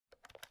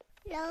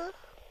Hello.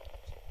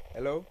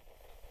 Hello?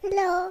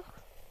 Hello.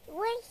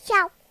 What's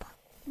up,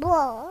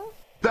 bro?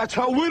 That's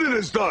how winning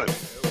is done.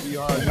 We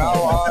are now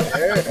on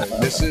air.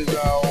 This is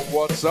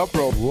What's Up,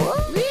 Bro? What?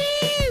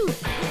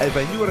 If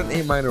I knew what an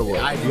A minor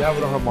was, you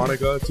have a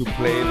harmonica to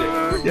play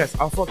it. Yes,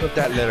 I'll fuck up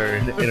that letter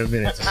in a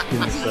minute. Just give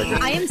me a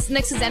second. I am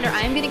next to Xander.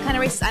 I am getting kind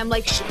of racist. I'm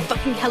like,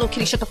 fucking Hello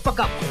Kitty, shut the fuck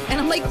up. And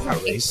I'm like, That's not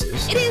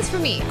racist. It is for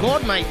me.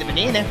 God, mate, the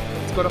banana.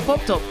 It's got a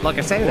pop top, like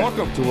I said.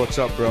 Welcome to What's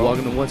Up, Bro.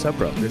 Welcome to What's Up,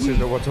 Bro. This is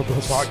the What's Up, Bro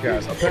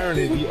podcast.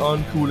 Apparently the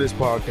uncoolest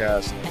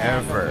podcast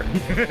ever.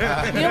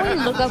 You know when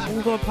you look up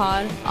Google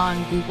Pod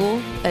on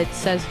Google, it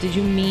says, did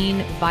you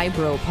mean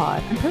Vibro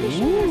Pod? I'm pretty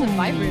sure there's a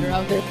vibrator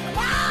out there.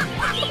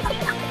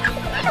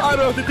 I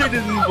don't have to take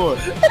this anymore.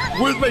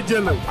 Where's my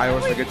jello? I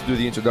always forget to do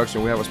the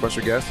introduction. We have a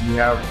special guest. We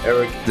have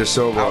Eric De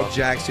Silva, Al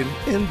Jackson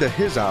in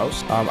his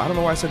house. I don't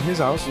know why I said his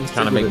house.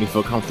 Kind of make me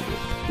feel comfortable.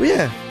 Well,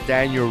 yeah.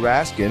 Daniel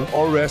Raskin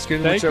or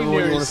Raskin, whichever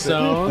one you want to say.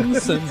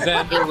 Sons and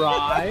Xander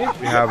Rye.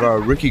 We have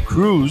Ricky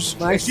Cruz.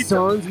 My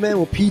sons, man,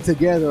 will pee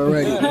together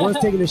already. One's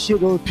taking a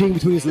shit, one's peeing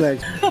between his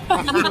legs. What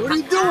are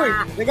you doing?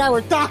 The guy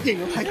we're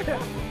talking. I'm like,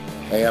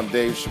 Hey, I'm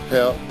Dave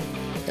Chappelle,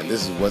 and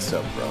this is What's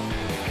Up, Bro.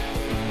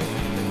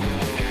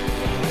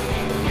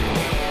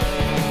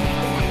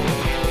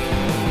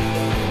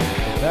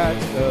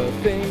 That's a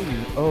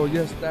thing. Oh,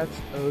 yes, that's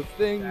a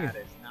thing. That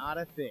is not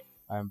a thing.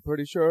 I'm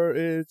pretty sure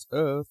it's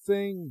a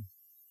thing.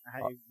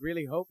 I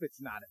really hope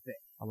it's not a thing.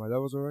 Are my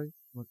levels all right?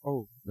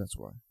 Oh, that's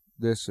why.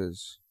 This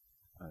is...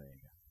 Oh, there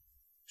you go.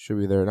 Should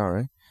be there now,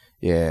 right?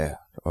 Yeah.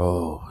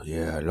 Oh,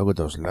 yeah. Look at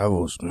those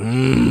levels.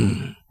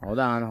 Mm. Hold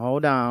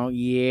on.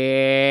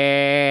 Yeah.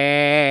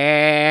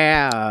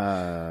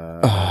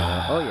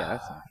 Oh, yeah,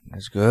 that's not.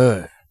 That's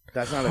good.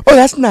 That's not a Oh, thing.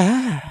 that's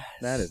nice.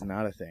 That is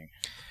not a thing.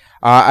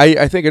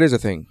 I think it is a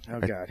thing.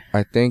 Oh, God.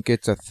 I think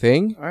it's a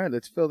thing. All right,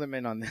 let's fill them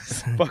in on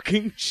this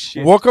fucking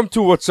shit. Welcome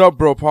to What's Up,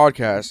 Bro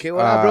podcast. Okay,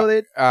 what up,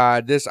 bro?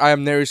 I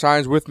am Nary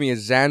Signs. With me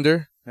is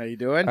Xander. How you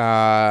doing?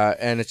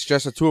 And it's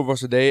just the two of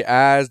us today,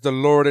 as the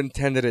Lord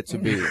intended it to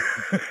be.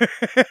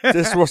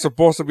 This was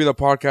supposed to be the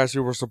podcast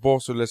you were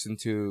supposed to listen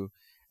to,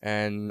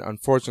 and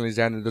unfortunately,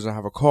 Xander doesn't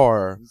have a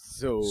car.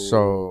 So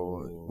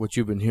what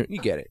you've been hearing, you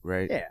get it,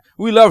 right? Yeah.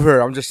 We love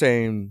her. I'm just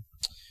saying,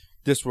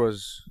 this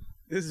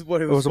is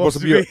what it was supposed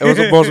to be. It was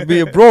supposed to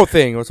be a bro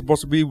thing. It was supposed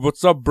to be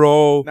what's up,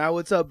 bro. Now,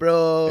 what's up,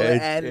 bro?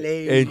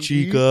 And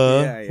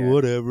chica,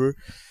 whatever.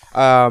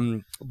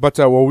 But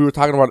what we were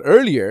talking about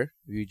earlier,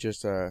 we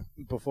just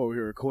Before we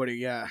were recording,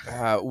 yeah.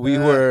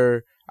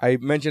 I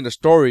mentioned a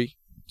story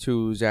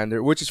to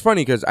Xander, which is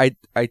funny because I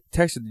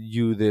texted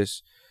you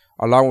this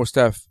along with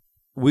Steph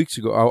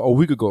a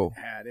week ago.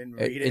 I didn't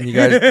read it. And you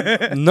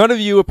guys, none of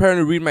you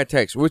apparently read my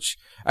text, which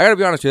I gotta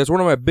be honest with you, that's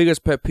one of my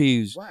biggest pet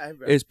peeves.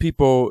 Whatever. Is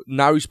people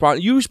not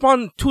respond. You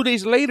respond 2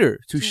 days later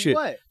to shit.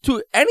 What?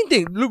 To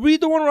anything.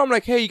 Read the one where I'm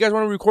like, hey, you guys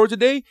want to record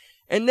today?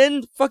 And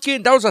then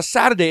fucking, that was a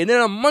Saturday. And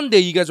then on Monday,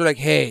 you guys were like,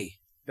 hey.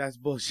 That's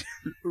bullshit.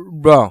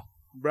 Bro,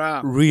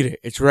 Bro. read it.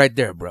 It's right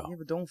there, bro. Yeah,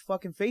 but don't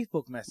fucking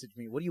Facebook message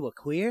me. What are you, a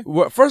queer?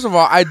 Well, first of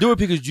all, I do it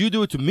because you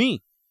do it to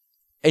me.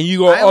 And you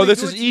go, oh,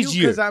 this is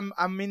easier. Because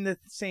I'm in the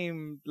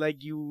same,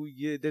 like,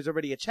 you there's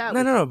already a chat.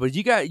 No, but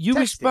you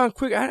respond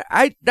quick.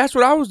 I that's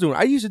what I was doing.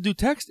 I used to do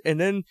text, and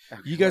then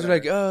you guys are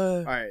like,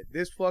 All right,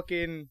 this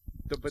fucking,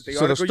 but the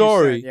So the article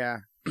story- you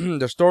sent,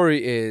 the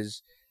story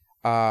is,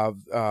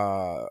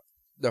 the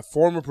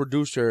former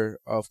producer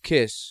of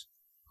Kiss,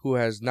 who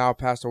has now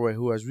passed away,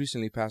 who has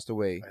recently passed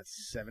away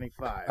that's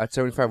 75. at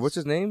 75. What's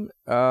his name?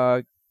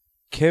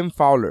 Kim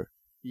Fowler.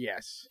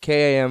 Yes.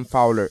 K-A-M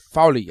Fowler.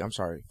 Fowley. I'm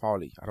sorry.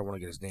 Fowley. I don't want to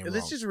get his name wrong.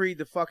 Let's just read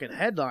the fucking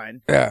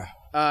headline. Yeah.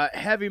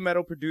 Heavy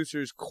metal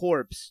producer's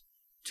corpse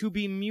to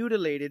be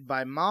mutilated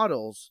by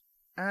models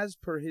as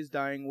per his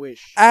dying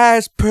wish.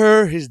 As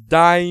per his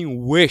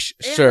dying wish,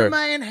 sir. Every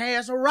man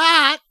has a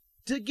right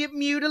to get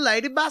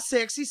mutilated by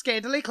sexy,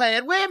 scantily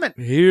clad women.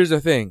 Here's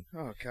the thing.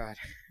 Oh, God.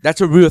 That's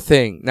a real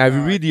thing. Now, if you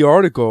All read the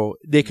article,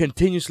 they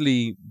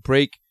continuously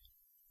break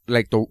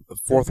like the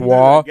fourth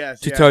wall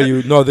to tell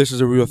you, no, this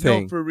is a real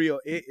thing. No, for real.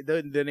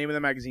 The name of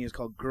the magazine is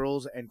called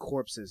Girls and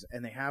Corpses,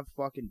 and they have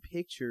fucking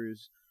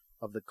pictures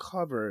of the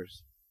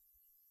covers,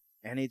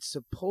 and it's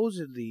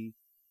supposedly,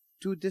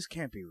 dude, this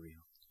can't be real.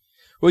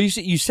 Well,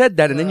 you said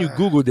that, and then you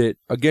Googled it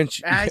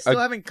against. I still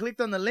haven't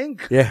clicked on the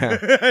link. Yeah.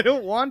 I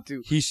don't want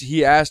to.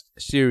 He asked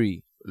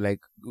Siri, like,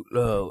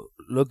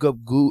 look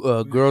up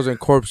Girls and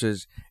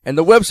Corpses, and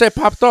the website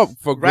popped up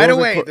for Right Girls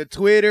away. and The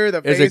Twitter,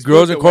 the Facebook. Is it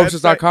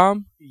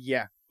girlsandcorpses.com?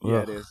 Yeah. Ugh.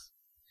 Yeah, it is.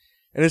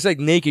 And it's like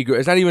naked girl.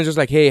 It's not even just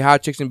like, hey,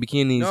 hot chicks in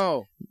bikinis.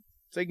 No.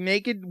 It's like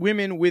naked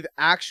women with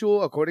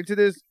actual, according to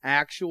this,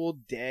 actual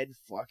dead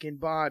fucking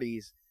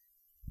bodies.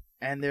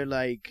 And they're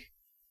like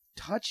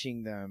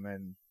touching them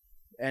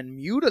and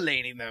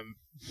mutilating them.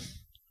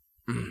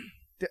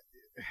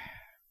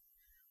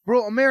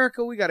 Bro,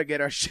 America, we got to get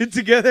our shit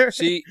together.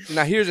 See,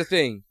 now here's the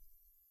thing.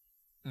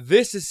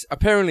 This is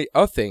apparently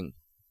a thing,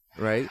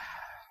 right?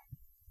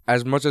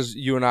 As much as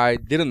you and I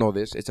didn't know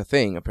this, it's a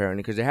thing,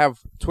 apparently, because they have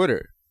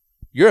Twitter.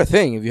 You're a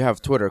thing if you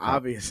have Twitter account.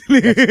 Obviously.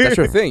 That's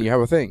your thing. You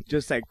have a thing.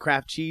 Just like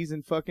Kraft cheese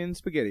and fucking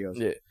SpaghettiOs.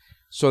 Yeah.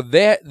 So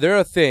they're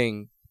a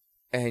thing,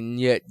 and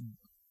yet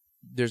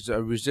there's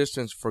a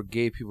resistance for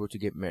gay people to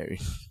get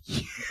married.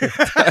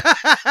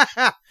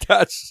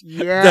 That's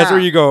where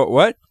you go.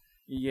 What?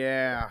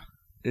 Yeah.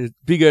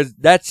 Because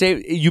that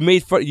same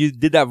you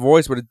did that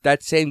voice, but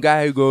that same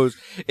guy who goes,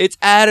 "It's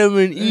Adam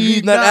and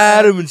Eve, not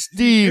Adam and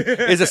Steve,"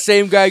 is the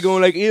same guy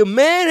going like, "A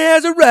man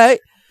has a right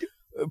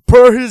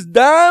per his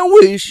dying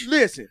wish."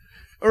 Listen,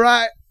 all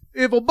right.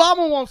 If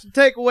Obama wants to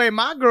take away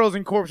my Girls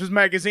and Corpses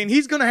magazine,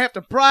 he's gonna have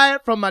to pry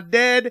it from my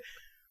dead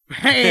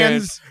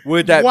hands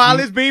with that while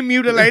it's being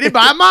mutilated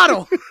by a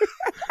model.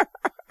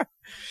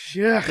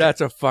 Yeah.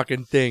 That's a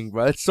fucking thing,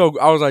 bro. It's so.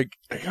 I was like,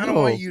 I kind of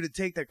want you to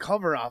take the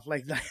cover off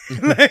like that.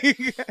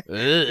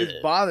 It's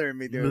bothering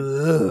me,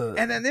 dude.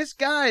 And then this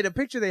guy, the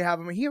picture they have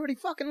him, he already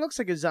fucking looks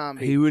like a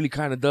zombie. He really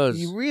kind of does.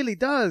 He really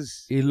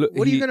does.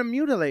 What are you gonna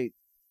mutilate?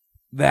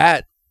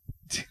 That.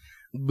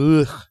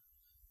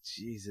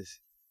 Jesus.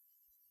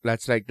 And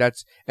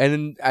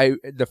then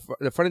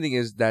the funny thing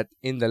is that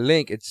in the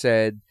link it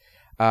said,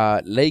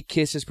 Lake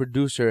Kiss's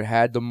producer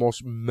had the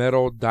most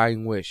metal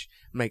dying wish.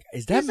 I'm like,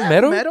 is that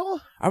metal?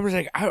 I was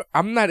like,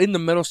 I'm not in the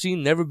metal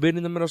scene, never been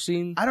in the metal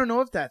scene. I don't know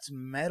if that's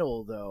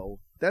metal, though.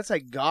 That's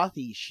like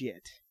gothy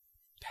shit.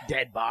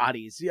 Dead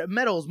bodies. Yeah,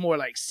 metal's more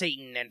like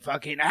Satan and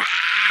fucking,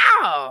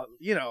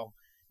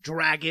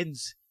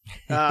 dragons.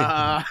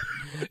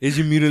 Is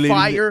you mutilated?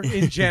 Fire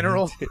in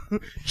general.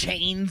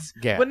 Chains.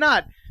 Yeah. But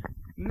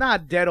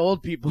not dead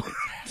old people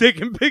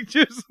taking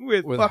pictures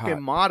with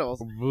fucking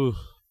models.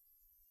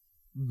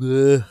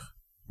 Blech.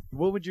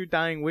 What would your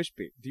dying wish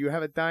be? Do you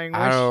have a dying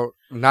wish?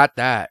 Not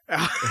that.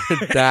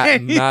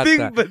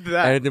 Anything but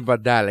that. Anything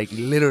but that. Like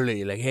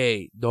literally, like,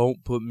 hey,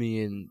 don't put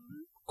me in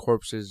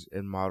Corpses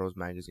and Models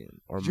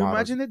magazine or Could you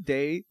imagine the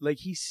day like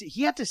he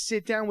had to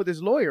sit down with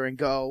his lawyer and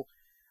go,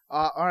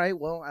 all right,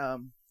 well,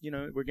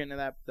 we're getting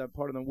to that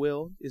part of the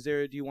will.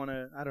 Do you want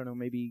to, I don't know,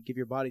 maybe give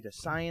your body to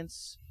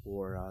science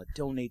or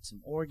donate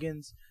some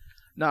organs?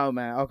 No,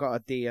 man, I've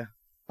got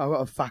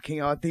a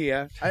fucking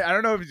idea. I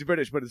don't know if he's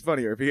British, but it's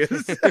funnier if he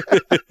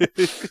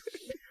is.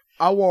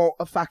 I want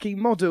a fucking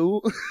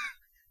model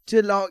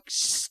to like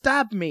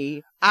stab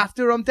me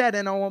after I'm dead,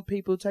 and I want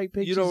people to take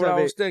pictures. You know what of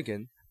I was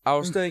thinking? I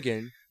was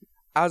thinking,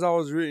 as I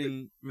was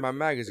reading my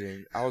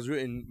magazine, I was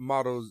reading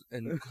Models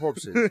and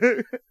Corpses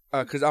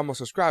because I'm a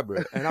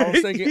subscriber, and I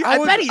was thinking,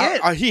 I bet he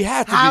is. He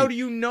had to. How do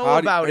you know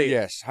about it?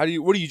 Yes.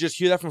 What do you just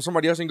hear that from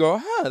somebody else and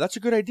go, that's a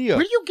good idea?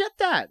 Where do you get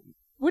that?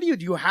 What do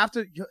you have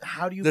to?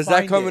 How do you? Does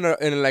find that come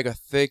it? in like a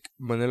thick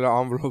Manila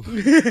envelope?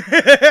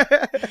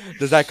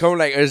 Does that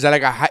come is that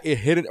like a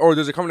hidden, or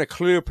does it come in a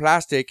clear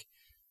plastic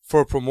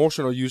for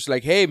promotional use?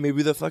 Like, hey,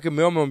 maybe the fucking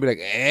mailman will be like,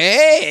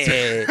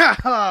 hey,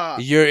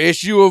 your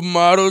issue of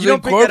Models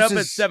and Corpses. You don't pick that up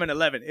at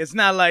 7-Eleven. It's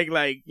not like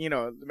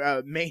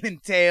mane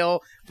and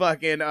tail,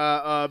 fucking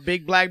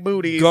big black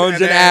booties,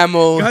 guns and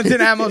ammo,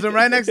 and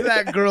right next to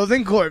that, Girls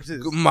and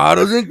Corpses.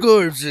 Models and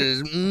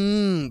Corpses.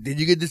 Did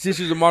you get this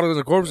issue of Models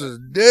and Corpses?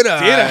 Did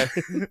I?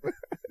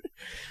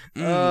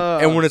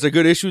 And when it's a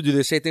good issue, do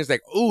they say things like,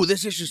 "Ooh,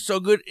 this issue's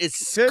so good,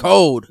 it's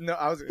cold"? No,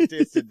 I was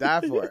it's to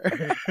die for.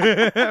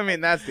 I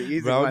mean, that's the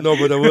easy one. No,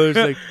 but it was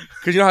like,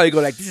 because you know how you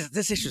go like,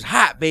 "This issue's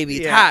hot, baby,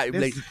 it's hot."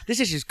 Like, this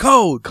issue's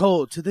cold,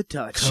 cold to the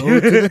touch,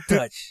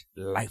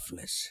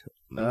 lifeless.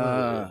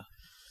 Yeah,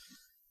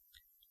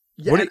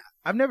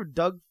 I've never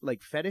dug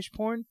like fetish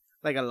porn,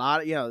 like a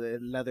lot of the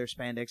leather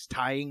spandex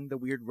tying the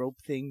weird rope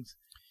things.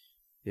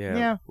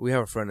 Yeah, we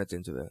have a friend that's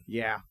into that.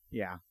 Yeah.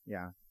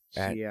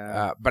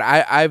 But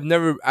I've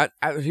never.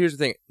 Here's the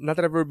thing: not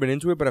that I've ever been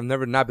into it, but I've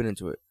never not been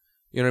into it.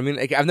 You know what I mean?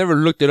 Like, I've never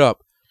looked it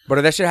up. But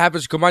if that shit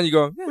happens, come on, you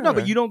go. Yeah, no,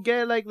 but you don't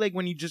get like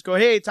when you just go,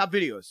 hey, top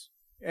videos,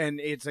 and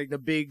it's like the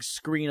big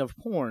screen of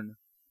porn.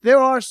 There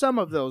are some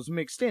of those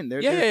mixed in.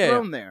 They're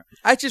thrown there.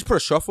 I just put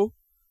a shuffle.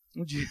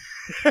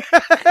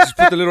 Just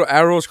put the little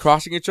arrows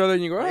crossing each other,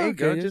 and you go, there you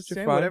okay, go. Just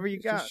say whatever you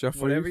got.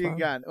 Whatever you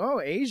got. Oh,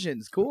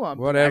 Asians, cool.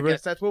 Whatever. I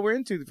guess that's what we're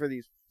into for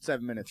these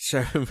 7 minutes.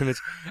 7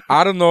 minutes.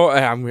 I don't know.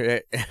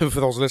 For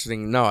those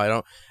listening, no, I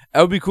don't. It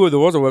would be cool if there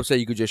was a website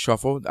you could just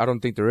shuffle. I don't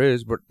think there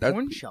is, but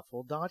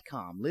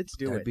pornshuffle.com. Let's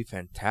do it. That'd be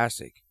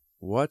fantastic.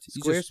 What?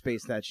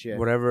 Squarespace that shit.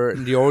 Whatever.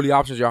 The only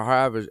options you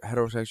have is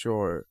heterosexual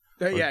or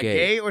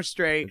gay or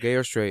straight. Gay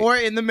or straight. Or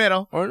in the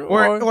middle.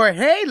 Or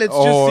hey, let's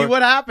just see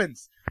what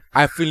happens.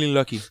 I'm feeling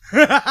lucky.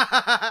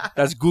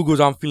 That's Google's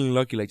I'm feeling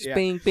lucky. Like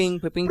ping, ping,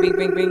 ping, ping,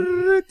 ping,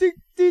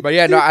 ping. But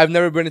yeah, no, I've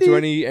never been into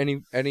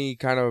any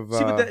kind of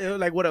see, but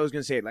like what I was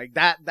gonna say, like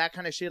that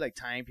kind of shit, like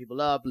tying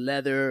people up,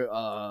 leather,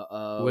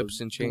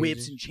 whips and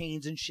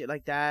chains and shit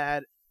like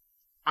that.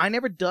 I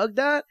never dug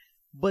that,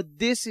 but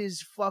this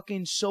is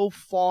fucking so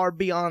far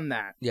beyond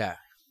that. Yeah.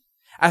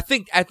 I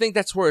think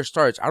that's where it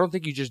starts. I don't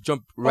think you just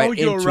jump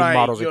into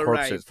Models and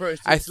Corpses. Right.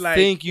 I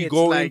think you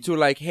go into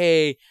like,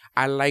 hey,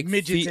 I like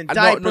midgets feet. And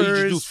diapers. No,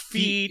 you just do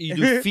feet. You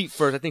do feet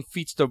first. I think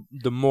feet's the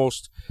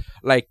most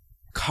like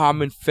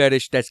common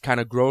fetish that's kind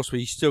of gross,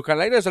 but you still kind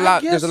of like. There's a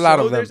lot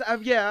of them.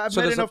 I've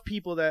met enough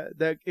people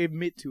that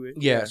admit to it.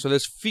 Yeah. So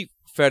there's feet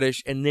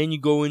fetish, and then you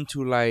go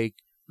into like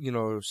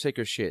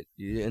sicker shit,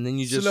 and then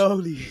you just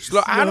slowly.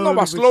 I don't know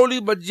about slowly,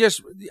 but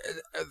just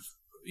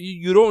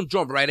you don't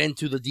jump right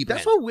into the deep end.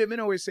 That's what women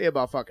always say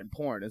about fucking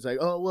porn. It's like,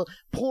 oh, well,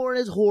 porn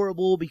is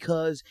horrible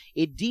because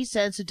it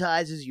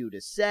desensitizes you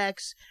to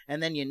sex,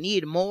 and then you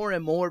need more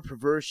and more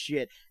perverse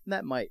shit. And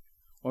that might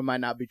or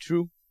might not be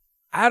true.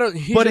 I don't.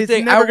 Here's but the it's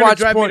thing. never I watch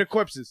drive porn. me to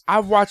corpses.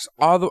 I've watched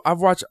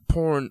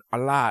porn a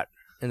lot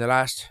in the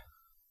last.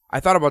 I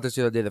thought about this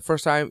the other day. The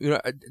first time, do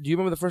you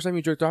remember the first time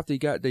you jerked off? That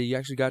you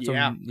actually got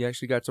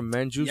some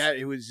man juice. Yeah,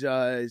 it was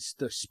it's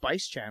the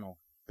Spice Channel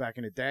back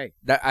in the day.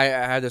 That I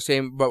had the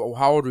same. But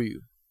how old were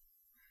you?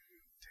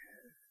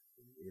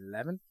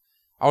 11.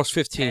 I was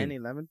 15. 10,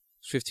 11.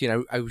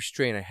 15. I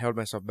restrained. I held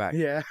myself back.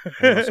 Yeah.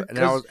 Because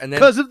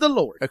of the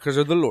Lord. Because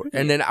of the Lord.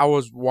 And then I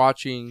was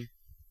watching.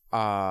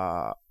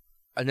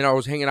 And then I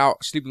was hanging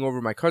out, sleeping over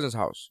at my cousin's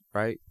house,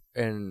 right?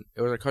 And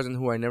it was a cousin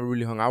who I never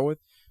really hung out with,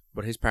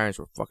 but his parents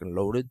were fucking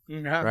loaded,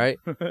 right?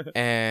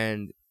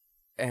 And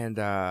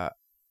I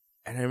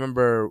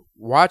remember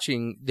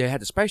watching. They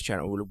had the Spice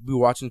Channel. We were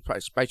watching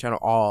Spice Channel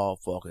all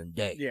fucking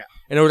day. Yeah.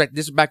 And it was like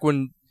this is back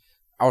when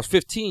I was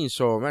 15.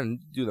 So man,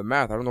 do the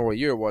math. I don't know what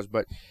year it was,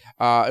 but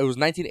it was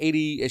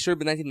 1980. It should have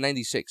been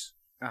 1996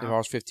 if I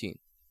was 15.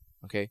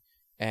 Okay.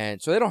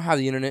 And so they don't have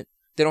the internet.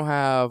 They don't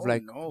have they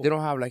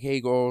don't have like,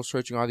 hey, go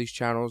searching all these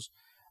channels.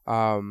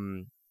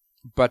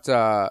 But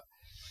I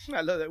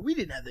love that. We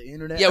didn't have the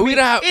internet. Yeah, we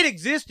didn't have. It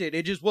existed.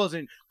 It just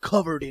wasn't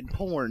covered in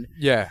porn.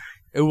 Yeah,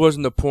 it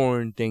wasn't the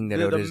porn thing that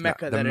it is now.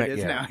 It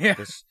is now.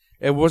 Yeah.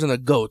 It wasn't a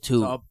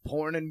go-to.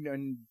 Porn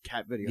and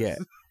cat videos. Yeah.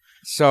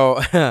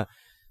 So,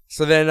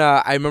 so then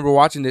I remember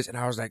watching this and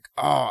I was like,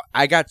 oh,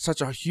 I got such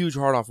a huge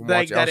heart on from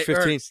watching. I was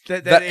 15.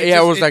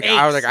 I was like,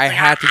 I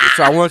had to.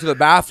 So I went to the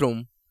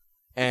bathroom.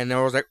 And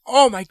I was like,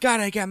 oh my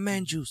God, I got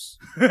man juice.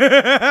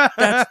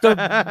 That's the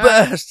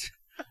best.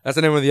 That's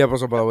the name of the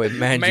episode, by the way.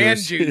 Man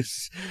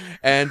juice.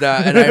 And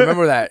I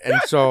remember that. And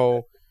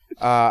so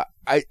I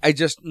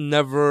just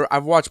never,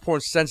 I've watched porn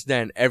since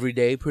then every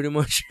day, pretty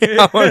much.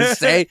 I want to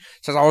say,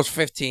 since I was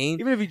 15.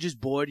 Even if you're just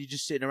bored, you're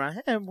just sitting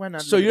around, hey, why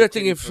not? So you're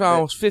thinking if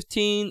I was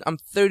 15, I'm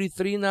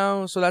 33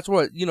 now. So that's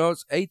what,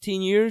 it's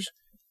 18 years.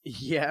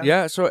 Yeah.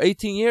 Yeah. So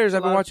 18 years,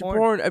 I've been watching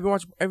porn. I've been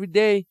watching every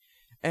day.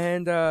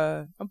 And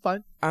I'm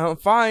fine. I'm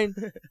fine.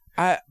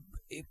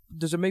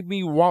 Does it make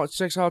me want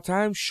sex all the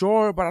time?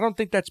 Sure, but I don't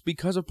think that's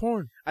because of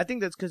porn. I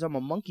think that's because I'm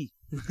a monkey.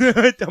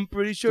 I'm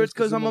pretty sure it's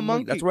because I'm a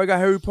monkey. That's why I got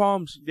hairy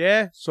palms.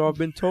 Yeah. So I've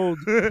been told.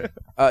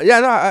 I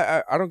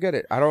don't get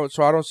it. I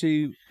don't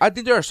see. I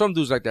think there are some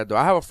dudes like that though.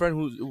 I have a friend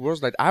who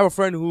was like. I have a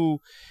friend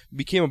who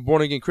became a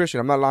born again Christian.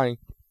 I'm not lying,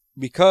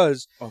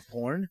 because of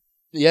porn.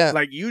 Yeah,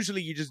 like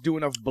usually you just do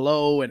enough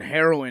blow and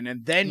heroin,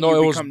 and then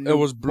you become it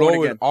was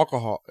blow and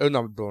alcohol. It was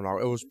not blow and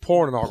alcohol. It was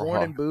porn and alcohol.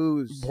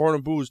 Porn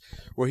and booze.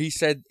 Where he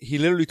said he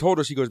literally told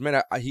us, he goes,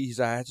 man, I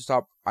had to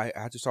stop. I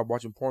had to stop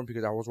watching porn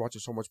because I was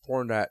watching so much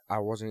porn that I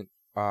wasn't.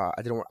 I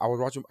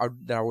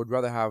would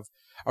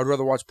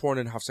rather watch porn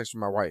and have sex with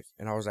my wife.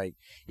 And I was like,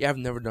 yeah, I've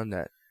never done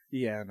that.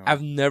 Yeah,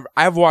 no.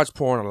 I've watched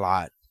porn a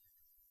lot.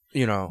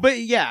 But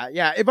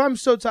yeah. If I'm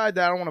so tired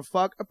that I don't want to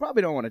fuck, I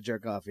probably don't want to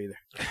jerk off either.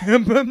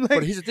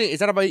 But here's the thing: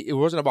 it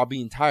wasn't about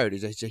being tired.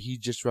 It's that he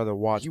just rather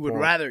watch. He porn. would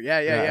rather, yeah.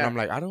 And I'm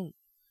like, I don't.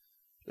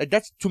 Like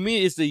that's to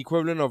me, it's the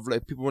equivalent of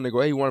like people when they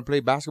go, hey, you want to play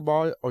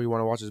basketball or you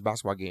want to watch this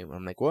basketball game?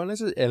 I'm like, well, unless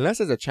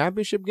it's a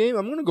championship game,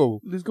 I'm gonna go.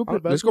 Let's go play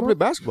basketball. Let's go play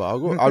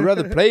basketball. I'd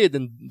rather play it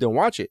than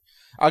watch it.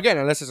 Again,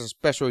 unless it's a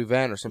special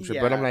event or some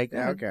shit. But I'm like,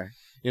 okay.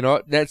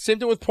 That same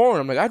thing with porn.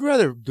 I'm like, I'd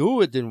rather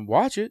do it than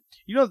watch it.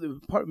 The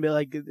part of me,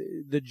 like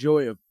the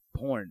joy of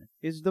porn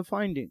is the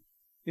finding,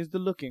 is the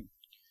looking.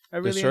 I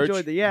really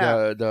enjoyed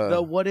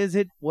the what is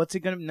it? What's it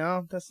gonna?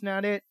 No, that's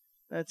not it.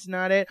 That's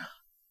not it.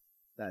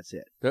 That's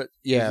it. That's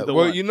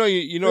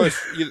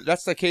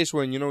the case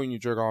when when you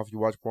jerk off, you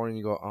watch porn and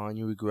you go, oh, and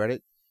you regret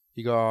it.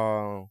 You go,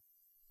 oh,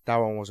 that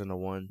one wasn't the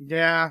one.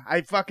 Yeah, I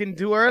fucking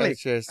too early.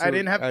 I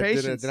didn't have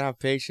patience. I didn't have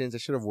patience. I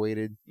should have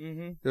waited.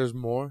 Mm-hmm. There's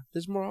more.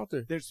 There's more out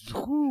there. There's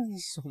so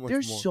much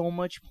more. So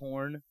much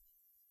porn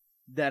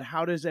that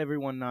how does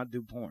everyone not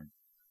do porn?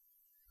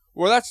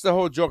 Well, that's the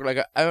whole joke. Like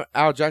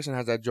Al Jackson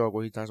has that joke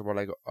where he talks about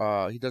like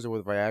he does it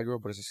with Viagra,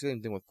 but it's the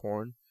same thing with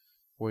porn,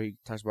 where he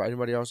talks about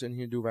anybody else in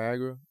here do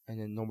Viagra, and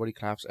then nobody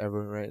claps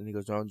ever, right? And he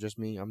goes, "No, just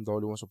me. I'm the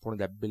only one supporting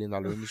that $1 billion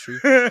industry."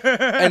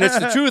 And it's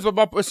the truth.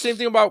 But same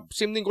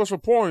thing goes for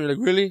porn. You're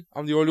like, really?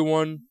 I'm the only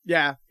one.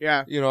 Yeah.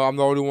 I'm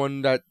the only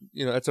one that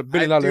it's a $1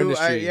 billion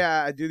industry.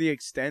 I do the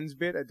extends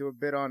bit. I do a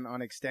bit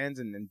on extends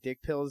and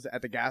dick pills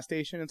at the gas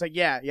station. It's like,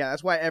 yeah.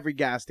 That's why every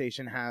gas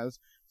station has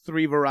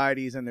 3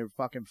 varieties and they're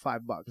fucking $5.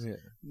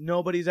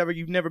 Yeah.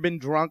 You've never been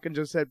drunk and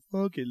just said,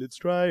 "Fuck it, let's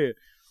try it."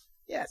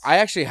 Yes. I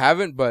actually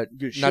haven't, but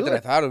not that I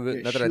thought of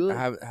it. Not that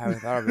I haven't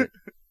thought of it.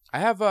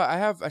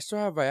 I still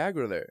have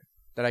Viagra there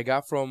that I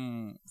got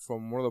from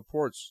one of the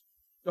ports.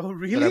 Oh,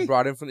 really? That I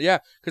brought in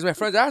because my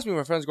friends asked me.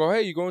 My friends go,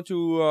 "Hey, you going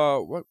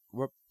to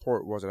what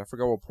port was it? I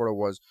forgot what port it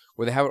was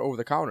where they have it over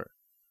the counter."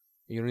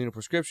 You don't need a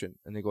prescription.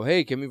 And they go,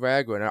 hey, give me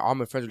Viagra. And all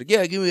my friends were like,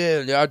 yeah, give me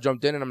it. And I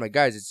jumped in and I'm like,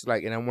 guys, it's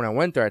like, and then when I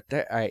went there,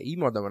 I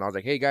emailed them and I was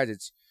like, hey,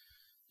 guys,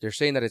 they're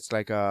saying that it's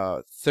like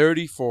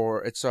 60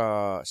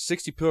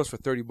 pills for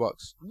 $30.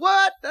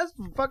 What? That's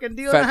a fucking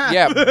deal and a half.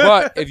 Yeah,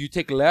 but if you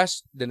take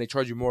less, then they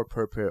charge you more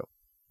per pill.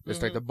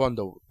 It's like the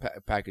bundle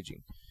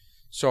packaging.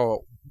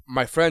 So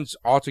my friends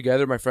all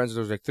together, there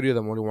was like 3 of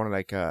them only wanted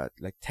like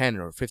 10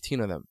 or 15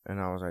 of them. And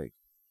I was like,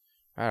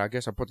 all right, I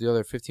guess I'll put the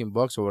other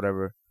 $15 or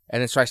whatever.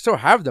 And then, so I still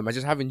have them. I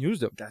just haven't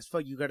used them. That's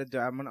fuck. You gotta do.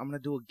 I'm gonna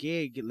do a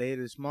gig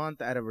later this month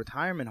at a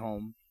retirement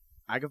home.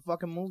 I can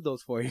fucking move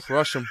those for you.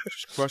 Crush them.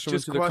 Just crush them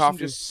into the crush coffee.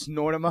 Them, just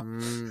snort them up.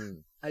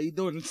 How you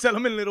doing? Sell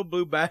them in little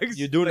blue bags.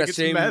 You're doing like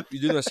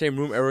the same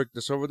room Eric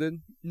De Silva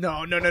did? No.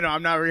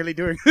 I'm not really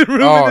doing the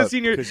room in the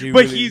senior.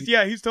 But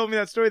he's told me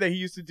that story that he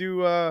used to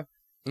do.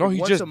 No,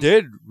 he just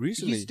did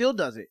recently. He still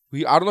does it.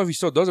 I don't know if he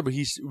still does it, but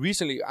he's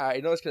recently.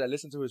 I know this because I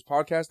listened to his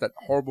podcast, that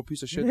horrible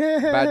piece of shit,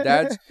 Bad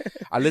Dads.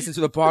 I listened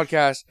to the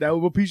podcast. That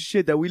horrible piece of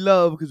shit that we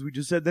love because we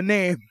just said the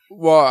name.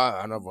 Well,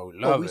 I know, but we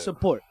love it. We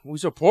support. We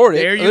support it.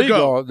 There you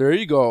go. There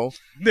you go.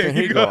 There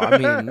you go. I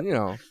mean, you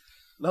know.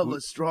 Love is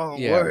a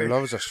strong word. Yeah,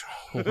 love is a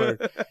strong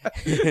word.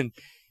 And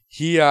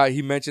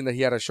he mentioned that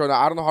he had a show. Now,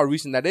 I don't know how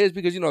recent that is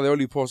because, you know, they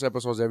only post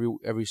episodes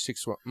every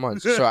 6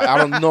 months. So I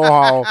don't know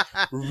how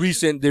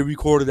recent they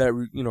recorded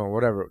that, you know,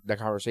 whatever, that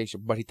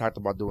conversation. But he talked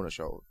about doing a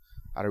show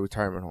at a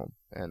retirement home.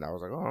 And I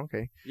was like, oh,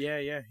 okay.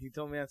 Yeah. He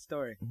told me that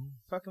story.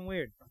 Fucking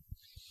weird.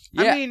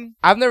 Yeah, I mean,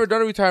 I've never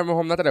done a retirement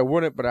home. Not that I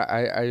wouldn't, but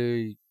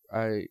I'm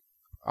a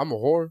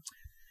whore.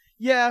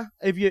 Yeah,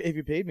 if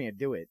you paid me, I'd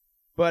do it.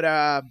 But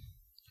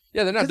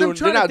yeah, they're not doing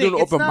open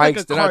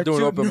mics. They're not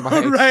doing open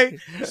mics, right?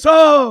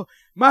 So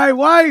my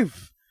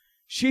wife,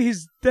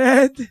 she's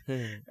dead,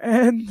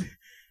 and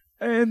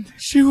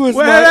she was.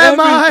 Where am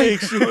I?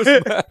 She was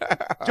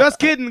just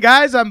kidding,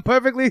 guys. I'm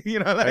perfectly,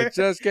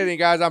 just kidding,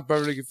 guys. I'm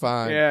perfectly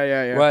fine.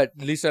 Yeah. But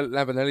Lisa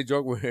Lampanelli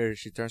joke where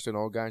she turns to an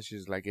old guy and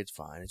she's like, "It's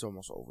fine. It's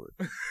almost over."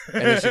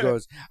 And then she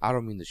goes, "I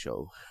don't mean the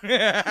show."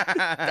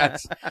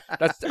 That's.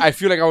 I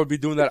feel like I would be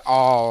doing that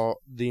all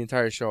the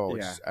entire show.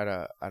 Yeah. Just at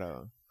a.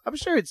 I'm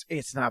sure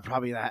it's not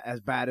probably that as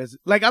bad as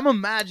I'm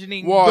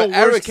imagining the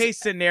Eric, worst case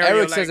scenario.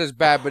 Eric says it's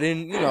bad, but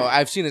then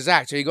I've seen his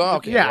act, so you go,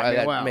 okay,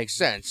 that well. makes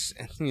sense.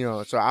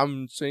 So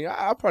I'm saying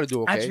I'll probably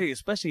do okay. Actually,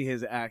 especially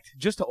his act,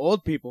 just to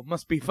old people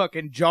must be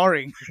fucking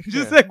jarring.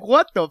 Just like,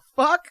 what the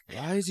fuck?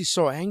 Why is he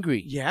so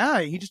angry? Yeah,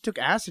 he just took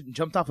acid and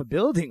jumped off a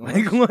building.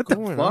 Like, what the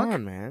fuck,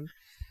 on, man?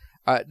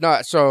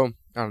 No, so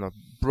I don't know.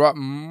 Brought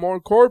more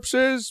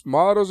corpses,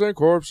 models, and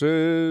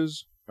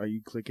corpses. Are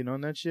you clicking on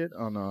that shit?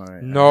 Oh no,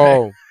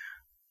 no.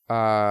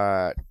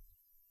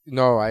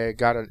 No, I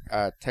got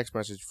a text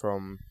message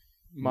from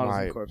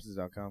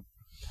modelsandcorpses.com.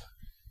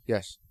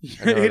 Yes.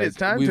 It is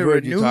time to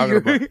renew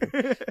your...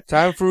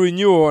 Time for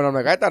renewal. And I'm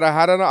like, I thought I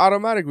had an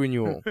automatic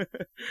renewal.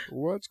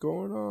 What's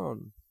going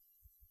on?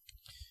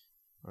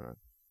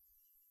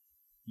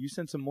 You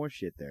sent some more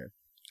shit there.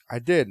 I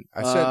did.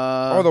 I said,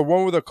 the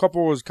one where the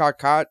couple was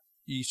caught.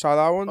 You saw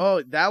that one?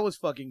 Oh, that was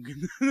fucking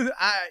good.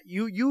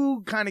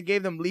 You kind of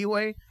gave them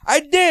leeway. I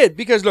did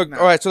because look,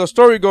 all right. So the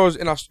story goes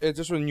this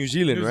was in New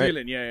Zealand, right? New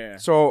Zealand, yeah.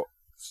 So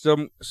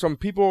some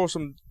people,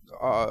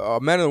 a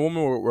man and a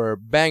woman were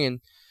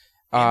banging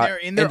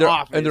in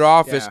their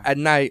office at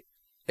night,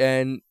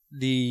 and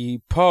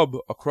the pub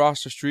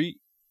across the street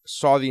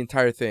saw the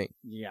entire thing.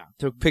 Yeah,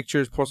 took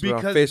pictures, posted it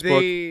on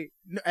Facebook.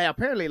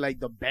 Apparently, like,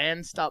 the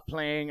band stopped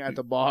playing at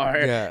the bar.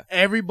 Yeah.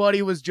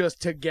 Everybody was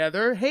just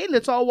together. Hey,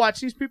 let's all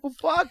watch these people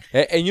fuck.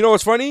 And you know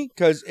what's funny?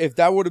 Because if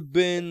that would have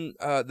been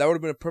a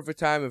perfect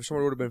time. If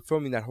someone would have been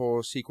filming that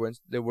whole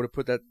sequence, they would have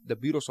put the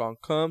Beatles song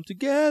 "Come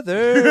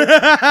Together"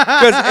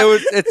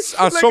 because it's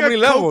on like so many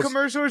levels.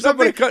 Commercial or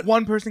something.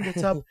 One person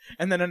gets up,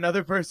 and then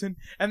another person,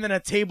 and then a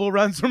table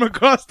runs from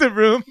across the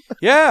room.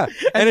 Yeah,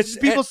 and it's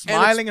people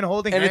smiling and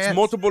holding hands. And it's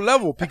multiple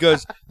level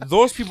because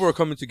those people are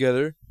coming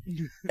together,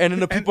 and then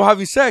the people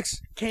having sex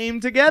came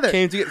together.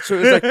 So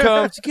it's like,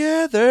 come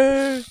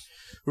together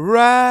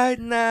right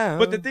now.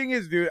 But the thing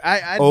is, dude,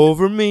 I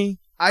over me.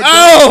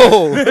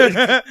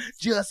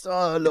 Just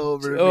all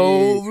over me.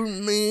 Over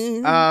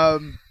me.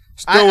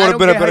 Still would have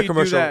been a better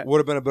commercial. Would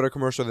have been a better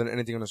commercial than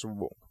anything on the Super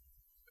Bowl.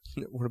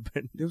 It would have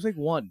been. There was like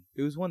one.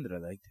 There was one that I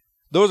liked.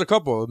 There was a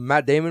couple.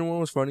 Matt Damon one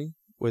was funny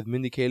with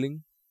Mindy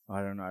Kaling.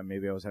 I don't know.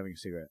 Maybe I was having a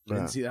cigarette. I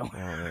didn't see that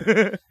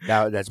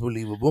one. That's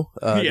believable.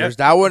 There's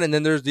that one, and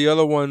then there's the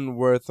other one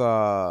with.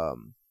 Oh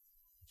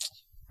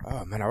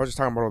man, I was just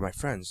talking about it with my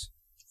friends.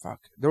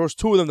 Fuck, there was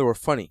 2 of them that were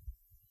funny,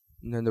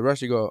 and then the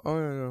rest you go,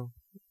 oh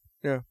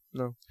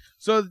no.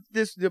 So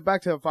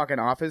back to the fucking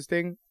office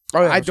thing.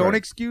 Oh, yeah, I don't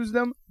excuse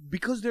them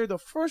because they're the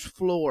first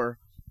floor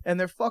and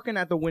they're fucking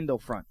at the window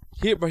front.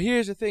 But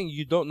here's the thing: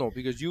 you don't know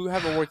because you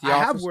haven't worked the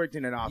office. I have worked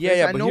in an office.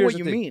 Yeah, I know what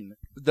you mean.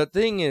 The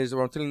thing is,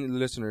 what I'm telling the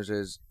listeners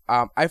is,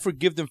 I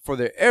forgive them for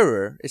their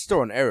error. It's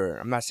still an error.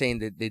 I'm not saying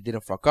that they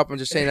didn't fuck up. I'm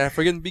just saying that I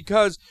forgive them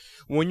because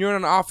when you're in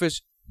an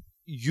office,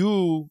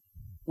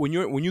 when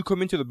you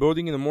come into the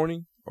building in the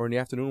morning or in the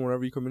afternoon,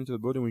 whenever you come into the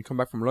building, when you come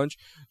back from lunch,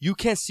 you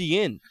can't see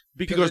in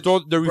because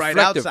it's they're bright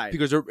reflective. outside.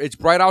 Because it's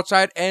bright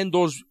outside, and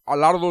a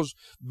lot of those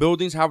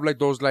buildings have like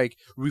those like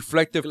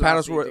reflective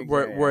panels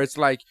where it's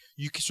like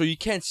so you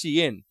can't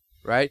see in,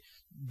 right?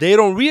 They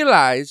don't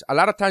realize a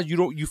lot of times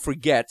you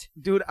forget,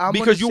 dude.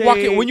 Because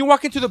when you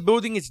walk into the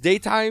building, it's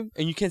daytime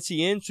and you can't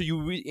see in, so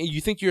you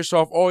think to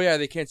yourself, oh yeah,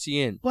 they can't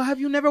see in. Well, have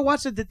you never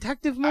watched a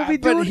detective movie,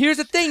 dude? But here's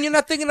the thing: you're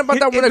not thinking about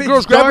that when a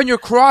girl's grabbing your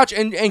crotch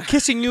and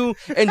kissing you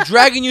and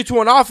dragging you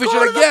to an office. Go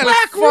You're to like, the yeah, back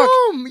let's fuck.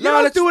 room. You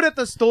don't do it at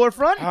the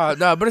storefront.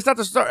 No, but it's not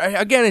the store.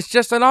 Again, it's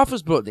just an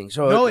office building.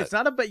 So no, it's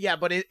not but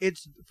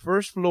it's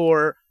first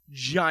floor,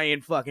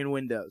 giant fucking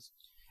windows.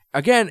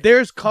 Again,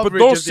 there's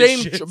coverage.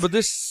 But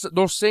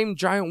those same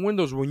giant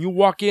windows. When you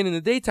walk in the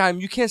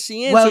daytime, you can't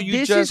see in. Well, so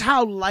this is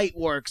how light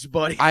works,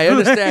 buddy. I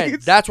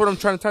understand. That's what I'm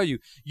trying to tell you.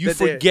 You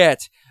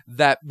forget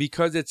that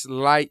because it's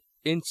light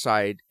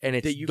inside and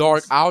it's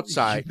dark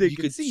outside, you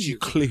can see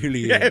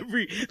clearly.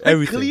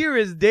 Everything clear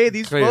as day.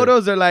 These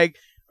photos are like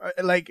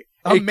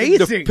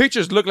amazing. The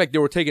pictures look like they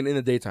were taken in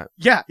the daytime.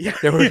 Yeah.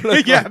 They were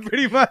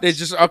pretty much. They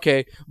just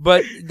okay,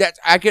 but that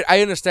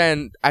I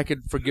understand. I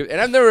could forgive,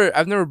 and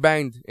I've never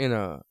banged in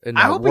a.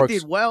 I hope it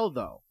did well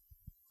though.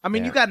 I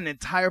mean, you got an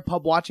entire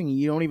pub watching and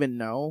you don't even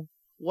know.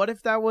 What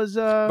if that was?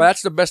 But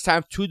that's the best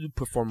time to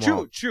perform.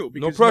 True.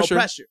 Because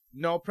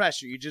no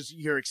pressure.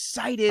 You're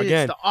excited.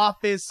 Again, it's The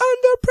Office.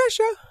 Under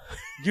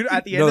pressure.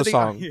 At the end of the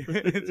song.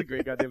 It's a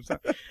great goddamn song.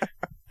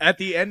 At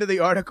the end of the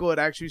article, it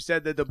actually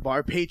said that the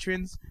bar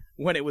patrons,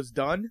 when it was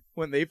done,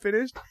 when they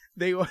finished,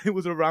 it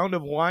was a round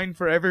of wine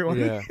for everyone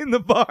in the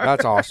bar.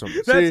 That's awesome.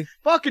 That's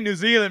fucking New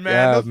Zealand, man.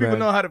 Yeah, Those people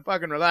know how to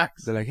fucking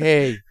relax. They're like,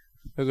 hey,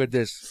 look at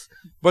this.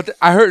 But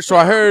I heard.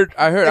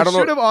 I don't know.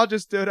 Should have all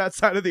just stood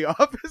outside of the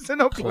office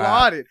and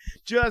applauded.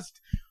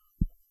 Just.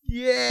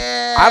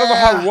 Yeah. I don't know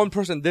how one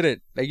person did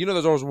it. Like,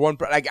 there's always one.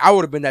 Like, I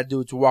would have been that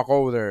dude to walk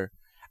over there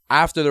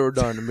after they were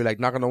done and be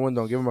like, knock on the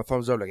window and give him a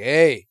thumbs up. Like,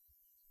 hey.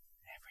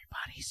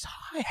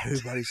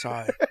 Everybody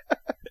saw it.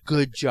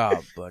 Good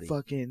job, buddy.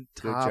 Fucking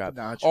top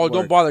notch. Oh,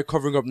 don't bother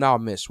covering up now,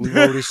 miss. We've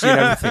already seen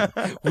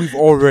everything. We've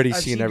already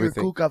seen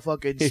everything. Your kuka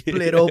fucking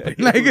split open.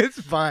 Like,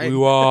 it's fine.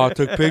 We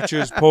took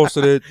pictures,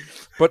 posted it.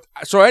 But,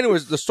 so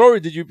anyways, the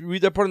story, did you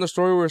read that part in the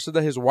story where it said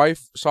that his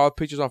wife saw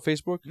pictures on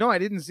Facebook? No, I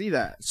didn't see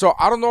that. So,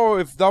 I don't know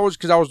if that was,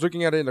 because I was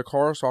looking at it in the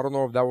car, so I don't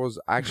know if that was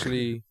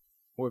actually...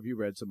 Or if you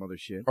read some other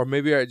shit. Or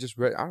maybe I just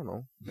read, I don't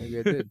know. Maybe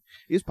I did.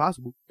 It's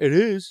possible. It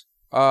is.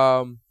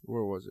 Where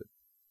was it?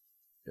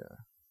 Yeah.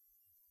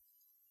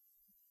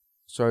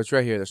 So it's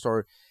right here, the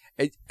story.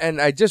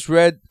 And I just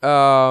read...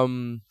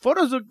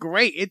 Photos look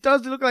great. It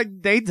does look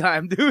like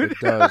daytime, dude. It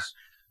does.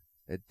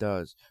 It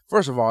does.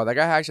 First of all, that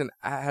guy actually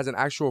has an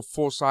actual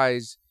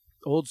full-size...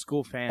 Old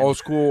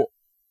school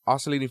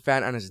oscillating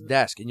fan on his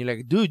desk. And you're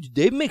like, dude,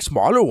 they make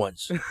smaller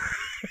ones.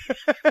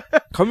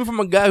 Coming from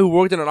a guy who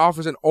worked in an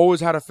office and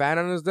always had a fan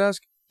on his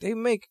desk, they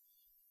make...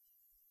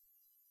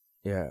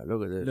 Yeah,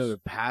 look at this. No, they're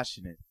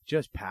passionate.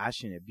 Just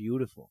passionate.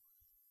 Beautiful.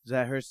 Is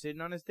that her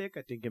sitting on his dick?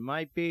 I think it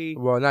might be.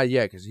 Well, not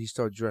yet, because he's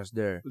still dressed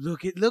there.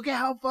 Look at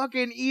how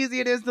fucking easy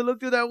it is to look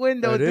through that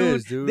window,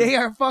 dude. They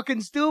are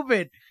fucking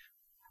stupid.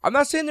 I'm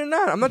not saying they're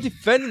not. I'm not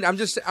defending.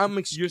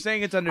 You're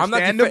saying it's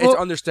understandable? It's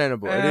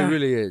understandable. It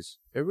really is.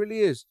 It really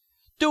is.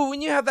 Dude,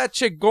 when you have that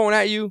chick going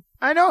at you.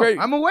 I know.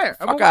 I'm aware.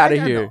 Fuck out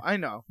of here. I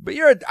know. But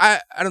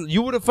I don't know.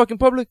 You would have fucking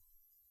public?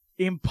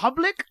 In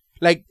public?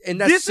 Like in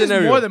that this scenario.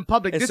 This is more than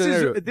public.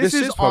 This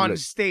is on public.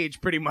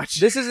 stage, pretty much.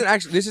 This is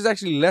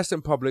actually less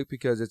than public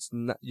because it's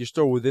not, you're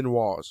still within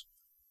walls,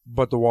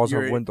 but the walls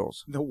have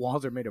windows. The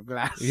walls are made of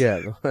glass.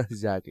 Yeah,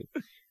 exactly.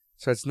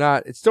 So it's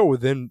not. It's still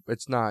within.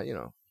 It's not.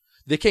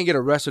 They can't get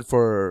arrested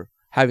for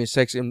having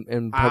sex in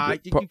public. I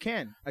think you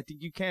can. I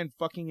think you can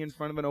fucking in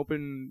front of an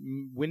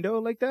open window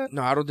like that.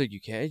 No, I don't think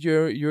you can.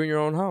 You're in your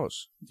own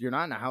house. You're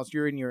not in a house.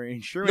 You're in your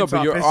insurance office. No,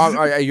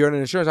 but you're in an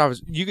insurance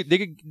office. They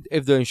could,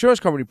 if the insurance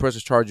company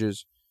presses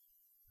charges,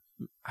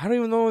 I don't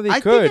even know if they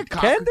could. Think a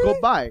cop could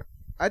go by.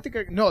 I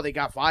think no, they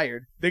got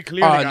fired. They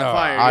clearly got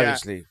fired.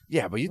 Obviously,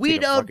 yeah, but we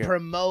don't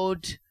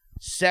promote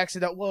sex.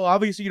 Well,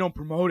 obviously you don't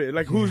promote it.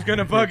 Like, who's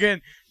gonna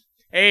fucking?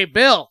 Hey,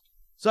 Bill.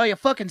 Saw you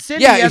fucking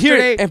Cindy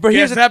yesterday.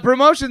 Here's that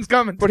promotion's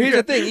coming. But here's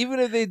the thing: even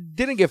if they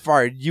didn't get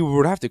fired, you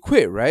would have to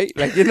quit, right?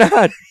 Like, you're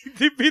not.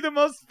 You'd be the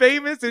most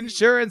famous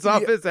insurance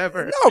office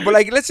ever. No, but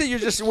like, let's say you're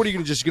just. What are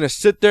you just gonna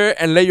sit there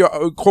and let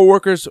your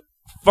coworkers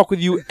fuck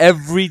with you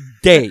every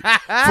day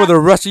for the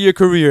rest of your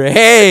career?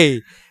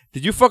 Hey,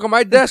 did you fuck on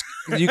my desk?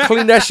 Did you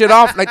clean that shit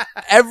off like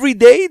every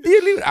day?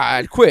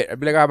 I'd quit. I'd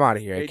be like, I'm out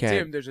of here. Hey, I can't.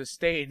 Tim, there's a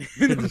stain.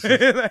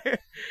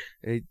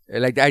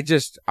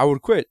 I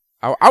would quit.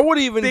 I would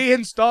even... They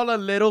install a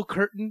little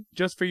curtain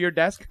just for your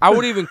desk? I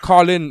would even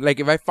call in, like,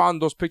 if I found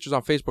those pictures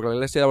on Facebook, like,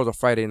 let's say that was a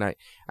Friday night,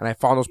 and I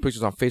found those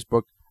pictures on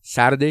Facebook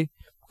Saturday,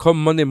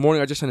 come Monday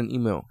morning, I just send an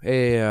email.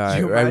 Hey, I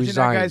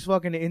resign. That guy's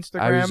fucking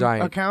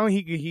Instagram account?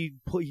 He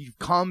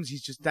comes,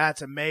 he's just,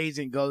 that's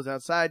amazing, goes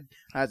outside,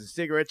 has a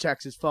cigarette,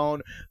 checks his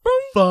phone.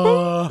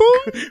 Fuck.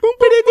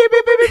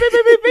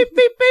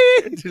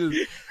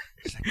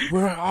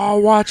 We're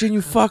all watching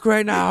you fuck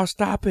right now.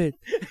 Stop it.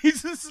 He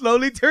just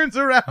slowly turns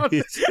around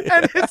and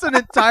it's an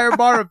entire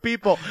bar of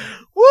people.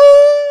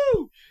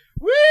 Woo!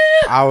 Woo!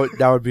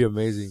 That would be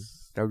amazing.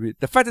 That would be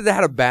the fact that they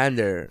had a band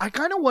there. I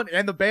kind of want,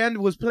 and the band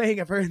was playing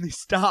at first and they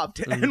stopped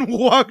and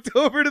walked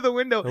over to the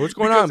window. What's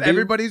going because on, dude?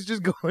 Everybody's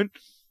just going.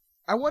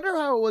 I wonder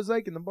how it was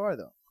like in the bar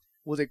though.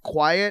 Was it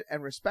quiet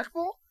and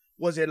respectful?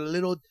 Was it a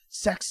little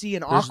sexy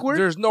and awkward?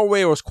 There's no way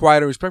it was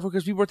quiet and respectful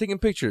because people were taking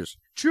pictures.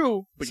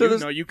 True, but So you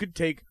there's- know you could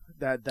take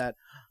that.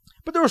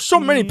 But there were so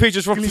many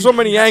pictures from so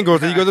many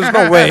angles that you go, there's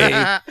no way.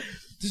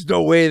 There's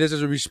no way this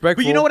is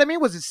respectful. But you know what I mean?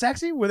 Was it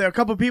sexy? Were there a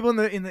couple people in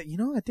the? You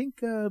know, I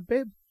think,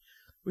 babe,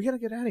 we gotta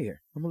get out of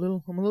here. I'm a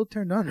little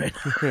turned on right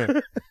now.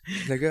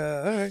 It's like,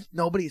 all right.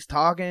 Nobody's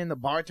talking. The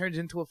bar turns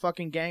into a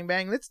fucking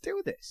gangbang. Let's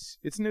do this.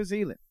 It's New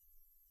Zealand.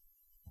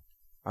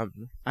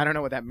 I don't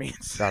know what that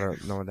means. I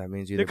don't know what that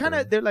means either.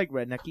 They're like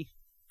rednecky.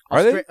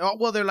 Are they? Oh,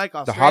 well, they're like The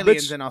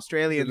Australians, hobbits? and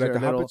Australians Like are the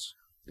a little. hobbits?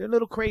 They're a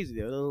little crazy.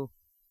 They're a little.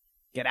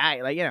 Get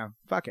out, like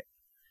fuck it.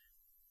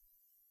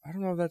 I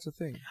don't know if that's a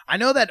thing. I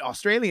know that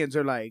Australians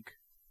are like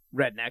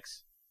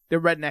rednecks. They're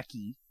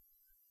rednecky.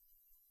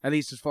 At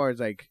least as far as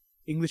like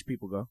English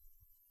people go.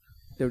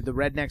 They're the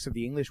rednecks of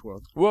the English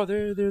world. Well,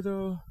 they're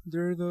the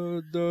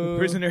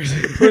Prisoners.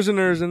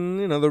 prisoners, and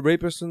the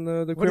rapists and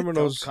the What a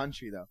criminals. dope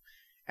country though.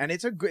 And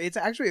it's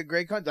actually a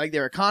great country. Like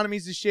their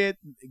economy's the shit.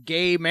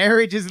 Gay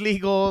marriage is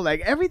legal.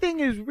 Like everything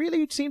is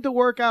really seemed to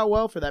work out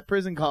well for that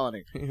prison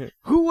colony.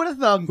 Who would have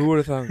thunk? Who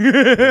would have thought?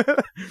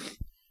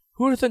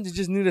 Who would have thought they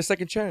just need a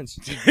second chance?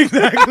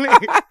 Exactly.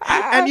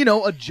 And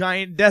a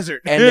giant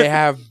desert. And they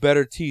have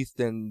better teeth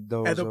than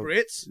those. And the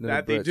Brits. than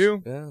That the they Brits.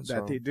 do. Yeah,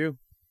 That they do.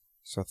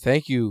 So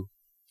thank you.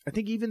 I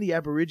think even the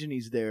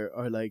Aborigines there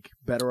are like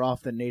better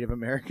off than Native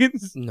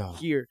Americans. No.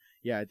 Here.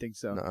 Yeah, I think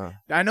so. Nuh-uh.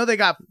 I know they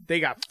got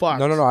fucked.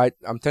 No.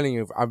 I'm telling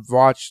you, I've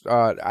watched.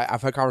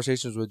 I've had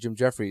conversations with Jim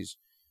Jeffries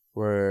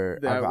where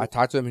I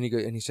talked to him and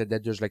he said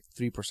that there's like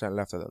 3%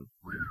 left of them,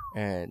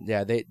 and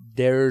yeah,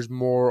 there's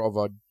more of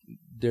a.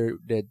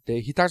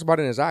 He talks about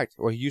it in his act.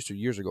 Well, he used to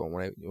years ago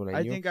when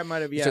I knew. think I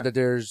might have. He Yeah. said that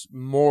there's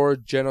more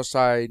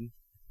genocide.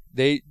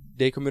 They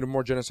committed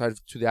more genocide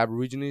to the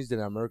Aborigines than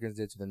the Americans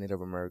did to the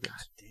Native Americans.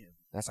 God damn.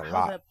 That's a How's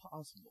lot. that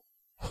possible?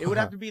 It would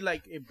have to be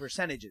like in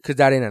percentages. Because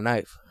that ain't a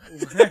knife.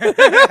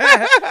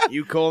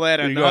 You call that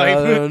a You got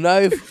a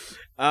knife?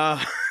 knife?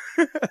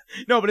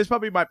 No, but it's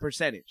probably by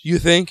percentage. You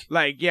think?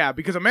 Like, yeah,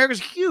 because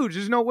America's huge.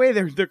 There's no way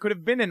there could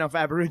have been enough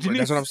Aborigines.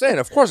 That's what I'm saying.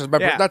 Of course, it's by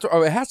Yeah.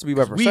 it has to be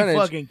by percentage. We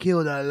fucking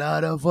killed a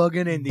lot of fucking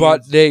Indians.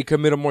 But they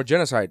committed more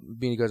genocide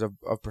because of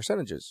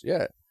percentages.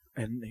 Yeah.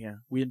 And yeah,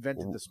 we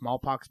invented the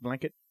smallpox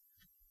blanket.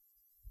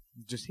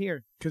 Just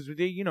here, because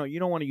you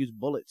don't want to use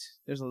bullets.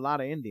 There's a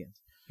lot of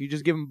Indians. You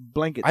just give them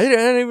blankets. I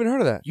didn't even heard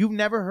of that. You've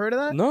never heard of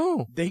that?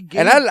 No. They gave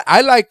And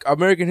I like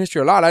American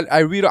history a lot. I've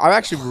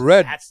actually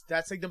read.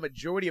 That's like the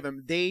majority of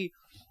them. The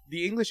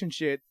English and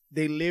shit,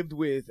 they lived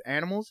with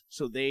animals,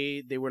 so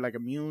they were like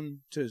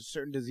immune to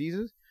certain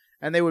diseases,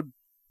 and they would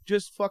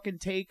just fucking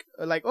take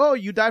like, oh,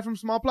 you died from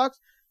smallpox?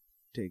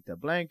 Take the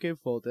blanket,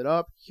 fold it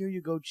up. Here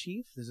you go,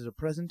 chief. This is a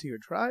present to your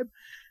tribe.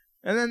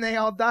 And then they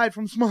all died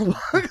from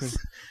smallpox.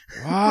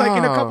 Wow. Like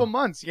in a couple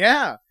months.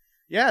 Yeah.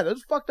 Yeah,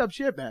 that's fucked up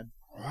shit, man.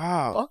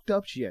 Wow. Fucked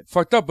up shit.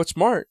 Fucked up, but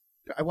smart.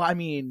 Well, I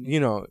mean,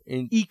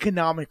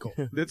 economical.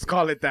 Let's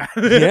call it that.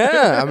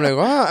 Yeah. I'm like,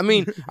 wow. I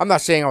mean, I'm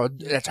not saying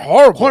that's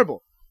horrible.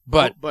 Horrible.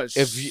 But But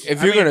if you're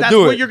I mean, gonna that's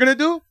do what it, you're gonna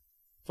do?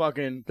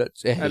 Fucking.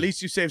 that's At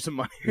least you save some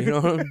money. you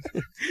know.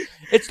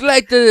 It's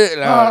like the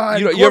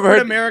you ever corporate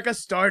heard America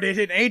started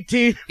in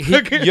 18. you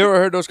ever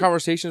heard those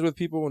conversations with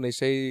people when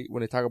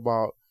they talk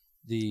about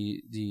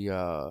the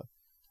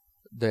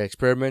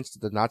experiments that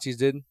the Nazis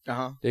did?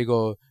 Uh-huh. They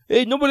go,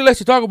 hey, nobody likes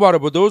to talk about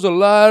it, but there was a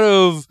lot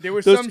of There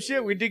was those- some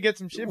shit. We did get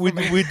some shit We from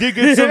it. we did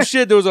get some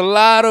shit. There was a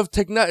lot of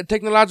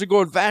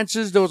technological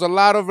advances. There was a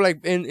lot of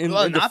like in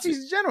Well, in the- Nazis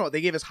in general,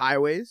 they gave us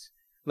highways.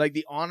 Like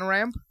the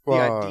on-ramp, the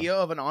Well, idea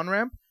of an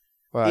on-ramp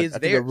well, is I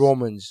think the theirs.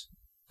 Romans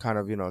kind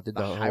of did The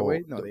the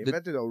highway? whole, No, they the-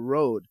 invented a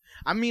road.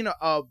 I mean,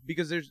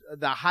 because there's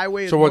the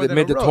highway is so more what? They than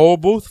made a the road. toll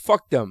booth.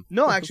 Fuck them.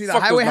 No, actually, the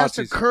Fuck those highway has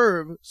to Nazis.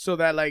 curve so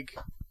that like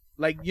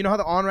you know how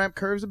the on-ramp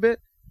curves a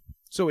bit?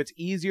 So it's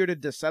easier to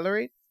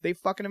decelerate? They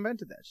fucking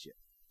invented that shit.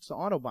 It's the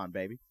Autobahn,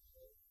 baby.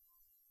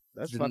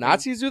 That's Did the fucking...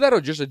 Nazis do that,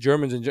 or just the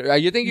Germans?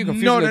 You think you're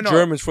confusing No, the no.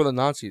 Germans for the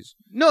Nazis?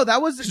 No, that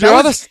was, They're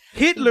all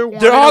Hitler wanted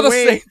They're all a the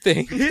way- same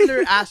thing.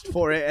 Hitler asked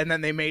for it, and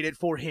then they made it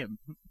for him.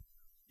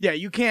 Yeah,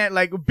 you can't,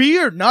 like,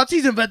 beer.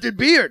 Nazis invented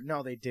beer.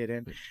 No, they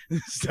didn't.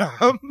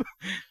 Stop.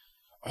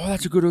 Oh,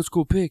 that's a good old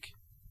school pick.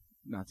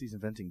 Nazis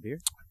inventing beer?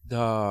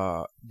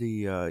 The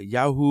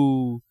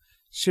Yahoo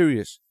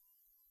Serious.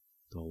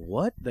 The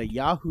what? The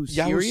Yahoo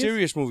Yahoo Serious?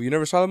 Serious movie. You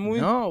never saw the movie?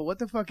 No, what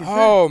the fuck is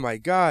Oh my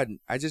god!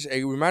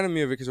 It reminded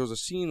me of it because there was a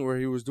scene where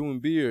he was doing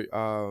beer.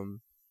 that?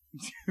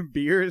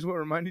 Beer is what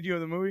reminded you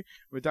of the movie?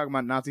 We're talking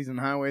about Nazis and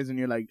highways, and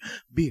you're like,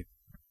 beer.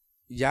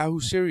 Yahoo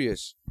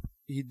Serious.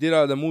 He did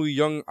the movie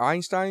Young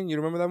Einstein. You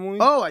remember that movie?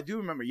 Oh, I do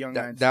remember Young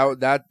Einstein.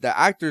 That the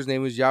actor's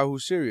name is Yahoo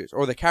Serious,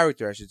 or the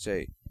character I should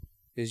say,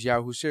 is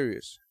Yahoo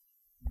Serious.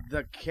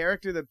 the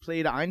character that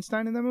played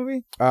Einstein in that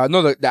movie,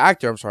 No, the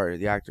actor. I'm sorry,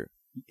 the actor.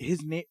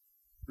 his name,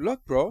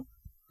 Look, bro,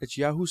 it's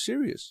Yahoo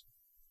Serious.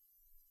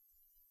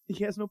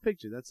 he has no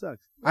picture. That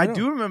sucks. I I know.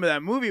 do remember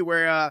that movie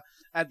where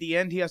at the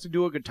end he has to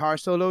do a guitar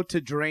solo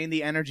to drain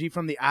the energy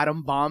from the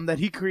atom bomb that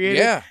he created.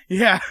 Yeah.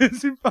 Yeah,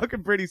 it's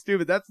fucking pretty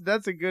stupid.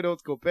 That's a good old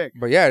school pick.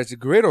 But yeah, it's a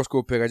great old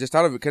school pick. I just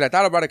thought of it because I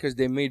thought about it because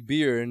they made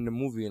beer in the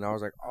movie, and I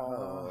was like,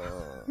 oh.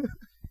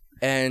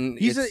 And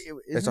He's it's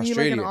isn't he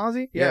like an Australian.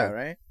 Aussie? Yeah.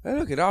 Right. Hey,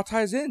 look, it all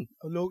ties in.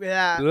 Look at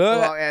that. Look,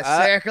 Look, a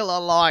circle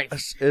of life.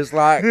 It's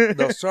like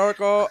the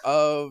circle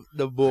of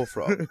the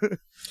bullfrog.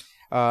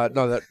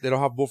 No, they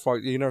don't have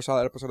bullfrog. You never saw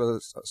that episode of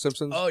The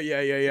Simpsons? Oh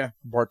yeah.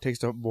 Bart takes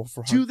the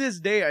bullfrog. To this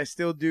day, I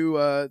still do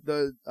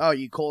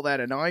you call that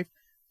a knife?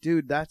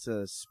 Dude, that's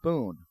a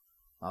spoon.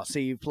 I'll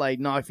see you played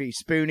knifey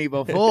spoony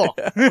before.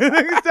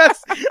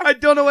 I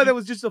don't know why that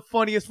was just the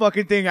funniest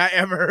fucking thing I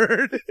ever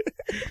heard.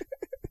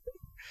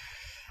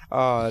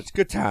 It's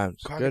good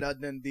times. Crocodile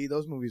Dundee,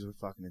 those movies were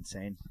fucking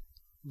insane.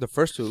 The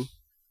first two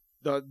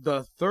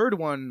The third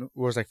one,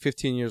 was like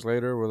 15 years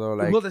later, where they were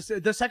like, well,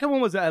 the second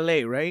one was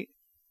L.A., right?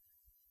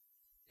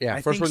 yeah,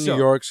 I first think one so. New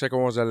York, second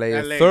one was LA.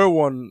 LA. The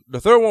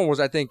third one was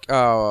I think which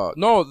one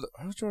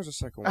was the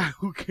second one?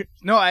 Who cares?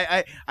 No,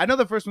 I know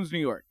the first one's New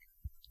York.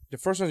 The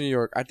first one's New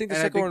York. I think the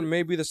And I second think one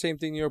may be the same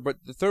thing New York, but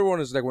the third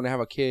one is like when they have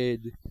a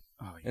kid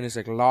Oh, and it's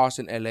like lost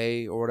in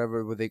LA or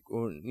whatever, where they,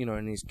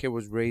 and his kid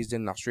was raised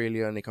in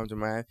Australia and they come to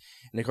Miami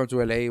and they come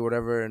to LA or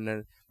whatever, and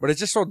then, but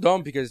it's just so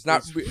dumb because it's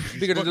not, because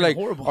they're fucking like,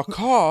 horrible. a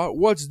car,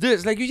 what's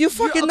this? Like, you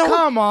fucking know.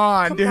 Come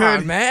on, Come dude.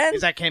 on, man.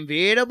 Is that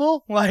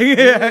convertible? Like,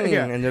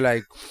 yeah. And they're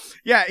like,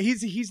 Yeah,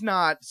 he's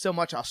not so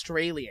much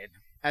Australian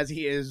as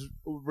he is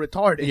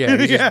retarded. yeah,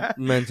 he's just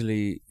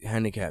mentally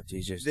handicapped.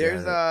 He's just,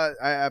 There's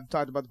I've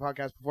talked about the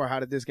podcast before.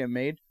 How did this get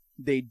made?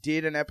 They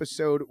did an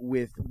episode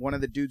with one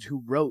of the dudes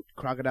who wrote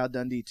Crocodile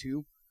Dundee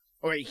 2.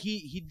 Or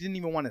he didn't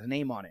even want his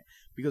name on it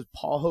because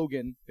Paul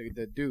Hogan,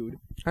 the dude,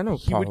 I know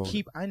he Paul would Hogan.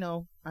 keep. I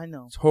know.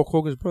 It's Hulk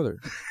Hogan's brother.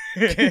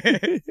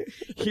 They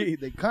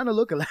kind of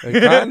look alike.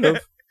 Kind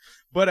of.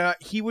 But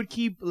he would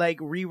keep like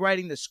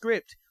rewriting the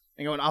script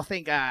and going, I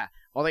think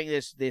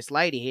this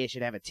lady here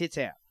should have a tits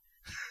out.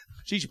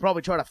 She should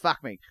probably try to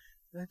fuck me.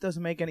 That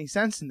doesn't make any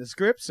sense in the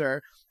script,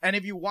 sir. And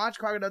if you watch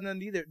Crocodile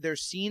Dundee,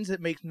 there's scenes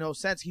that make no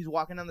sense. He's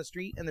walking down the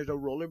street and there's a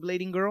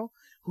rollerblading girl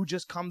who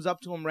just comes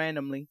up to him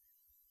randomly,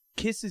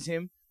 kisses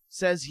him,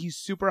 says he's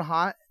super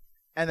hot,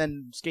 and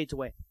then skates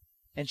away.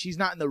 And she's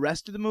not in the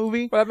rest of the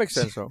movie. Well, that makes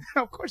sense, though.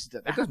 Of course it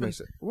does. It does make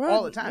sense.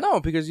 All the time. No,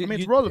 because I mean,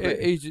 it's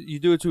rollerblading. you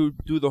do it to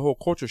do the whole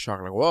culture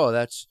shock. Like,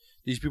 whoa,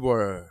 these people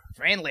are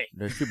Friendly.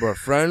 These people are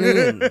friendly,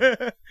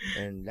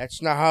 and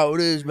that's not how it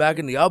is back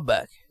in the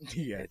outback.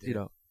 Yeah, you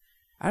know.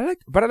 I like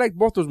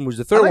both those movies.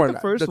 The third like one, the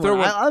first third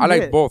one. I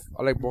like both.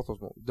 I like both those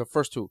movies. The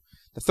first two.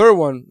 The third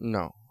one,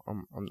 no,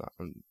 I'm not.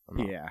 I'm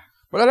not. Yeah.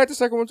 But I like the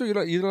second one too. You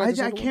don't like the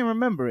second I can't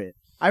remember it.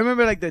 I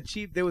remember like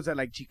there was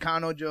like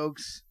Chicano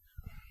jokes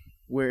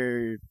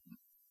where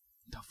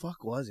the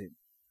fuck was it?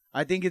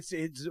 I think it's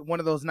one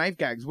of those knife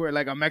gags where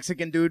like a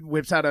Mexican dude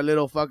whips out a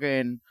little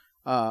fucking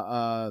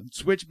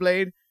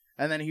switchblade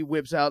and then he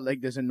whips out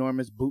like this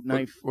enormous boot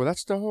knife. Well,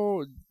 that's the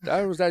whole.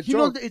 That was that You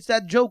joke. know, it's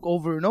that joke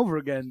over and over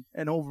again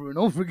and over and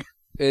over again.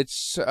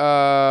 It's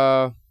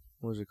what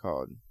was it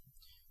called?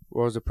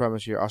 What was the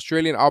premise here?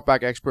 Australian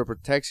outback expert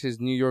protects his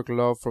New York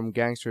love from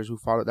gangsters who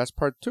follow. That's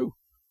part 2.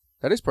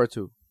 That is part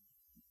 2.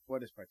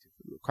 What is part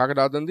 2?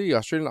 Crocodile Dundee.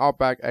 Australian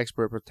outback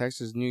expert protects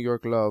his New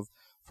York love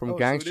from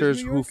gangsters so it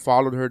is New who York?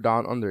 followed her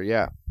down under.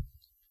 Yeah.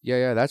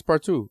 That's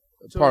part 2.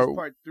 So part it's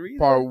part 3?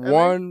 Part then?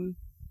 1.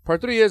 Part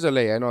 3 is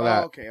LA. I know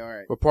that. Okay, all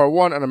right. But part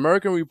 1, an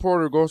American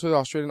reporter goes to the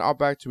Australian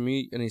outback to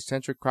meet an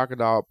eccentric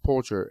crocodile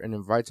poacher and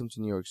invites him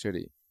to New York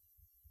City.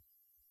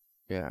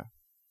 Yeah.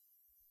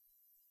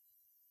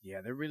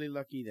 Yeah, they're really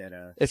lucky that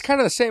It's kind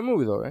of the same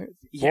movie though, right?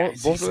 Yeah,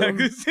 it's both of exactly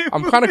them. the same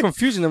I'm movie. kind of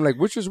confusing them. Like,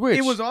 which is which?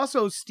 It was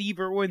also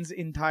Steve Irwin's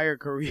entire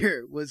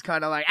career was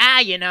kind of like,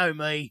 you know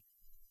me.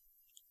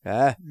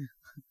 Yeah.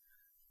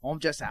 I'm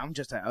just an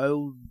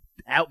old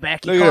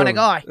outbacky Look at kind of him.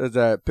 guy. There's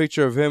a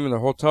picture of him in the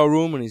hotel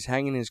room, and he's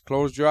hanging his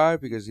clothes dry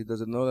because he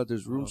doesn't know that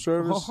there's room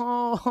service.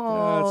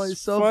 Oh, That's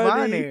it's so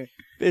funny.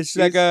 It's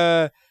like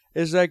a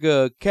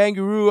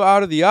kangaroo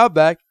out of the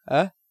outback,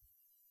 huh?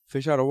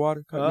 Fish out of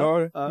water.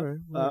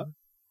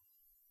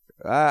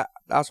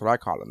 That's what I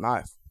call a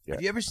knife. Yeah.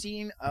 Have you ever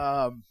seen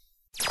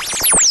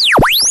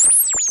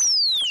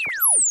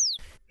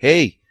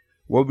Hey,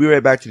 we'll be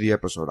right back to the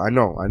episode. I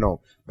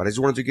know. But I just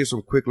wanted to give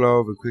some quick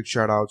love and quick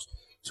shout outs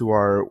to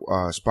our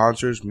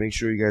sponsors. Make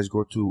sure you guys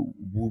go to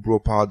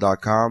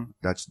woobropod.com.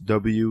 That's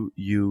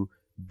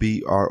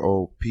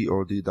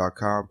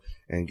WUBROPOD.com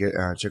and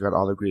check out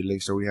all the great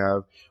links that we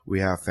have. We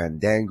have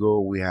Fandango.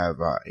 We have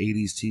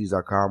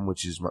 80stees.com,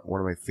 which is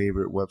one of my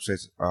favorite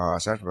websites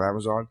aside from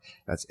Amazon.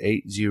 That's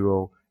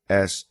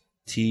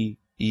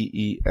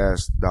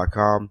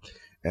 80stees.com.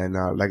 And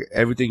like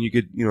everything you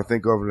could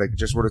think of, like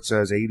just what it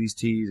says, 80s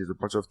tees. There's a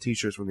bunch of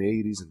t-shirts from the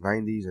 80s and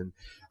 90s, and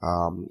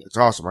it's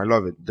awesome. I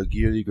love it. The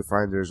gear that you can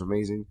find there is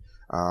amazing.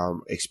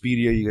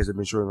 Expedia, you guys have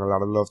been showing a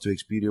lot of love to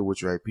Expedia,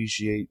 which I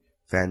appreciate.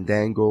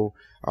 Fandango,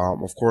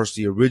 of course,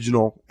 the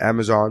original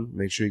Amazon.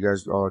 Make sure you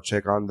guys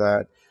check on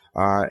that.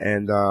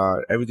 And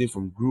everything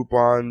from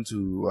Groupon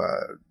to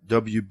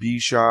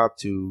WB Shop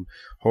to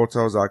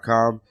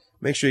Hotels.com.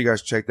 Make sure you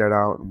guys check that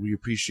out. We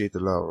appreciate the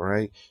love, all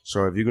right?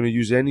 So if you're going to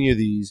use any of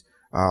these,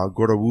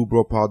 go to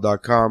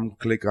woobropod.com,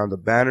 click on the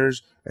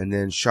banners, and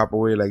then shop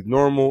away like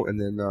normal. And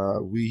then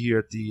we here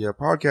at the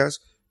podcast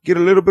get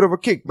a little bit of a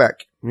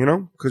kickback, you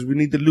know, because we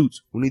need the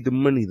loot. We need the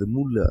money, the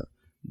moolah,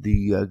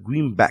 the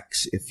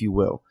greenbacks, if you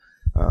will.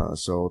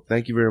 So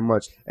thank you very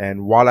much.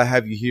 And while I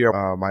have you here,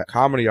 my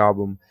comedy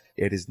album,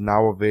 it is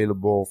now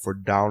available for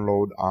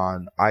download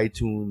on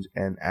iTunes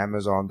and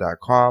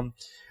Amazon.com.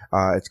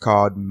 It's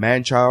called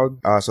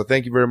Manchild. So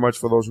thank you very much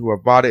for those who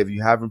have bought it. If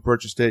you haven't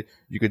purchased it,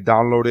 you could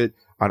download it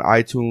on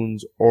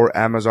iTunes or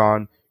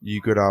Amazon.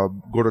 You could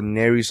go to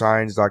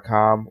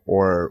narysigns.com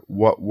or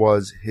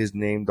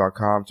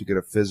whatwashisname.com to get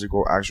a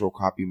physical actual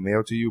copy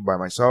mailed to you by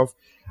myself.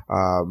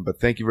 But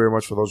thank you very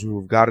much for those who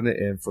have gotten it,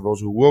 and for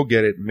those who will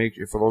get it,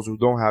 for those who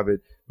don't have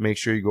it, make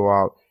sure you go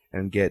out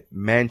and get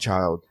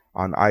Manchild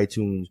on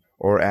iTunes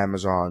or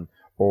Amazon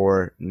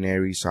or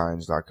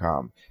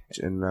narysigns.com.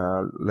 And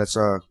let's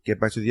get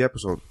back to the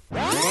episode.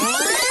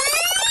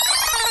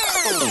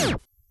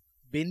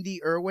 Bindi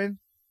Irwin.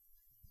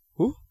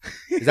 Who?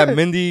 Is that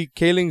Mindy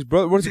Kaling's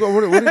brother? What is he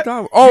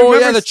called? Oh,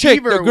 yeah, the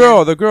chick, the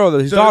girl,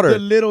 his daughter. The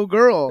little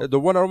girl. The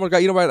one that almost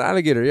got eaten by an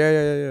alligator.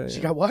 Yeah. She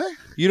got what?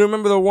 You don't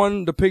remember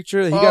the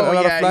picture? He got a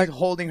lot of flack. He's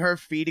holding her,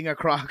 feeding a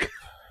croc.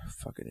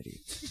 Fucking idiot.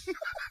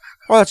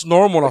 Oh, that's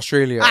normal in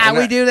Australia.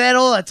 We do that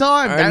all the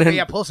time. Don't be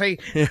a pussy.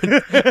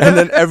 And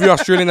then every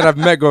Australian that I've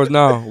met goes,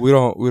 no, we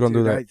don't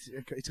do that.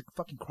 It's a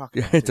fucking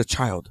crocodile. It's a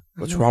child.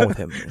 What's wrong with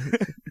him?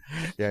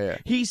 Yeah.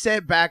 He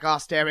said back our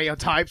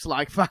stereotypes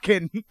like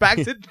fucking back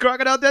to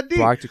Crocodile Dundee.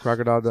 Back to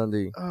Crocodile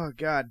Dundee. Oh,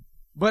 God.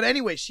 But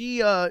anyway, she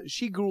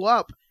grew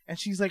up and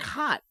she's like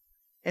hot.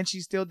 And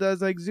she still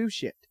does like zoo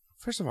shit.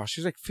 First of all,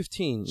 she's like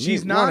 15.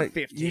 She's not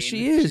 15. Yeah,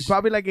 she is. She's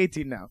probably like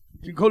 18 now.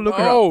 Go look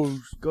her up.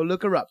 Go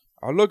look her up.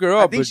 I'll look her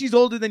up. I think she's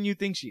older than you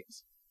think she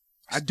is.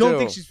 I don't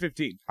think she's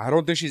 15. I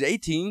don't think she's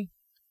 18.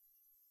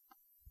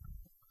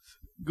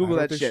 Google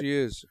that shit. I don't think she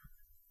is.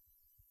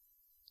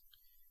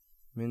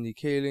 Mindy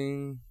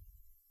Kaling.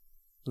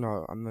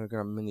 No, I'm not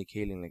gonna Mindy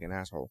Kaling like an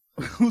asshole.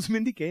 Who's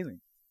Mindy Kaling?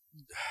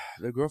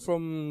 The girl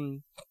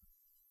from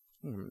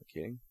Mindy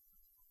Kaling.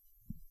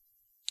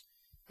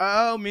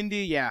 Oh,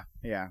 Mindy, yeah.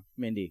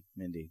 Mindy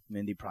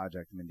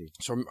Project, Mindy.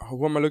 So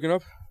who am I looking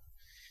up?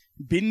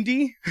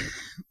 Bindi?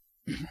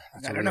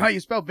 I don't know how you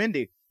spell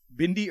Bindi.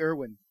 Bindi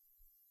Irwin.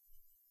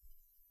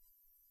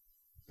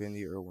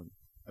 Bindi Irwin.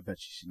 I bet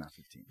she's not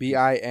 15.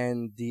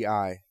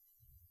 Bindi.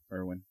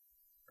 Irwin.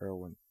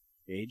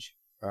 Age?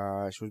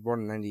 She was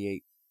born in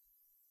 98.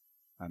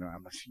 I don't know.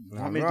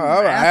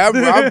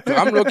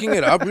 I'm looking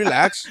it up.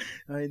 Relax.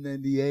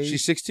 98.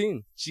 She's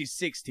 16. She's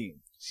 16.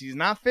 She's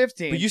not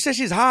 15. But you said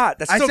she's hot.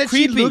 That's I still said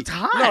creepy. she looked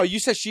hot. No, you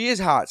said she is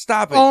hot.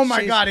 Stop it. Oh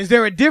my God, is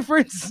there a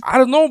difference? I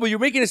don't know, but you're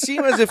making it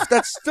seem as if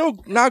that's still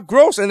not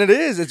gross, and it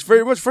is. It's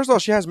very much. First of all,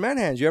 she has man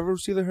hands. You ever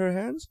see her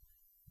hands?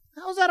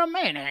 How's that a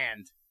man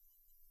hand?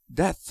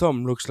 That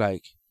thumb looks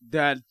like.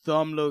 That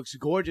thumb looks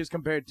gorgeous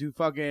compared to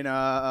fucking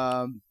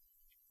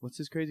what's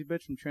this crazy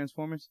bitch from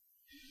Transformers?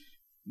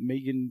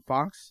 Megan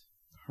Fox.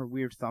 Her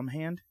weird thumb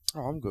hand.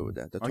 Oh, I'm good with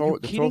that. Are you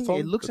kidding?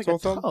 It looks like a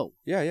toe.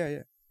 Yeah.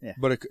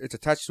 But it's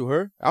attached to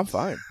her. I'm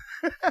fine.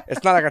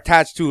 It's not like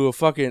attached to a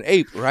fucking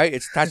ape, right?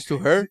 It's attached to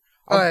her.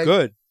 I'm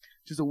good.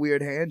 Just a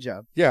weird hand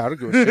job. Yeah, I don't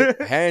give a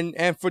shit. Hand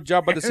and foot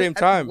job at the same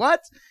time.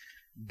 What?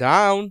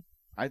 Down.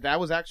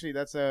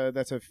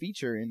 That's a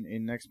feature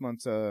in next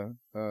month's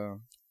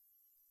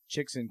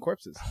Chicks and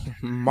Corpses.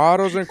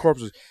 Models and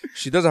Corpses.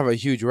 She does have a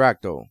huge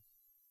rack though.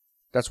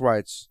 That's why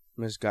it's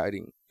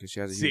misguiding because she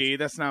has a huge. See,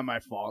 that's not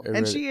my fault.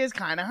 And she is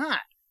kind of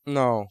hot.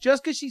 No.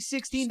 Just because she's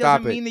 16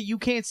 doesn't mean that you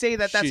can't say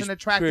that that's she's an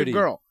attractive pretty.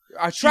 girl.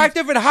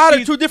 Attractive and hot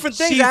are two different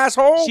things,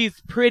 asshole.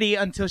 She's pretty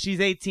until she's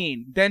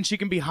 18. Then she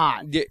can be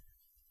hot. Yeah.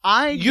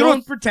 I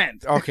don't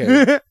pretend.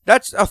 Okay.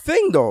 That's a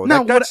thing, though.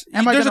 No, there's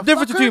a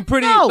difference between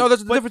pretty. No,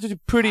 there's a difference between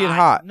pretty and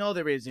hot. No,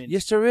 there isn't.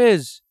 Yes, there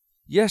is.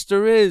 Yes,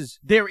 there is.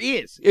 There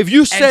is. If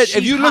you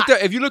looked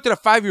at a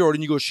 5-year-old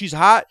and you go, she's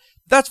hot,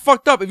 that's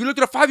fucked up. If you looked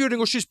at a 5-year-old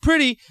and go, she's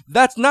pretty,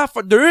 that's not.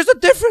 There is a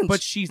difference.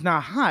 But she's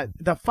not hot.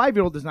 The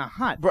 5-year-old is not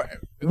hot.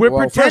 We're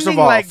pretending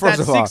like that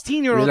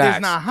 16-year-old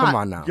is not hot. Come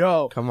on now.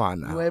 Yo, come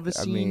on now. You ever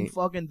seen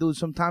fucking dudes?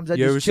 Sometimes I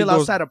just chill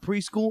outside of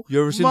preschool.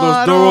 You ever seen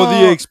those Dora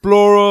the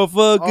Explorer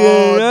fucking?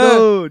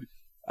 Oh, dude.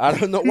 I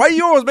don't know. Why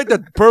you always make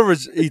the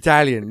perverts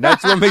Italian?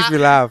 That's what makes me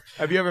laugh.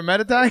 Have you ever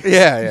met a Thai?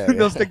 Yeah.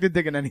 They'll stick their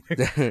dick in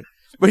anything.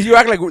 But you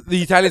act like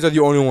the Italians are the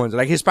only ones.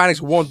 Like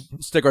Hispanics won't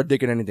stick our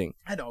dick in anything.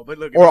 I know, but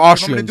look, or if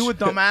Austrians. I'm gonna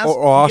do a dumbass,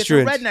 or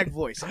Austrians. Get the redneck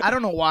voice. I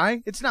don't know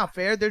why. It's not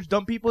fair. There's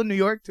dumb people in New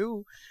York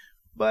too.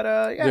 But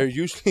yeah. They're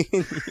usually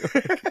in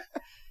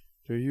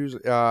New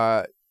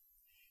York.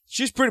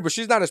 She's pretty, but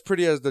she's not as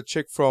pretty as the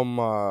chick from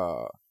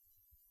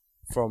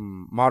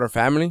Modern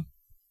Family,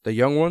 the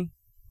young one.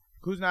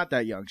 Who's not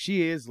that young?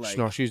 She is like.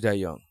 No, she's that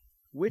young.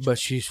 Which? But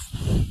she's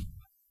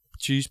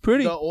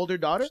pretty. The older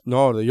daughter?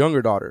 No, the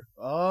younger daughter.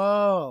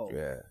 Oh.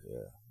 Yeah.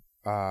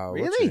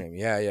 What's Really? her name?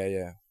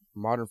 Yeah.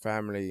 Modern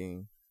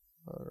Family.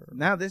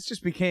 Now this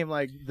just became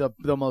like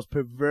the most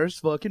perverse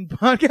fucking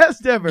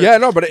podcast ever. Yeah,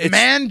 no, but it's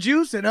man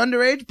juice and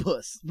underage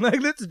puss.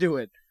 Like, let's do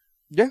it.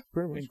 Yeah,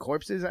 pretty much. And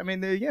corpses. I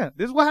mean, yeah.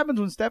 This is what happens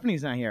when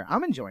Stephanie's not here.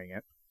 I'm enjoying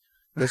it.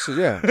 This is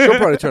She'll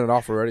probably turn it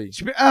off already.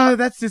 Oh,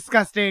 that's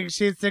disgusting.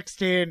 She's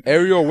 16.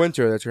 Ariel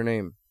Winter, that's her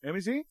name. Let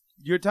me see.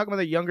 You're talking about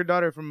the younger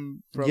daughter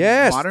from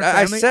Yes, Modern I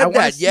Family? said wanna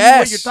that, see yes.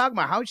 What you're talking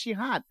about? How is she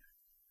hot?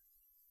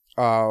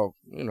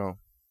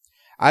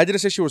 I didn't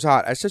say she was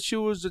hot. I said she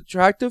was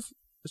attractive.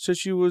 I said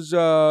she was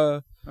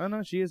Oh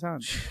no, she is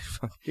hot.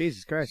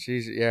 Jesus Christ.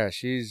 She's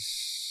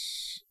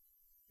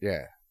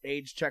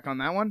Age check on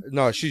that one?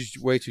 No, she's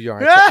way too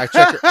young. I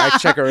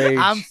check her age.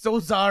 I'm so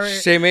sorry.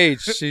 Same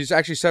age. She's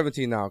actually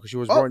 17 now because she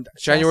was born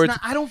that's January. not-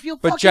 I don't feel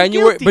but fucking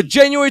January, guilty. but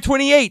January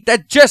 28.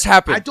 That just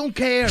happened. I don't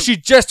care. She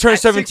just turned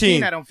At 16,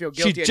 17. I don't feel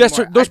guilty She just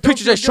anymore. those I don't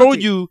pictures I feel showed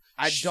guilty. you.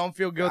 I don't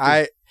feel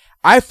guilty.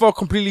 I felt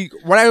completely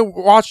when I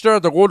watched her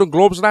at the Golden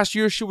Globes last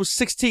year. She was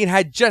 16,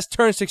 had just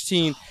turned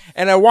 16,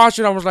 and I watched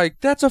her and I was like,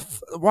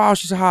 wow,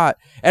 she's hot.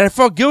 And I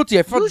felt guilty.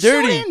 I felt You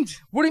dirty. shouldn't.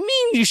 What do you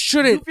mean you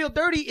shouldn't? You feel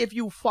dirty if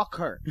you fuck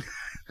her.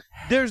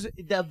 There's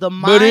the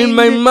mind. But in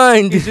my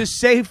mind, is a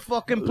safe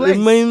fucking place.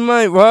 in my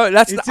mind, well,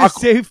 that's It's a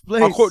safe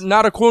place.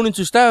 Not according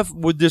to Steph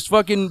with this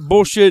fucking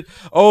bullshit.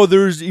 Oh,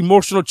 there's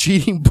emotional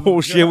cheating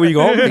bullshit. Where you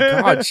go, oh my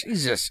god,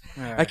 Jesus!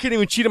 I can't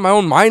even cheat in my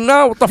own mind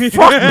now. What the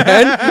fuck,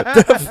 man?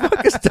 The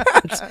fuck is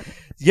that?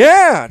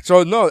 Yeah.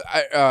 So no,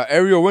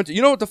 Ariel Winter.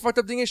 You know what the fucked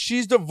up thing is?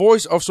 She's the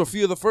voice of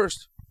Sophia the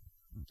First.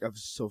 Of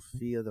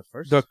Sophia the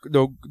First.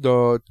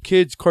 The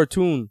kids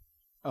cartoon.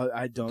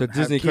 I don't. The have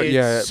Disney kids,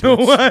 yeah. So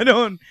I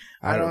don't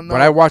know. But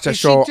I watch that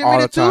show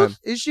all the time.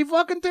 Is she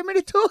fucking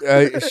Timothy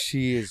too?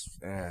 She is.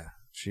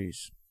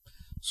 She's.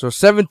 So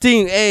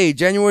 17. Hey,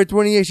 January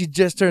 28th. She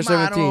just turned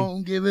 17.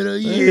 Don't give it a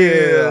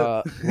year.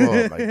 Oh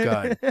my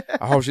god.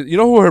 I hope she. You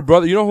know who her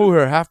brother? You know who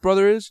her half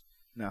brother is?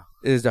 No.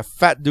 Is the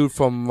fat dude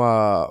from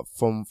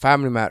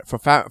Family Matter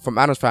from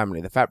Anna's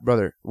Family? The fat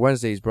brother,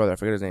 Wednesday's brother. I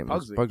forget his name.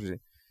 Pugsley.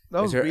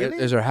 Is her, really?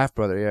 is her half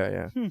brother?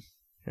 Yeah.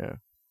 Yeah.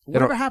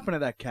 Whatever happened to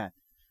that cat?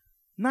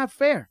 Not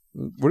fair.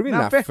 What do you mean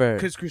not fair?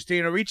 Because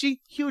Christina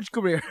Ricci, huge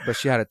career. But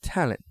she had a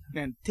talent.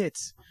 And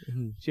tits.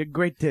 She had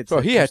great tits. So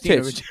like he had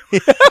Christina tits.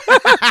 Ricci.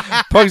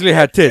 Pugsley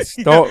had tits.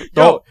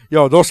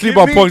 Don't sleep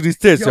on Pugsley's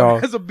tits,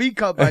 y'all. That's a B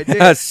cup right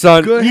there.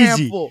 Son, Good easy.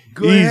 handful.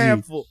 Good Easy.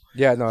 handful.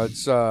 Yeah, no,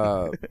 it's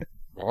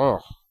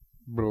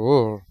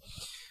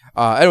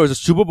anyways, the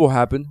Super Bowl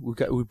happened.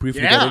 We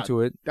briefly got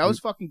into it. That was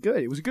fucking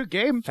good. It was a good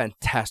game.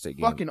 Fantastic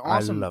game. Fucking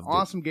awesome. I loved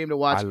awesome game to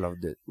watch. I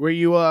loved it. Were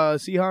you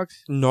Seahawks?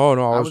 No,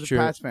 I was a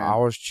cheering. Pats fan. I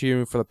was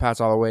cheering for the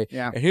Pats all the way.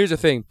 Yeah. And here's the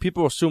thing: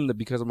 people assume that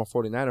because I'm a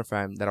 49er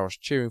fan that I was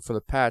cheering for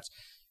the Pats,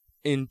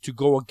 to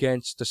go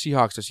against the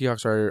Seahawks. The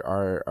Seahawks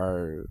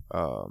are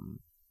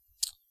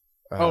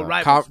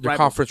rivals. They're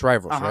conference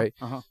rivals, Uh-huh, right?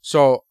 uh-huh.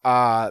 So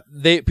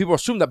people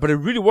assume that, but it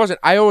really wasn't.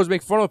 I always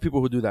make fun of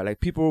people who do that, like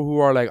people who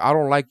are like, I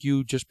don't like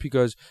you just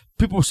because.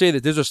 People say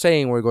that there's a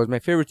saying where it goes, my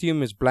favorite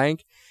team is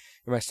blank,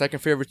 and my second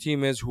favorite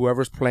team is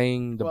whoever's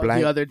playing the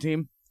blank. The other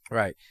team,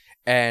 right?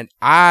 And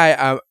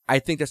I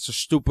think that's the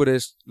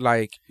stupidest.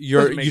 Like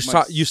you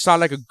sound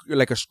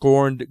like a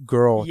scorned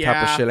girl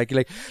type of shit.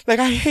 Like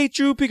I hate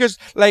you because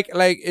like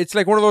it's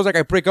like one of those like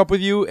I break up with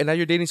you and now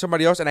you're dating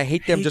somebody else and I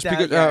hate them just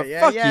because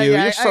fuck you.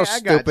 You're so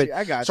stupid.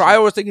 I got so you. I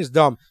always think it's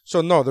dumb.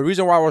 So no, the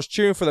reason why I was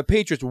cheering for the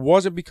Patriots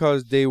wasn't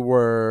because they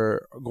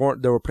were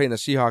playing the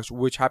Seahawks,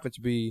 which happened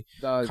to be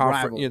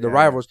the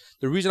rivals.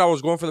 The reason I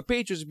was going for the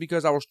Patriots is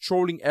because I was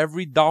trolling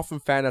every Dolphin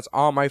fan that's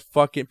on my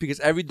because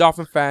every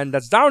Dolphin fan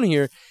that's down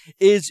here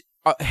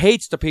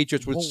hates the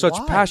Patriots with such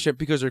passion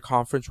because they're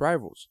conference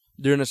rivals.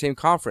 They're in the same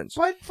conference.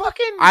 But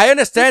fucking, I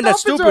understand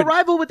that's stupid. The Dolphins are a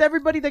rival with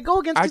everybody they go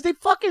against because they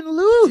fucking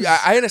lose. Yeah,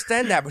 I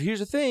understand that, but here's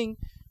the thing.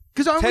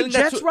 Because aren't we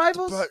Jets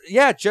rivals?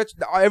 Yeah, Jets.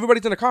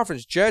 Everybody's in the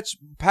conference. Jets,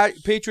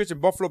 Patriots,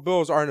 and Buffalo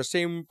Bills are in the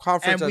same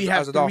conference and we as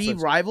have the three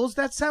Dolphins. rivals?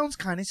 That sounds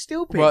kind of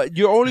stupid. But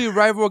you're only a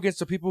rival against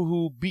the people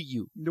who beat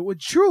you.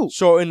 True.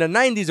 So in the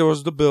 90s, it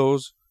was the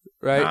Bills.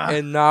 Right,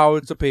 and now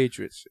it's the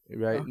Patriots,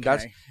 right?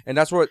 Okay.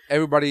 That's what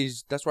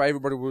everybody's. That's why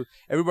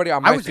everybody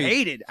on my I was feed.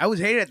 hated. I was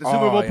hated at the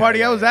Super Bowl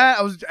party I was at.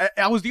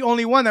 I was the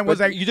only one that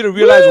was like. You didn't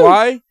realize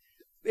why?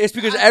 It's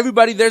because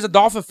everybody there's a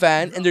Dolphin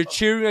fan and they're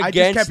cheering against. I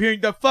just kept hearing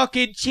the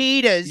fucking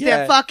cheaters. Yeah.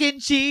 They're fucking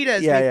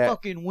cheaters. Yeah, they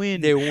fucking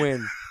win. They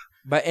win.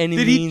 By any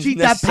Did means he cheat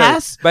necessary. that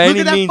pass? By Look any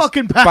at that means,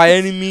 fucking pass. By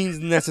any means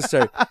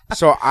necessary.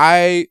 So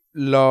I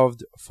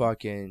loved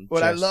fucking.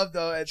 What I loved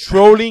though,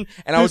 trolling,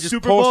 and I was just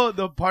Super Bowl.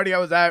 The party I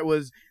was at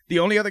was the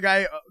only other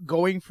guy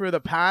going for the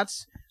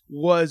Pats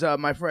was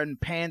my friend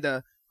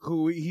Panda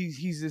who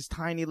he's this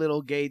tiny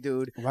little gay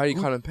dude. Why do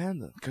you call him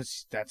Panda?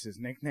 Because that's his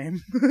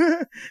nickname.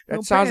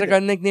 That sounds like a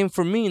nickname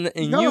for me and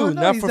you,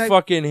 not he's for like-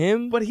 fucking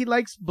him. But he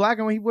likes black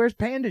and white. He wears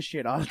panda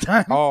shit all the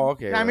time. Oh,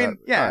 okay. I mean,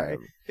 yeah, alright.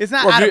 it's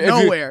not Well, out of if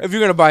you're- nowhere. If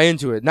you're gonna buy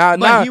into it, now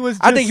But he was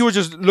I think just- he was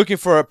just looking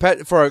for a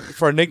pet for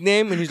a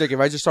nickname, and he's like, if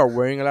I just start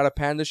wearing a lot of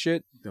Panda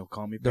shit, They'll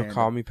call me they'll Panda.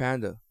 call me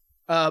Panda.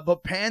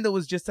 But Panda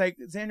was just like,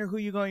 Xander, who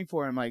you going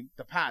for? I'm like,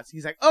 the Pats.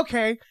 He's like,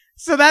 okay.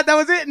 So that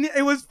was it. And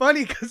it was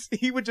funny because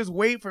he would just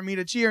wait for me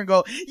to cheer and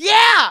go,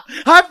 yeah,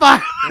 high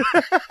five.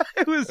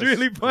 It was That's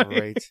really funny.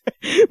 great.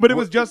 But it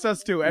was just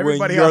us two. Everybody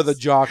when you're else. the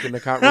jock in the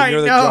when I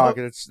you're the know. jock,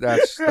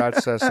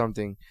 that says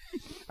something.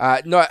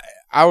 No,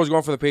 I was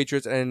going for the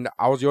Patriots, and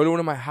I was the only one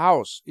in my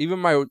house. Even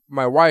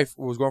my wife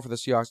was going for the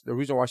Seahawks. The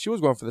reason why she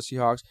was going for the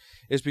Seahawks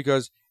is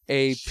because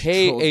a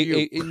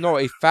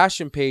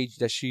fashion page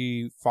that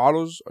she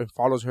follows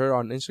her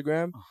on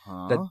Instagram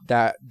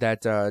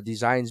that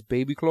designs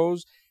baby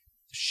clothes.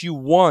 She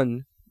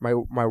won. My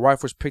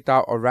wife was picked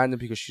out at random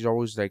because she's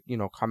always like,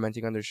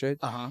 commenting on their shit.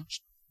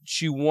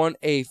 She won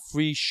a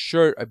free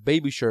shirt, a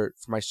baby shirt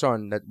for my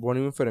son that won't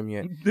even fit him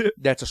yet.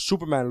 That's a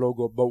Superman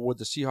logo, but with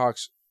the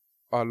Seahawks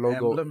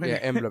logo,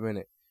 emblem in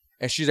it.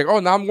 And she's like, "Oh,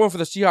 now I'm going for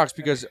the Seahawks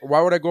because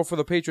why would I go for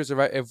the Patriots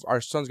if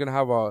our son's gonna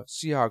have a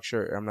Seahawks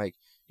shirt?" And I'm like,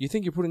 "You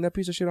think you're putting that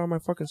piece of shit on my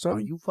fucking son? Are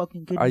you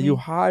fucking kidding Are me? you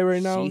high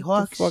right now?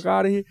 Seahawks? Get the fuck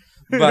out of here!"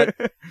 But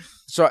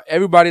so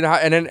everybody,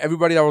 and then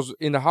everybody that was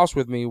in the house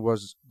with me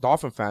was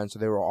Dolphin fans, so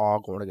they were all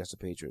going against the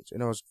Patriots,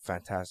 and it was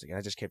fantastic. And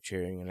I just kept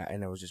cheering,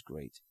 and it was just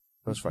great.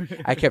 It was fun.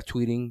 I kept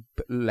tweeting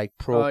like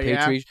pro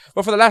Patriots,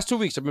 but for the last 2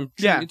 weeks, I've been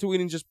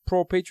tweeting just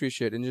pro Patriot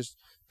shit, and just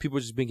people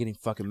just been getting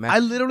fucking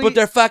mad. But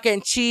they're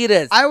fucking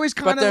cheaters. I always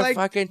kind of like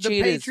fucking the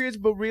cheaters. Patriots,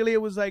 but really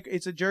it was like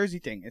it's a Jersey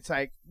thing. It's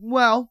like,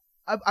 well,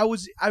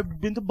 I've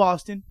been to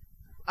Boston,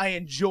 I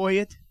enjoy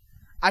it.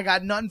 I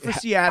got nothing for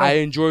Seattle. I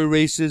enjoy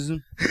racism.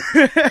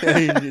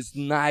 It's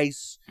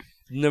nice.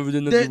 Never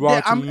did nothing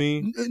wrong to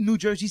me. New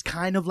Jersey's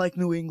kind of like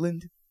New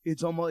England.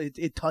 It's almost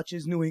it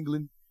touches New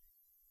England.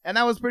 And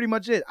that was pretty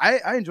much it.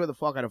 I enjoy the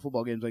fuck out of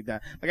football games like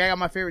that. Like, I got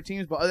my favorite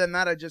teams, but other than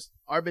that, I just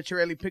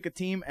arbitrarily pick a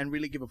team and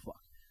really give a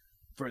fuck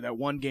for that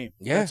one game.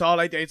 Yeah. That's all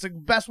I do. It's the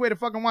best way to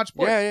fucking watch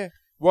sports. Yeah.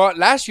 Well,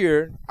 last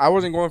year, I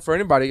wasn't going for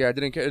anybody. I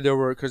didn't care.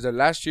 Because the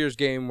last year's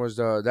game was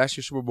last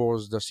year's Super Bowl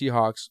was the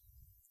Seahawks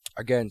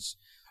against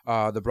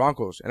the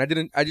Broncos. And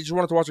I just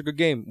wanted to watch a good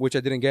game, which I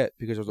didn't get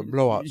because it was a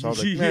blowout. So I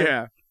was like, man.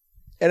 Yeah.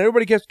 And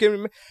everybody gets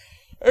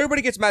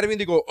mad at me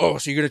and they go, "Oh,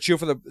 so you're going to cheer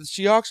for the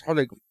Seahawks?" I'm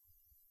like,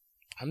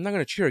 I'm not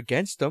going to cheer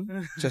against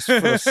them just for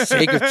the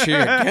sake of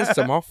cheering against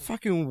them. How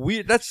fucking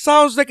weird. That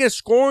sounds like a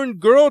scorned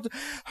girl.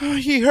 Oh,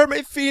 he hurt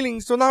my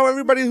feelings. So now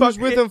everybody who's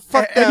with him,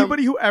 fuck them.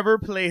 Anybody who ever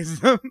plays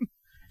them.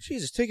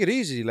 Jesus, take it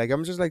easy. Like,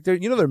 I'm just like, they're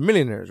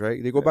millionaires,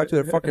 right? They go back to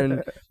their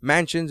fucking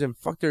mansions and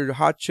fuck their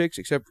hot chicks,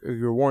 except if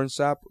you're Warren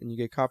Sapp and you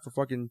get caught for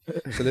fucking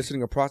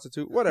soliciting a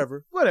prostitute.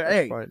 Whatever. Whatever.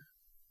 Hey, fine.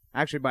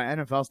 Actually, by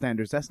NFL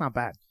standards, that's not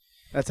bad.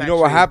 That's You know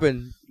what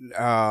happened?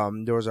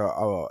 There's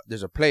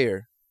a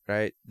player,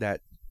 right, that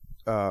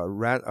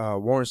ran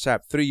Warren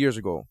Sapp 3 years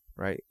ago,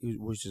 right?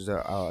 Which is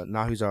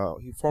now he's a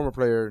former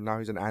player. Now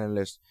he's an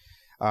analyst.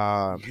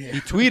 He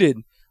tweeted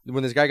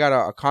when this guy got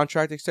a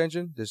contract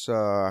extension. This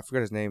I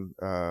forgot his name.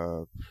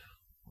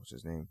 What's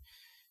his name?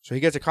 So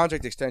he gets a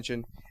contract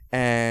extension,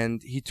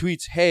 and he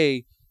tweets,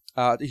 "Hey."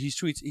 Warren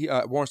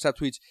Sapp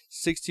tweets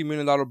 $60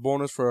 million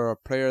bonus for a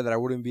player that I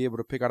wouldn't be able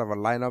to pick out of a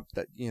lineup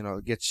that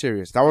gets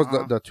serious. That was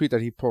the tweet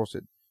that he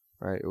posted.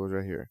 Right, it was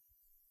right here.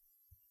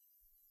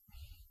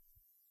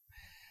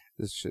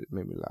 This shit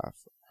made me laugh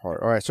hard.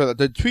 All right, so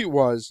the tweet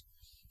was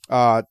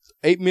 $8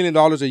 million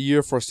a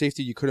year for a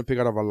safety you couldn't pick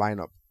out of a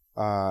lineup.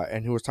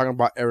 And he was talking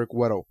about Eric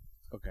Weddle.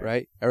 Okay.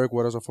 Right? Eric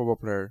Weddle's a football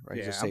player, right?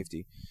 He's a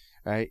safety.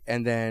 Right?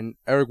 And then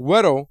Eric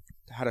Weddle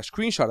had a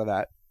screenshot of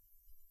that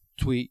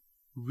tweet,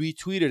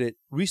 retweeted it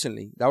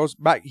recently. That was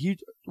back.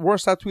 Warren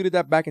Sapp tweeted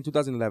that back in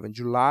 2011,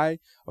 July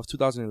of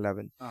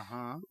 2011.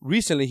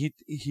 Recently,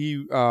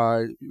 he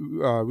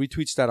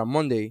retweets that on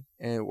Monday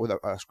and with a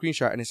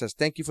screenshot, and it says,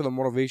 "Thank you for the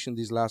motivation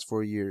these last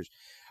 4 years.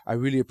 I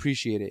really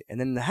appreciate it." And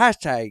then the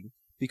hashtag,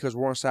 because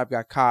Warren Sapp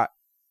got caught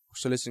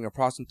soliciting a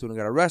prostitute and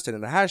got arrested,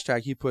 in the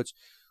hashtag he puts,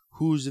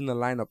 "Who's in the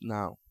lineup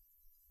now?"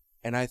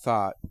 And I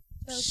thought,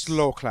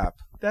 slow clap.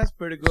 That's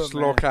pretty good.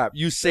 Slow clap.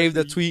 You saved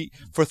the tweet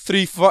for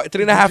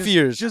 3.5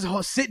 years. Just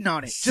sitting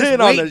on it. Sitting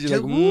on it. You're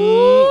like,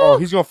 oh,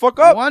 he's gonna fuck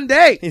up. One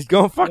day. He's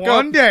gonna fuck up.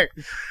 One day.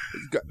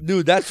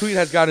 Dude, that tweet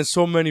has gotten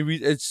so many.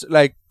 It's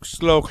like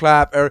slow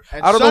clap. I And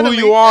don't know who suddenly,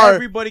 you are.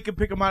 Everybody can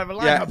pick him out of a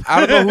lineup. Yeah,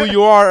 I don't know who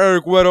you are,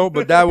 Eric Weddle,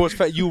 but that was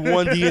you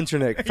won the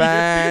internet.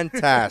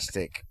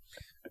 Fantastic.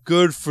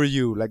 Good for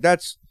you. Like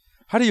that's.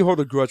 How do you hold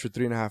a grudge for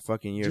 3.5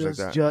 fucking years like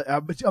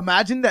that?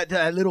 Imagine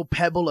that little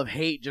pebble of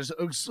hate just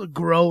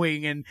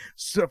growing and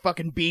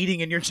fucking beating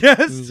in your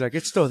chest. He's like,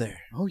 it's still there.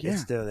 Oh, yeah.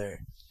 It's still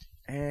there.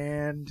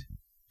 And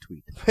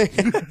tweet.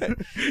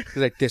 He's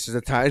like, this is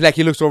the time. Like,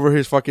 he looks over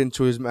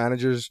to his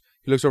manager,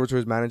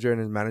 and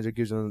his manager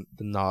gives him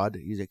the nod.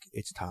 He's like,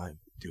 it's time.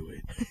 do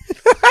it.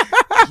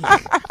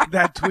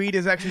 That tweet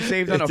is actually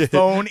saved on a Yeah.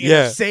 phone in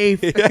Yeah. a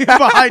safe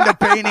behind the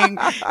painting.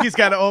 He's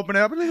got to open it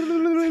up.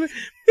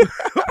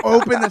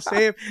 Open the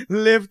safe,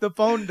 lift the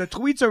phone. The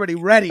tweet's already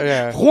ready.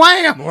 Yeah.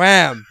 Wham!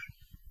 Wham!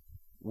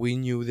 We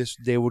knew this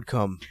day would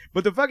come.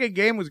 But the fucking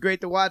game was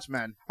great to watch,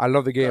 man. I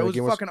love the game. It The was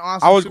game fucking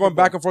awesome. I was Super going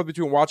back Bowl. and forth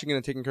between watching it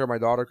and taking care of my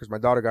daughter because my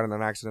daughter got in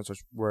an accident, so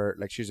where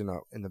like she's in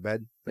the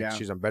bed, like Yeah.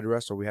 she's on bed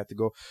rest, so we had to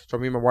go. So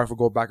me and my wife would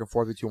go back and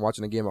forth between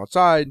watching the game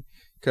outside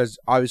because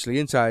obviously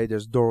inside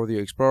there's Dora the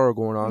Explorer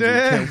going on, so you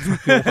can't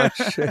fucking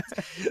watch shit.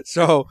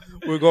 So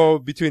we go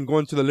between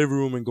going to the living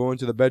room and going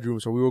to the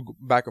bedroom, so we would go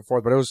back and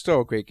forth. But it was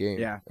still a great game.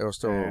 Yeah. It was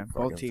still Yeah,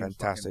 both fucking teams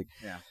fantastic.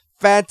 fucking- yeah.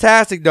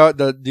 Fantastic.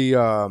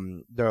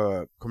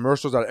 The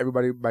commercials that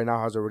everybody by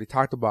now has already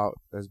talked about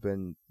has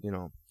been, they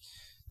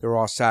were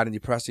all sad and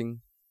depressing.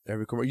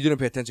 You didn't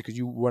pay attention because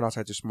you went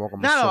outside to smoke. I'm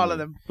Not all assuming. of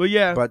them, but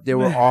yeah. But they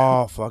were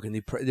all fucking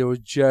depressed. They were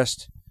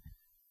just,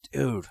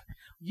 dude.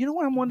 You know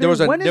what I'm wondering? There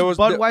was a- when is there was-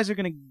 Budweiser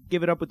gonna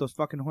give it up with those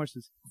fucking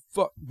horses?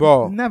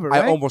 Bro, Never, I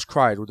right? almost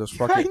cried with those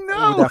fucking, I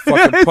know. with that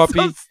fucking It's puppy.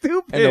 so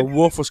stupid. And the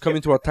wolf was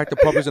coming to attack the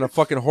puppies, and a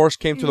fucking horse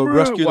came to the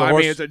rescue. Well, The I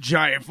horse, mean, it's a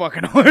giant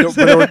fucking horse.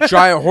 but there were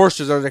giant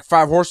horses. There was like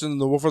 5 horses,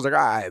 and the wolf was like,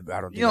 I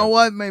don't think You know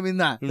what? Maybe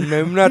not.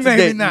 Maybe not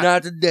Maybe today. not.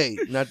 Not today.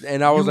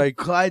 And I was You like,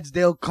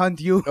 Clydesdale cunt,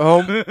 you.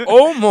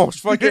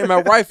 almost. Fucking,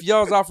 my wife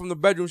yells out from the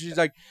bedroom. She's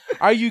like,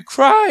 "Are you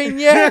crying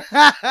yet?"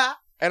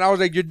 And I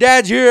was like, "Your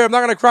dad's here. I'm not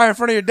gonna cry in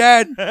front of your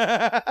dad."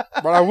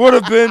 But I would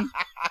have been.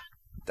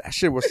 That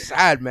shit was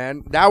sad,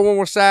 man. That one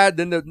was sad.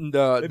 Then the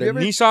you ever-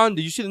 Nissan.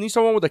 Did you see the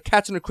Nissan one with the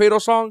Cats in the Cradle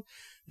song?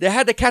 They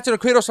had the Cats in the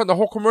Cradle song the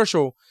whole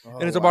commercial,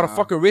 and it's about a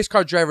fucking race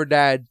car driver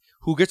dad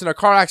who gets in a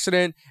car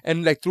accident,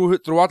 and like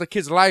throughout the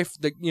kid's life,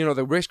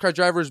 the race car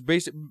driver is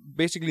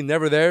basically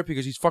never there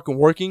because he's fucking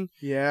working.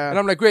 Yeah. And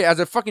I'm like, great, as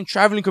a fucking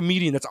traveling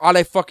comedian, that's all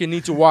I fucking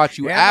need to watch.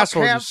 You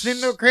assholes. Cats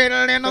in the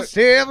cradle and a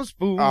silver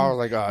spoon. I was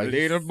like, oh,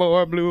 little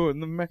boy blue in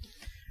the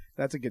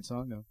That's a good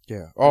song, though.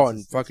 yeah. Oh, That's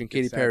and a fucking good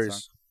Katy sad Perry's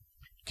song.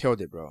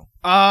 killed it, bro.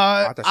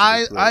 I thought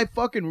she did great. I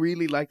fucking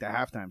really liked the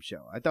halftime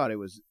show. I thought it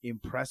was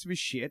impressive as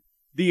shit.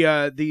 The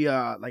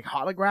like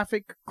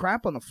holographic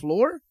crap on the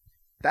floor,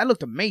 that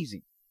looked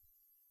amazing.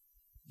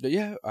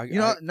 Yeah,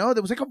 No,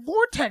 there was like a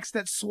vortex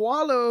that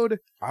swallowed.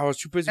 I was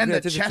too busy And paying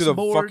the attention to the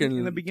chessboard fucking.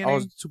 in the I beginning.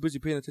 was too busy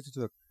paying attention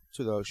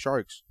to the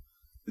sharks.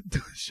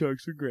 The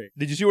sharks are great.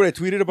 Did you see what I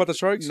tweeted about the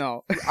sharks?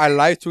 No. I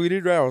live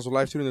tweeted, right? I was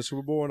live tweeting the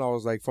Super Bowl, and I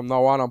was like, from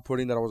now on, I'm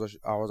putting that I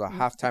was a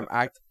halftime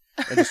act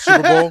in the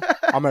Super Bowl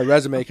on my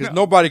resume because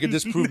nobody could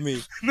disprove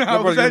me. No,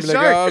 Nobody's was that gonna be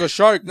like, oh, I was a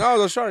shark. No, I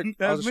was a shark. I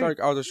That's was a me. shark.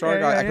 I was a shark.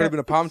 Yeah, I yeah, could have been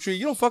a palm tree.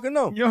 You don't fucking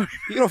know. Yo,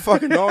 You don't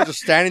fucking know. I was just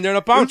standing there in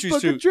a palm it tree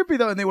was fucking suit. trippy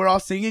though, and they were all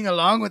singing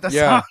along with the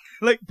Yeah. song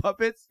like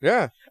puppets.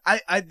 Yeah,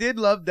 I did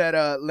love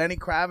that Lenny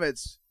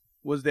Kravitz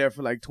was there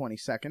for like 20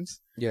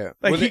 seconds. yeah.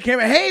 Like Well, he they- came,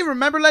 hey,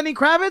 remember Lenny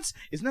Kravitz?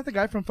 Isn't that the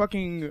guy from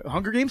fucking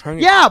Hunger Games?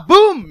 Hunger- Yeah,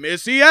 boom,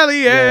 Missy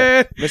Elliott.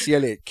 yeah. Missy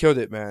Elliott killed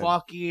it, man.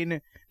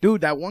 Fucking dude,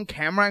 that one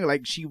camera,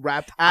 like she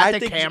rapped at I the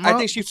think- camera. I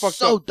think she fucked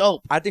so up.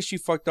 dope. I think she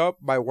fucked up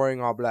by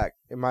wearing all black,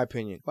 in my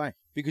opinion. Why?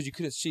 Because you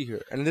couldn't see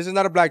her. And this is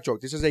not a black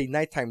joke. This is a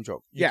nighttime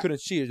joke. You Yeah. couldn't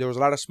see her. There was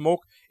a lot of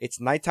smoke. It's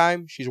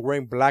nighttime. She's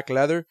wearing black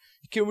leather.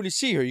 You can't really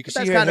see her. You can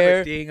That's see her kind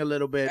hair. of a thing a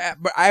little bit.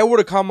 But I would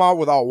have come out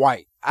with all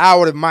white. I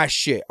would have my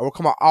shit. I would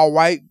come out all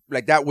white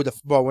like that with the.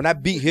 But when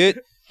that beat hit,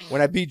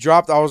 when that beat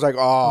dropped, I was like,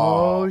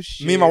 oh. Oh,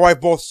 shit. Me and my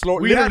wife both slow.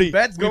 We literally, had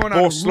bets we going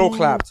both on slow who-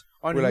 clapped.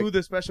 on We're who like-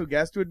 the special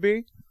guest would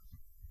be,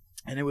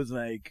 and it was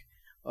like,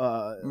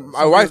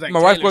 My wife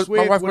was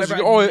whatever, like, I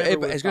oh,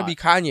 never it's gonna be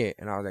thought. Kanye,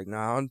 and I was like,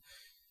 nah,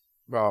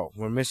 bro.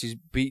 When Missy's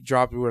beat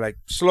dropped, we were like,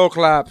 slow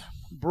clap,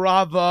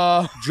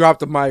 Bravo. drop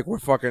the mic, we're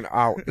fucking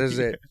out. This is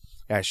it.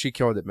 Yeah, she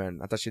killed it, man.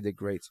 I thought she did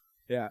great.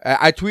 Yeah,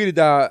 I tweeted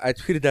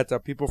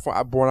that people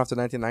born after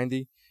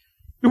 1990.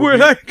 we're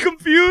like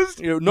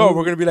confused. No,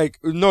 we're gonna be like,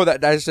 no,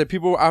 that I said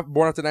people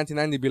born after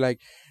 1990 be like,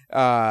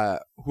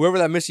 whoever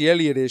that Missy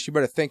Elliott is, she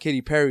better thank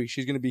Katy Perry.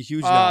 She's gonna be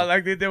huge now.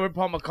 Like they did with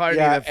Paul McCartney.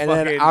 Yeah, that and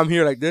fucking then I'm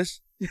here like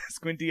this.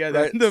 squinty-eyed,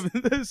 Right.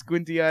 the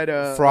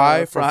squinty-eyed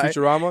Fry from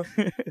Futurama.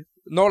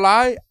 No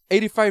lie,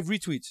 85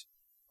 retweets.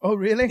 Oh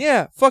really?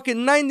 Yeah,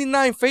 fucking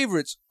 99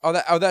 favorites of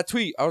that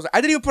tweet. I was like, I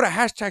didn't even put a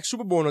hashtag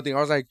Super Bowl or nothing. I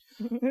was like,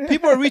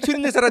 people are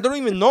retweeting this that I don't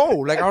even know.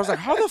 Like, I was like,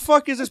 how the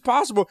fuck is this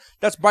possible?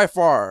 That's by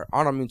far,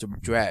 I don't mean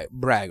to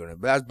brag on it,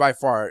 but that's by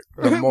far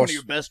the One most. of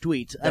your best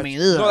tweets. I that's- mean,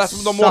 no,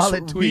 that's the most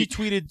solid tweet.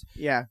 retweeted.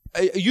 Yeah.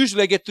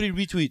 Usually I get 3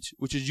 retweets,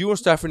 which is you and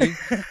Stephanie,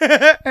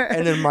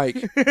 and then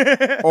Mike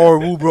or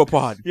Woo Bro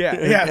Pod. Yeah,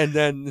 yeah. And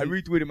then I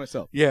retweeted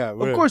myself. yeah,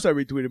 Of course, I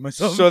retweeted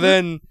myself. So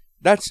then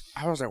I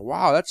was like,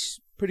 wow,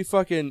 that's pretty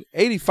fucking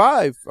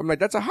 85. I'm like,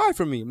 that's a high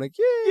for me. I'm like,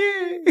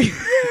 yeah.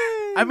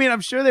 I mean,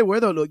 I'm sure they were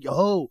though. Like,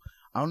 yo,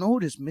 I don't know who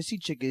this Missy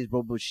chick is,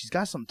 bro, but she's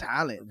got some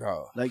talent.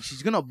 Bro. Like,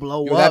 she's gonna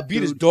blow Yo, up. that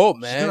beat is dude. dope,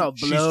 She's man. gonna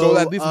She blow stole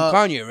that beat from up.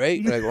 Kanye,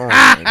 right? Like, oh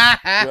my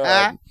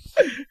God.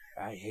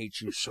 I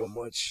hate you so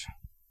much.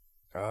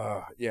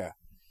 Yeah.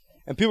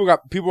 And people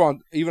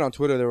on even on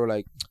Twitter, they were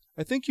like,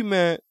 I think you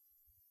meant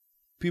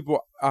people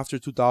after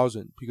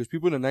 2000 because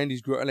people in the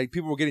 90s grew like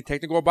people were getting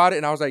technical about it,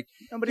 and I was like,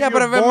 But yeah, if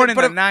but you're if born I, in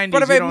but the if, 90s,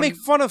 but if you I don't- make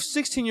fun of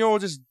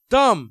 16-year-olds, it's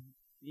dumb.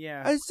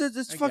 Yeah. It's I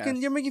fucking.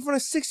 guess. You're making fun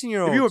of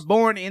 16-year-olds. If you were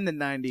born in the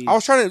 90s. I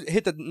was trying to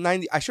hit the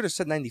 90. I should have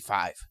said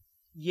 95.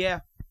 Yeah.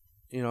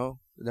 You know.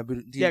 Yeah,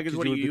 because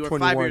you were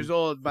 5 years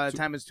old by the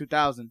time it's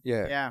 2000.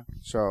 Yeah. Yeah.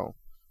 So,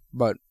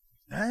 but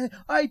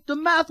The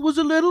math was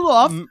a little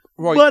off,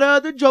 right.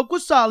 but the joke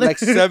was solid. like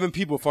 7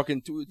 people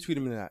fucking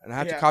tweeted me that, and I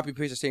had to Yeah. copy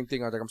paste the same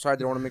thing. I was like, I'm sorry, I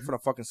didn't want to make fun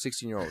of fucking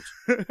 16-year-olds.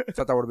 I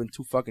thought that would have been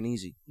too fucking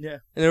easy. Yeah.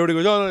 And everybody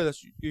goes, oh no,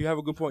 that's, you have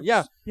a good point.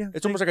 Yeah. Yeah.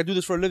 It's almost like I do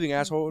this for a living,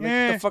 asshole. Like,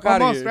 Yeah, get the fuck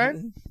out of almost, here, right?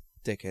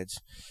 dickheads.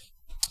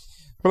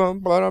 That's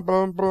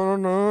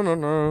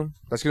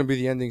gonna be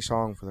the ending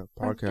song for the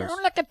podcast.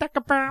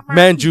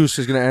 Man Juice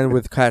is gonna end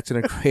with Cats in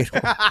a Cradle.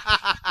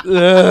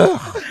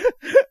 Ugh.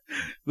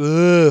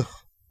 Ugh.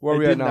 Where are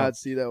we I at did now? not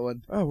see that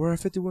one. Oh, we're at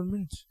 51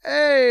 minutes.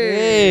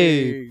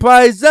 Hey. Hey,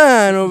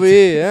 Paisan over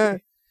here. Huh?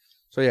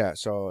 So yeah,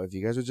 so if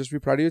you guys would just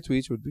reply to your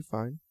tweets, it would be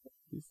fine. It'd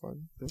be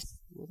fun. That's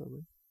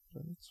whatever.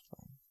 That's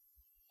fine.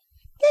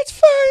 That's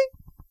fine.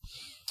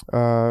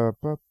 I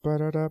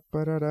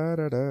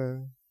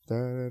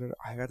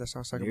got that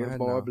song stuck in my The head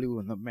boy now. blue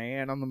and the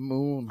man on the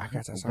moon. I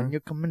got that When song. you're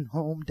coming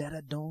home, Dad,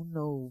 I don't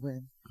know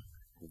when.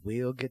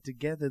 We'll get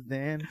together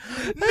then.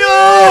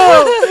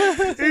 No!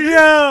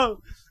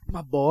 No!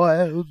 My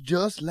boy was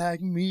just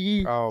like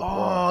me. Oh,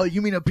 Oh,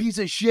 you mean a piece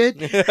of shit?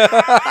 Yeah,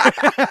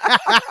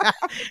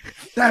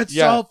 That's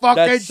so fucking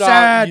that song,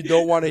 sad. You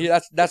don't want to hear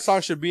that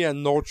song should be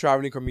on no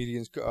traveling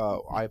comedian's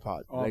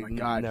iPod. Oh Like, my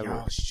God, never.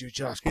 yo, you're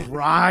just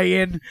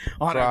crying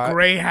on Cry. a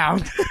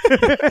Greyhound.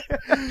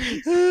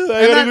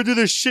 I gotta go do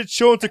this shit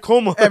show in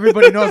Tacoma.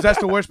 Everybody knows that's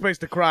the worst place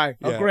to cry.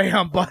 A Yeah.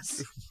 Greyhound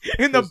bus.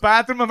 In the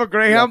bathroom of a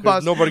Greyhound 'cause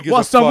bus. nobody gives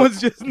while a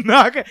someone's fuck. just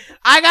knocking.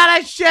 I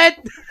got a shit.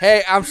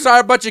 Hey, I'm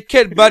sorry about your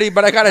kid, buddy,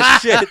 but I got a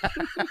shit.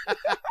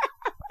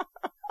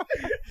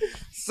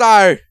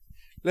 Sorry.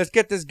 Let's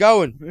get this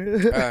going.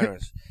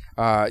 Anyways,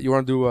 you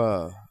want to do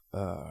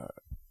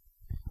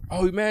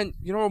oh man,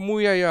 you know what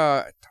movie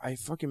I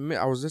fucking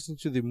missed? I was listening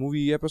to the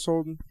movie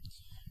episode.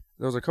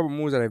 There was a couple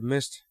movies that I've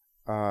missed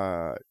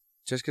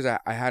just because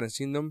I hadn't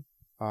seen them.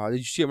 Did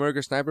you see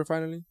American Sniper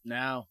finally?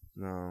 No.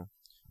 No.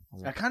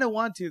 I kind of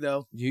want to,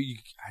 though.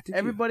 I think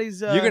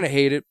Everybody's. you're gonna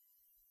hate it.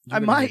 I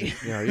might.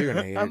 Yeah, you're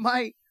gonna hate I it.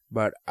 might.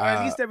 But Or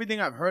at least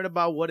everything I've heard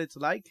about what it's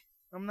like.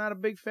 I'm not a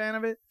big fan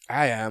of it.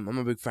 I am. I'm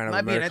a big fan It of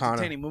might be an Americana.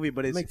 entertaining movie,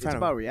 but it's Big fan of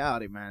about it.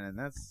 reality, man, and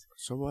that's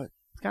So what?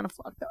 it's kind of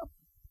fucked up.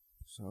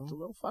 So It's a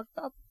little fucked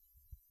up.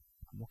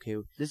 I'm okay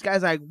with. This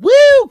guy's like,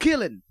 woo,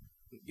 killing.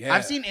 Yeah.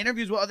 I've seen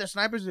interviews with other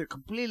snipers that are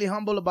completely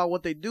humble about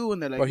what they do,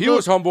 and they're like, But he "Look."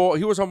 was humble.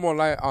 He was humble on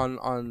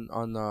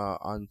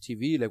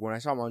TV. Like when I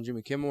saw him on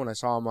Jimmy Kimmel, when I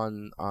saw him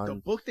The on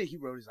book that he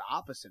wrote is the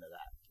opposite of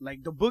that.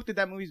 Like the book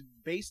that movie's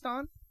based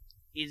on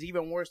is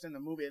even worse than the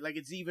movie. Like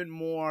it's even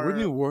more. what do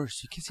you mean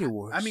worse? You can say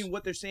worse. I mean,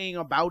 what they're saying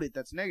about it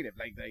that's negative,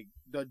 like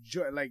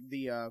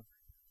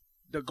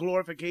the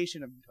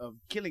glorification of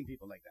killing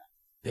people like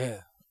that. yeah,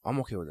 I'm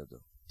okay with that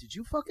though. Did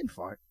you fucking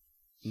fart?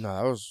 No,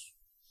 that was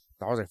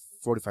like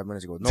 45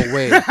 minutes ago. No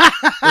way.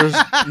 There's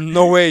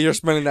no way you're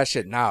smelling that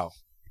shit now.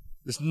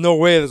 There's no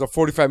way there's a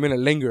 45-minute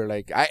linger.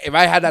 Like if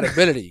I had that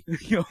ability,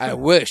 I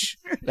wish.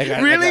 Like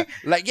Really?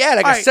 Like a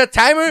Alright, set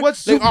timer.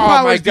 what Like, oh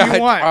my superpowers do you God.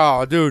 want?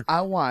 Oh, dude.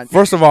 I want.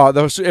 First of all,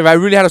 if I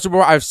really had a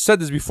superpower, I've said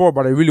this before,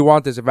 but I really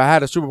want this. If I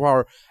had a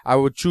superpower, I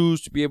would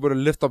choose to be able to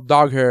lift up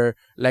dog hair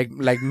like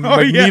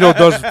Magneto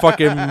does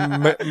fucking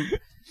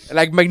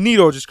like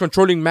Magneto, just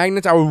controlling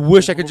magnets. I would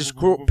wish I could just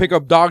pick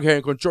up dog hair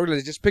and control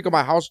it. Just pick up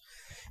my house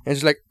and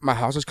just like, my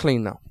house is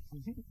clean now.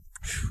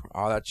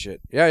 All that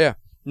shit. Yeah.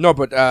 No,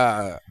 but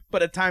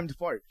But a timed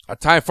fart. a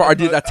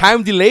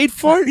time delayed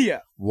fart? Yeah.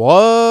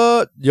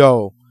 What?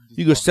 Yo,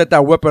 you could set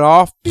that weapon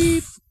off.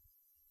 Beep.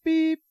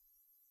 Beep.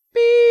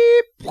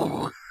 Beep.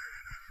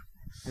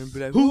 And be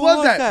like, Who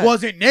was that?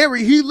 Wasn't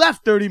Neri. He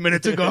left 30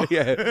 minutes ago.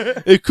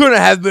 Yeah. It couldn't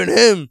have been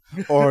him,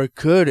 or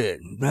could it?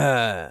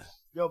 Nah.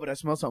 Yo, but I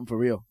smell something for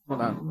real.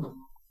 Hold on.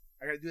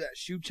 I gotta do that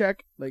shoe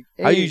check. Like,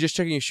 How are hey, you just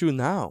checking your shoe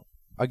now?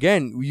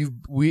 Again,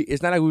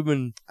 it's not like we've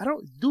been. I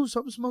don't do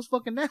something smells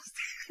fucking nasty.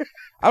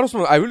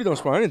 I really don't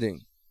smell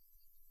anything.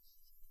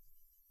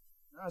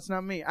 No, it's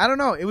not me. I don't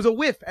know. It was a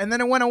whiff, and then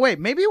it went away.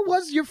 Maybe it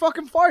was your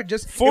fucking fart.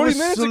 Just 40 it was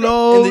minutes ago?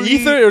 slowly In the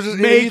ether? It was just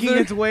in the making ether?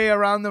 its way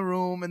around the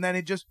room, and then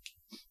it just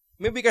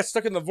Maybe it got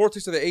stuck in the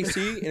vortex of the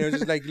AC, and it was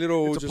just like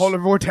little. it's a polar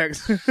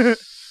vortex. And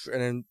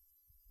then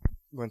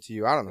went to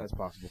you. I don't know. That's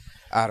possible.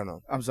 I don't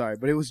know. I'm sorry,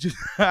 but it was just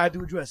I had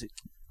to address it.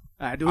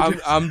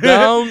 I'm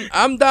down.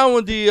 I'm down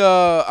with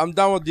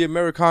the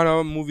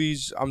Americana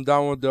movies. I'm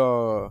down with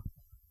the.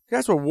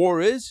 That's what war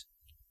is.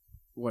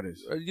 What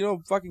is?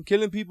 Fucking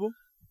killing people.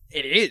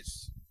 It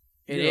is.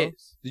 It You know?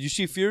 is. Did you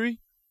see Fury?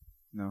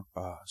 No.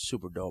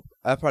 Super dope.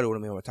 That probably would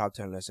have made my top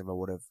 10 list if I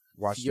would have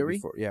watched Fury? it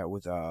before. Yeah,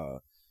 with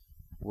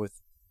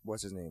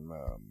what's his name?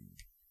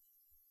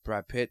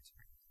 Brad Pitt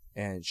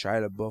and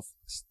Shia LaBeouf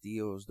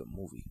steals the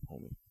movie,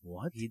 homie.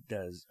 What? He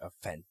does a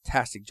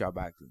fantastic job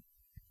acting.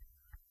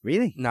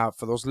 Really? Now,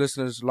 for those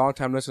listeners,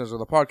 long-time listeners of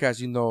the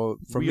podcast, you know,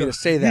 for me to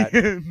say that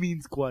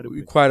means quite a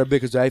bit. Quite a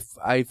bit, because I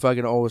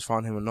fucking always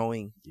found him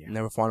annoying. Yeah.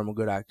 Never found him a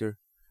good actor.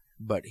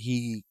 But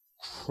he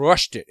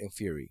crushed it in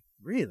Fury.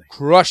 Really?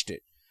 Crushed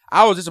it.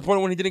 I was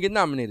disappointed when he didn't get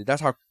nominated.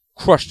 That's how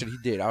crushed it he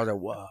did. I was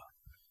like, wow.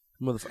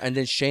 And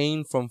then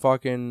Shane from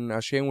fucking...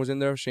 Shane was in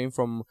there. Shane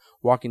from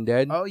Walking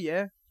Dead. Oh,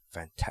 yeah.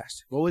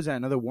 Fantastic. What was that?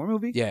 Another war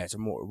movie? Yeah, it's a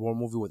war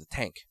movie with a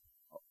tank.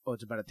 Oh,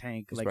 it's about a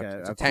tank, It's like about,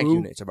 it's a a tank crew?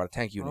 unit. It's about a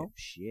tank unit. Oh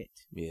shit!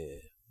 Yeah.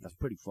 That's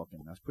pretty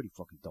fucking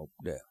dope.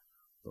 Yeah.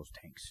 Those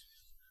tanks.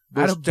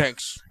 Those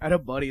tanks. I had a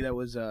buddy that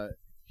was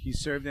he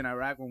served in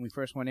Iraq when we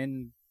first went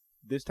in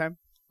this time.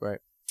 Right.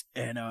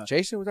 And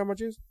Jason? We're talking about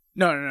Jason?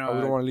 no. Oh,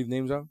 we don't want to leave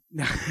names out?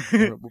 No,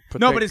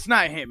 but it's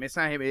not him. It's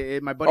not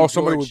him. My buddy. Oh,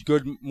 somebody George. with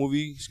good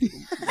movie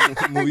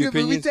Good movie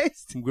opinions?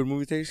 taste. Good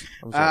movie taste?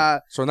 I'm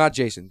sorry. So not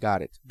Jason.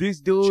 Got it. This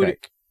dude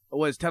Check.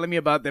 was telling me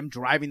about them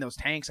driving those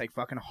tanks, like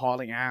fucking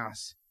hauling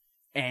ass,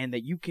 and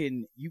that you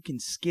can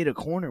skid a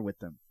corner with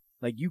them.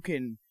 Like you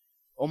can,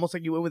 almost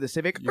like you went with a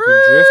Civic. You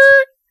can drift?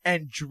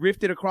 And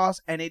drift it across,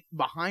 and it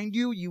behind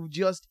you, you've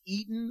just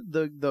eaten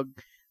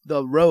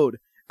the road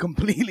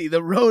completely.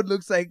 The road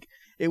looks like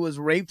it was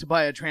raped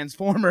by a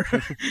transformer.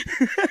 And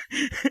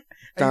he's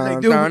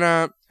like, dude,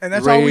 and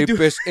that's all we do.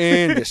 Rapist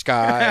in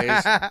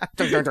disguise.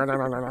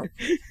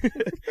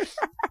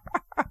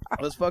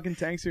 Those fucking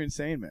tanks are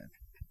insane, man.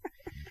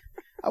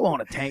 I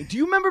want a tank. Do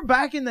you remember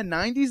back in the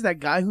 90s that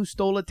guy who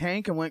stole a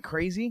tank and went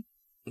crazy?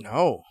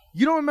 No.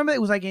 You don't remember?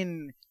 It was like I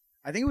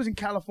think it was in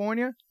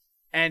California,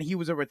 and he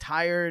was a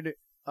retired,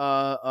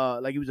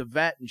 like he was a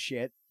vet and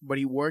shit, but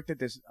he worked at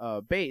this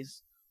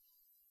base,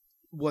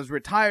 was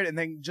retired, and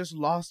then just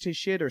lost his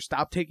shit or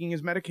stopped taking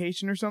his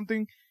medication or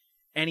something,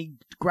 and he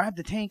grabbed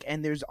the tank,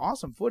 and there's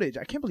awesome footage.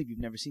 I can't believe you've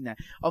never seen that,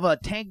 of a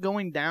tank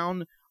going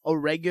down a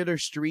regular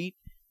street,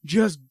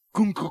 just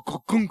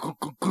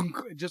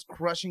just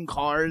crushing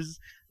cars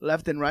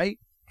left and right.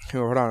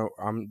 Hold on.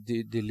 I'm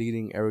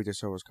deleting Eric De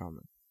Silva's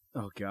comment.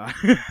 Oh, God.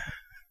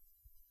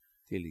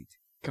 Delete.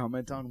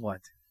 Comment on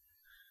what?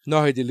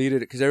 No, he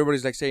deleted it because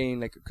everybody's like saying,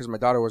 like, because my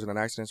daughter was in an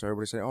accident, so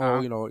everybody's saying,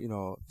 oh, you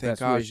know,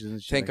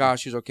 thank God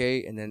she's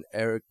okay. And then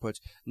Eric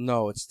puts,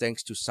 no, it's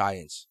thanks to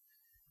science.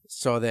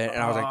 So then,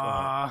 and I was like,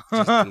 oh,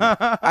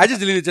 I just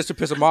deleted it just to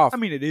piss him off. I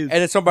mean, it is. And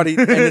then somebody,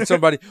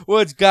 well,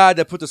 it's God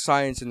that put the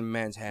science in the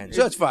man's hand,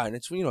 so it's fine.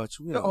 It's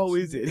oh,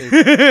 is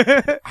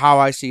it? How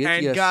I see it.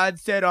 And yes. God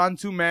said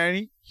unto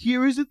man,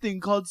 here is a thing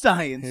called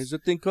science. Here's a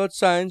thing called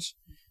science.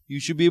 You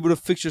should be able to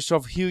fix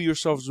yourself, heal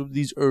yourselves with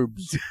these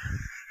herbs.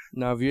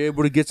 Now, if you're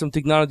able to get some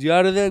technology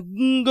out of that,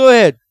 go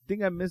ahead. I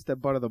think I missed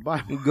that part of the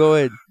Bible. Go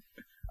ahead.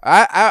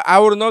 I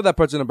would have known that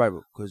part's in the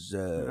Bible because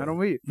I don't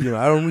read it.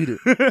 I don't read it.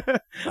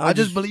 I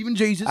just believe in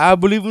Jesus. I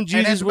believe in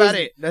Jesus. And that's about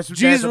it.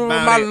 Jesus was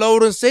my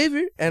Lord and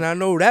Savior, and I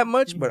know that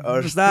much. But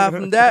aside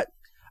from that,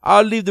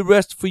 I'll leave the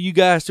rest for you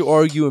guys to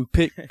argue and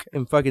pick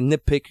and fucking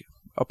nitpick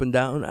up and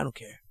down. I don't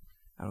care.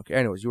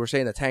 Anyways, you were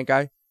saying the tank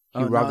guy.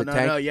 He robbed the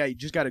tank. No, yeah, you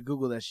just gotta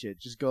Google that shit.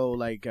 Just go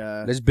like.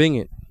 Let's Bing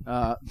it.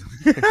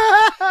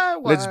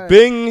 Let's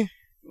Bing.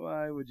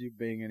 Why would you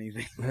Bing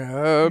anything?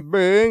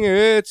 Bing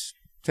it.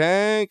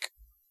 Tank.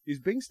 Is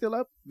Bing still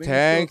up? Bing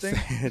Tank.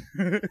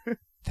 still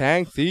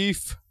Tank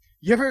thief.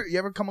 You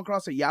ever come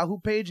across a Yahoo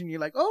page and you're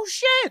like, oh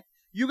shit,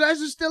 you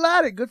guys are still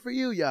at it. Good for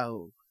you,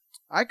 Yahoo.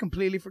 I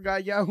completely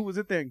forgot Yahoo was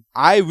a thing.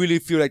 I really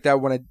feel like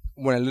that when I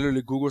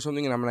literally Google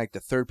something and I'm like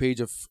the third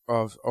page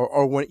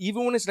or when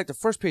it's like the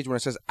first page when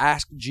it says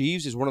Ask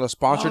Jeeves is one of the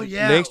sponsored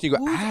links. And you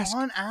go, Who's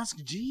on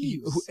Ask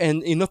Jeeves?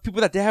 And enough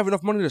people that they have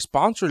enough money to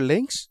sponsor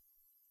links.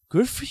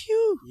 Good for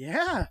you.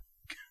 Yeah.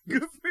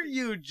 Good for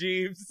you,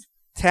 Jeeves.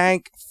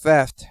 Tank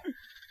theft. It's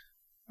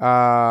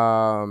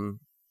gotta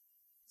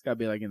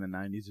be like in the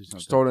 90s or something.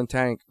 Stolen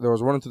tank. There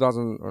was one in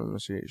 2000.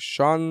 Let's see.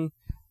 Sean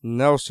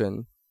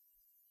Nelson.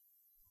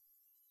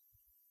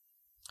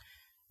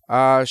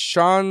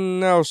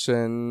 Sean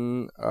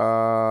Nelson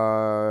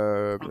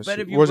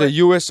was a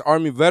U.S.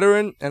 Army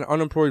veteran and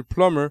unemployed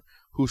plumber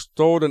who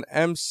stole an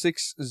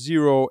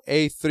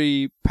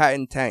M60A3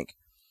 Patton tank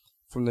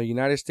from the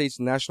United States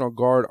National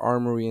Guard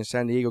Armory in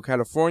San Diego,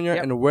 California,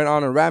 and went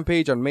on a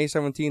rampage on May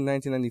 17,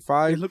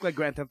 1995. It looked like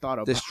Grand Theft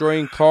Auto.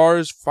 Destroying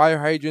cars, fire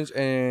hydrants,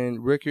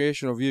 and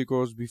recreational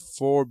vehicles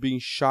before being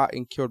shot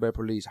and killed by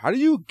police. How do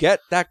you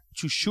get that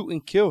to shoot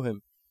and kill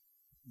him?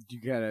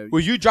 Were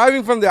you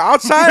driving from the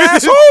outside,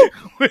 asshole?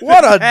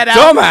 What a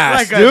dumbass,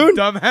 like dude.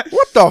 Dumbass.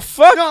 What the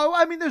fuck? No,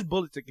 I mean, there's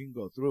bullets that can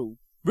go through.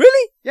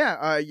 Really?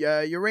 Yeah,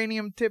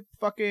 uranium tip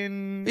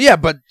fucking... Yeah,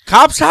 but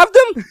cops have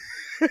them?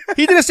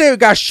 He didn't say he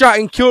got shot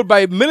and killed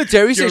by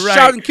military. He said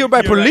shot and killed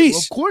by police. Right.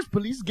 Well, of course,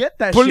 police get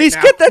that police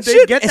shit now. Get that they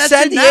shit get in that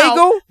San shit Diego?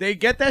 Now. They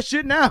get that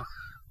shit now.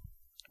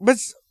 But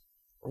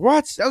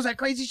what? That was that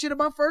crazy shit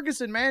about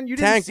Ferguson, man. You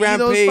Tank didn't see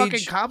rampage. Those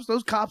fucking cops.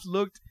 Those cops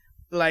looked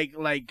like...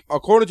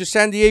 According to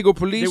San Diego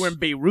police... They were in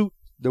Beirut.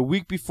 The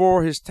week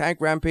before his tank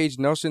rampage,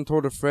 Nelson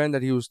told a friend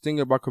that he was thinking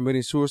about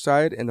committing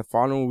suicide, and the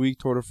following week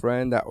told a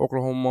friend that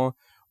Oklahoma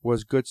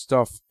was good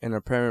stuff, in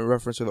apparent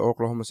reference to the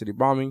Oklahoma City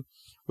bombing,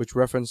 which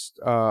happened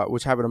a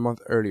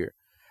month earlier.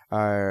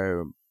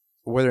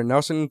 Whether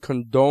Nelson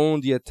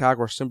condoned the attack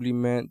or simply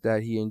meant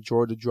that he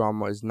enjoyed the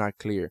drama is not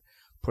clear.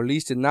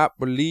 Police did not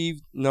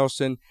believe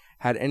Nelson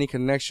had any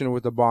connection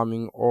with the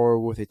bombing or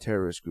with a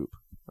terrorist group.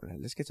 Right,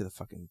 let's get to the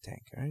fucking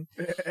tank, all right?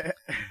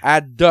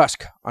 At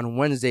dusk on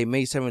Wednesday,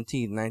 May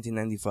 17,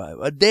 1995,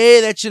 a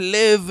day that should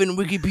live in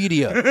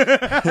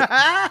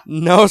Wikipedia,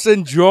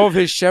 Nelson drove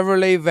his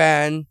Chevrolet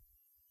van.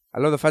 I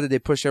love the fact that they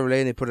put Chevrolet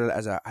and they put it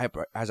as a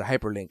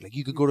hyperlink. Like,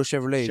 you could go to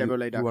Chevrolet.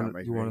 Chevrolet.com.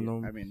 You want to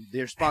know? I mean,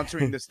 they're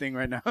sponsoring this thing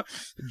right now.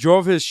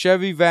 Drove his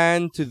Chevy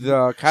van to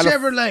the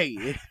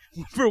Chevrolet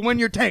for when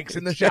your tank's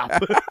in the shop.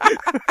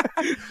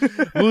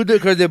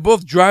 Because they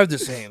both drive the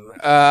same.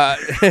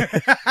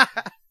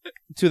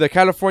 To the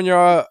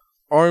California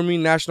Army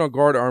National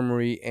Guard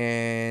Armory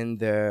and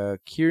the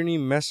Kearny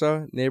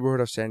Mesa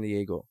neighborhood of San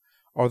Diego.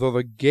 Although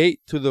the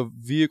gate to the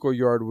vehicle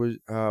yard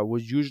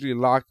was usually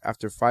locked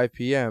after 5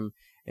 p.m.,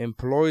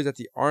 employees at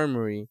the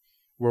armory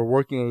were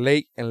working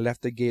late and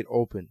left the gate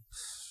open.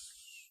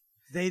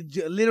 They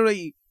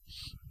literally,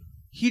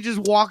 he just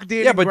walked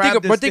in. Yeah, and but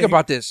grabbed this think thing.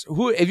 about this.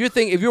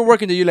 If you're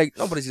working there, you're like,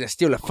 nobody's gonna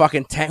steal a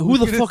fucking tank. Who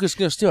the fuck is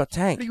gonna steal a How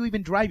tank? do you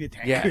even drive your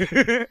tank?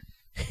 Yeah.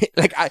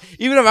 Like,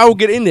 even if I would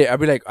get in there, I'd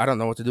be like, I don't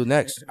know what to do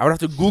next. I would have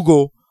to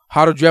Google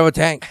how to drive a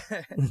tank.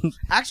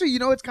 Actually,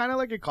 it's kind of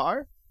like a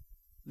car.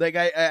 Like,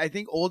 I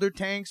think older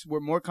tanks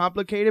were more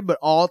complicated, but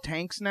all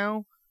tanks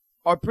now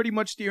are pretty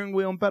much steering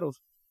wheel and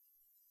pedals.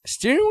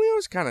 Steering wheel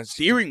is kind of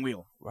Steering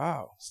wheel.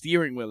 wow.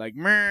 Steering wheel, like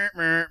meh,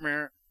 meh,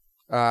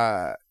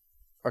 meh.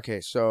 Okay,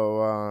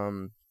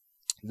 so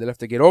they left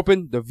the gate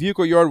open. The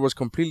vehicle yard was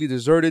completely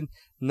deserted.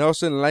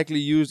 Nelson likely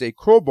used a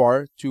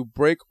crowbar to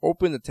break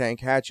open the tank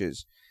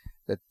hatches.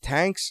 The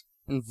tanks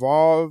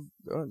involved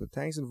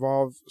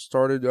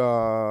started.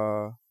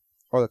 The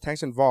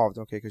tanks involved.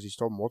 Okay, because he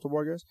stole multiple,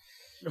 I guess.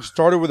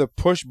 Started with a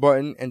push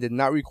button and did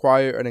not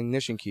require an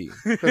ignition key.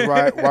 'Cause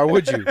why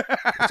would you?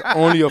 It's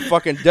only a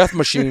fucking death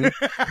machine.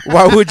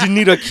 Why would you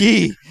need a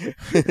key?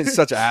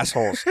 Such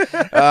assholes.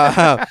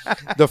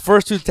 The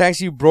first two tanks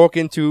he broke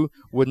into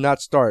would not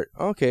start.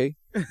 Okay.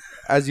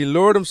 As he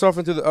lowered himself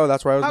into the... Oh,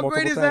 that's why it was How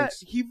multiple great is tanks.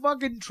 that? He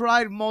fucking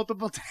tried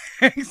multiple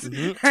tanks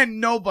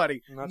and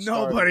nobody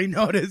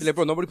noticed. Like,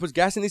 bro, nobody puts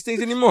gas in these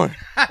things anymore.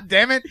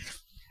 Damn it.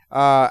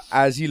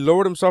 As he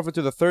lowered himself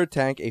into the third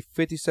tank, a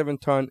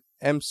 57-ton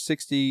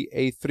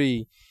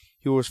M60A3,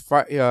 he was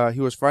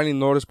finally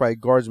noticed by a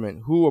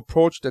guardsman who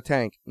approached the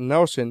tank.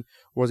 Nelson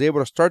was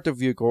able to start the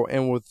vehicle,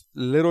 and with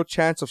little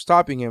chance of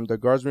stopping him, the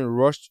guardsman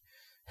rushed.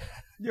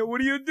 Yo,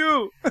 what do you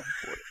do?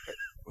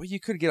 Well, you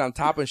could get on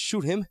top and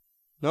shoot him.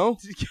 No?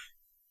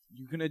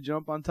 You gonna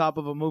jump on top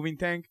of a moving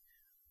tank?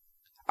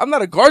 I'm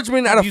not a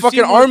guardsman at a You fucking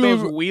seen what army.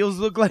 those wheels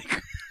look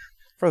like?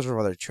 First of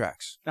all, they're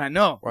tracks. I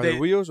know. Are they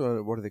wheels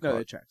or what are they called? No,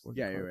 they're tracks.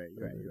 Yeah, you're right.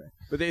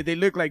 But they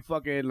look like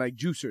fucking like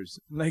juicers.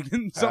 Like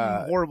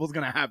something horrible's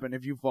gonna happen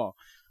if you fall.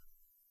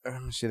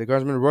 Let me see. The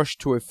guardsman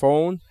rushed to a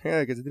phone. Yeah,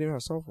 because they didn't even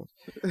have cell phones.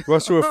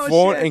 Rushed to a Oh,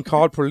 phone shit. and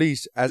called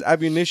police. As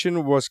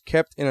ammunition was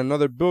kept in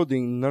another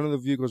building, none of the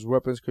vehicle's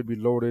weapons could be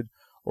loaded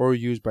or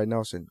used by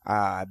Nelson.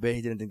 I bet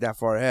he didn't think that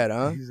far ahead,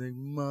 huh? He's like,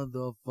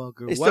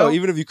 motherfucker. Hey, still,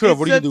 even if you could have,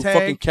 what are you gonna do?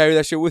 Fucking carry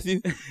that shit with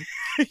you?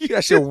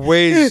 That shit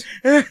weighs.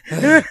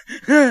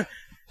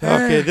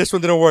 Okay, this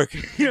one didn't work.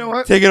 You know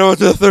what? Take it over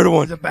to the third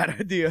one. It's a bad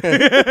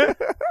idea.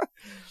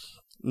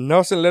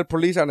 Nelson led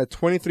police on a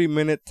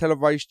 23-minute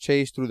televised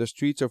chase through the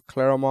streets of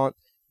Claremont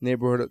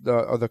neighborhood,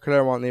 the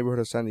Claremont neighborhood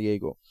of San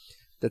Diego.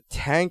 The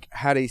tank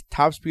had a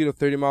top speed of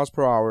 30 miles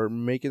per hour,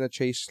 making the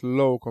chase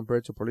slow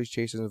compared to police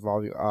chases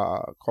involving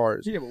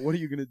cars. Yeah, but what are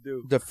you gonna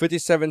do? The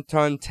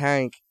 57-ton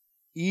tank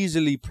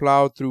easily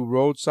plowed through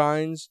road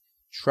signs,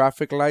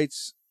 traffic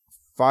lights,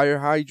 fire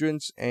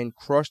hydrants, and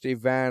crushed a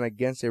van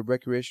against a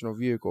recreational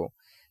vehicle.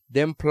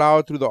 Then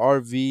plowed through the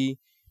RV.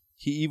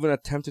 He even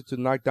attempted to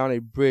knock down a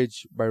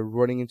bridge by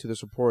running into the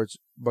supports,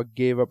 but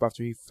gave up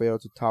after he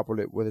failed to topple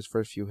it with his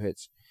first few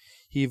hits.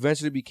 He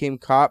eventually became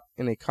caught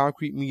in a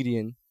concrete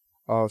median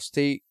of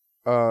State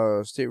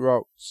Route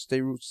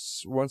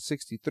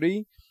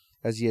 163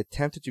 as he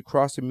attempted to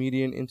cross the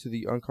median into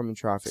the oncoming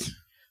traffic.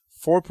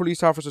 4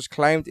 police officers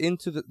climbed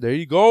into the... There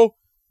you go.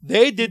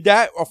 They did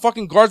that. A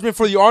fucking guardsman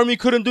for the army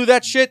couldn't do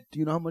that shit. Do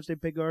you know how much they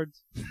pay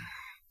guards?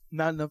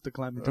 Not enough to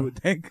climb into a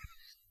tank.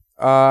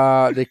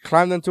 They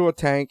climbed into a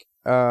tank.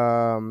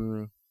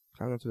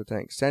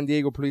 San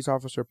Diego police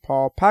officer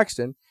Paul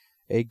Paxton,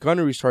 a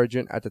gunnery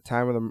sergeant at the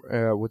time of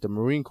with the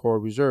Marine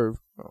Corps Reserve.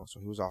 Oh, so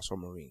he was also a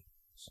Marine.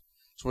 This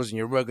wasn't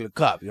your regular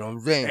cop, you know what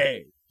I'm saying?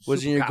 Hey,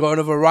 wasn't your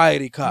garden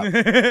variety cop.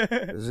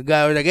 There's a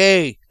guy who was like,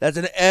 hey, that's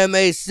an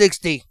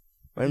MA-60.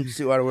 Let me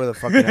see where the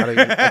fuck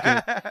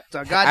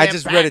I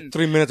just read it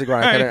 3 minutes ago.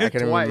 I can't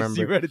even remember.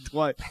 You read it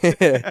twice.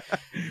 The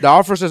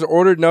officers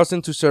ordered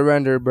Nelson to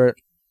surrender, but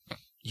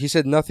he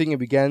said nothing and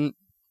began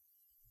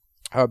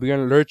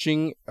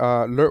lurching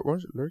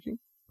the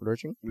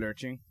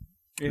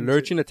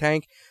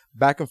tank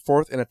back and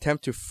forth in an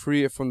attempt to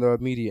free it from the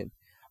median.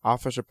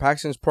 Officer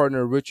Paxton's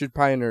partner, Richard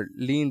Pioneer,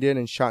 leaned in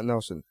and shot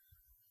Nelson.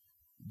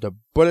 The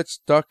bullet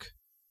struck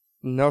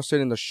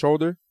Nelson in the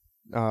shoulder.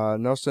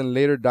 Nelson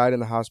later died in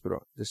the hospital,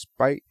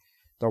 despite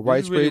the This is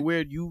widespread. really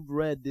weird. You've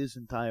read this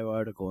entire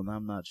article, and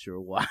I'm not sure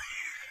why.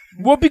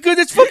 Well, because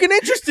it's fucking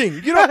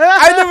interesting. You know,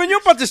 I never knew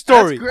about this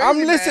story. That's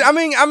crazy, I'm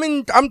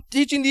listening. I'm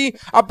teaching the.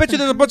 I bet you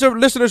there's a bunch of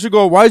listeners who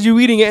go, "Why is you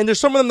reading it?" And there's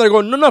some of them that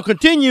go, "No,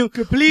 continue.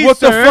 Please, what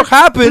sir. the fuck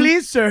happened?"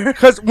 Please, sir.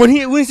 Because when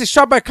he's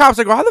shot by cops,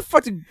 I go, "How the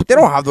fuck? They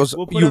don't have those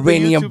We'll put up the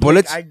uranium YouTube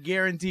bullets." link. I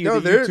guarantee you No,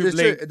 the YouTube there's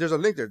link. a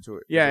link there to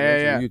it. Yeah,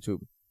 There's a yeah, link to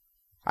YouTube.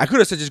 I could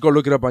have said just go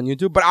look it up on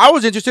YouTube, but I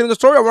was interested in the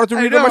story. I wanted to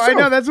read it myself. I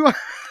know. That's why.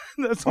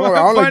 That's why. I I'm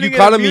don't like finding you it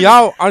calling me amusing.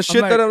 out on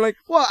shit that I'm like.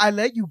 Well, I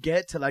let you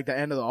get to like the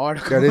end of the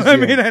article. That is I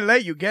the mean, end. I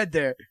let you get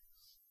there.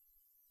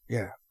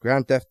 Yeah,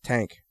 Grand Theft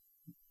Tank.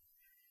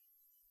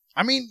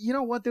 I mean, you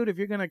know what, dude? If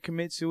you're gonna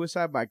commit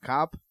suicide by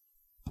cop,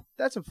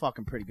 that's a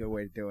fucking pretty good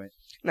way to do it.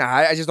 Nah,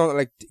 I just don't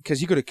like because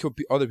he could have killed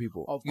other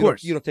people. Of You don't-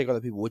 course. you don't take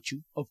other people with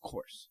you. Of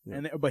course.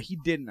 Yeah. But he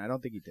didn't. I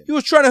don't think he did. He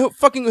was trying to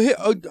fucking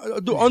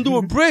undo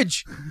a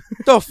bridge.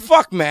 The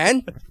fuck,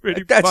 man?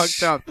 Pretty That's-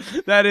 fucked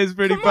up. That is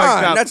pretty Come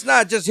fucked on, up. that's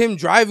not just him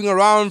driving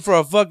around for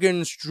a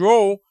fucking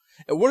stroll.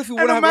 And what if he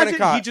And wouldn't have been a imagine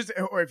cop? he just,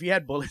 or if he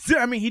had bullets.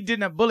 I mean, he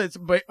didn't have bullets,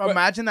 but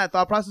imagine that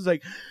thought process.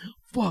 Like,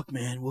 fuck,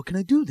 man, what can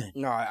I do then?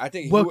 No, I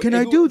think. if What he can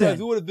if I he- do no, then? If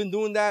he would have been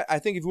doing that, I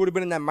think if he would have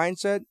been in that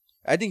mindset,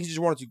 I think he just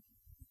wanted to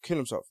kill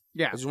himself.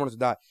 Yeah, He just wanted to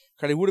die.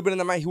 Because he would have been in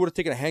that mind, he would have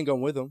taken a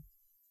handgun with him.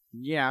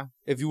 yeah.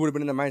 If he would have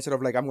been in the mindset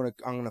of like, I'm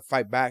gonna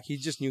fight back. He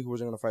just knew he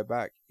wasn't gonna fight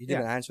back. He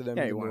didn't answer them.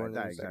 Yeah, he didn't do wanted to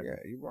anything. die, He's like,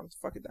 exactly. yeah, he wanted to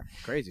fucking die.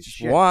 Crazy Just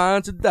shit.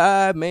 want to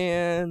die,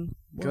 man.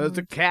 Because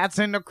the cat's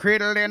in the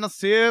cradle and a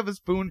silver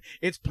spoon.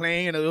 It's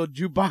playing in a little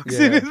jukebox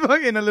Yeah. in his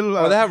fucking a little.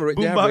 Oh, they have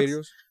boombox.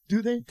 radios.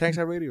 Do they? Tanks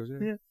have radios.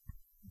 Yeah. Yeah.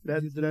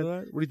 That's What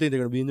do you think they're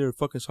gonna be in there?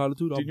 Fucking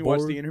solitude. Did you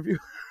watch the interview?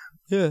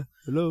 Yeah.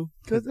 Hello.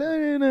 Because I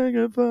ain't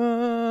gonna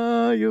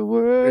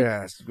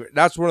fireworks. Yeah,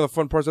 that's one of the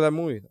fun parts of that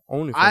movie.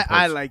 Only fun I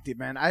parts. liked it,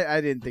 man. I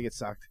didn't think it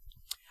sucked.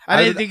 I I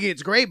didn't didn't- think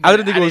it's great. But I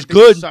didn't think it was it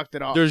good. sucked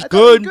at all. There's I thought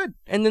it was good, good.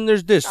 and then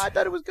there's this. I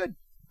thought it was good.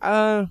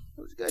 Uh,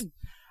 It was good.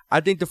 I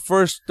think the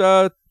first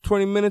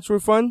 20 minutes were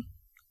fun.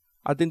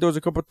 I think there was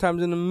a couple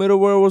times in the middle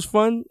where it was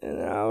fun, and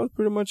that was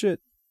pretty much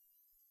it.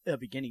 The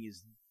beginning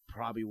is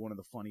probably one of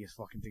the funniest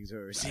fucking things I've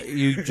ever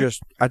seen.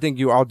 I think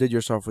you outdid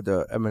yourself with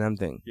the Eminem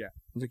thing. Yeah.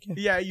 It's like,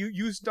 Yeah,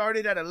 you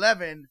started at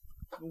 11.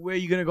 Where are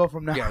you gonna go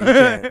from now? Yeah, you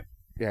can't.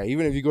 Yeah,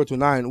 even if you go to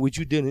 9, which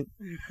you didn't,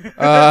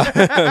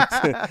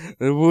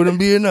 it wouldn't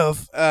be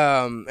enough.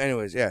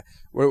 Anyways, yeah,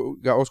 we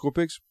got old school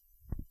picks.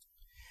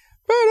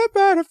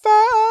 Better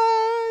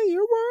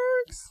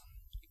fireworks.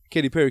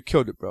 Katy Perry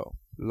killed it, bro.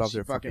 Love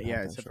their fucking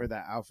halftime except show. for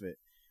that outfit.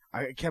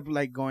 I kept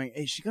like going,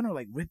 "Is she gonna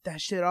like rip that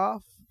shit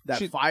off? That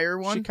She- fire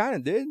one?" She kind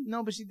of did.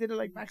 No, but she did it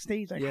like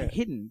backstage, like Yeah.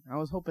 hidden. I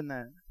was hoping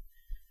that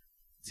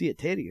see a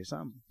titty or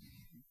something.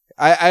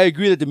 I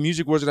agree that the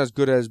music wasn't as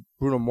good as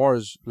Bruno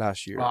Mars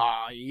last year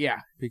Yeah.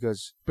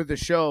 because But the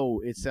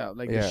show itself,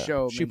 like the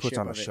show, she puts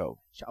on a of it. show.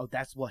 Oh,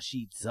 that's what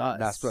she does.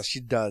 That's what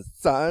she does,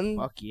 son.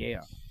 Fuck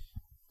yeah.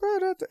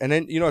 And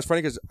then it's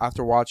funny because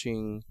after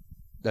watching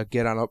the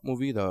Get On Up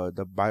movie, the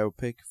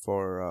biopic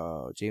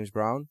for James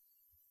Brown,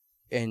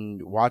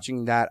 and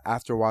watching that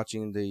after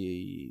watching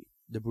the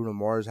Bruno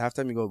Mars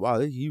halftime, you go, wow,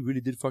 he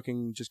really did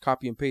fucking just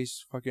copy and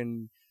paste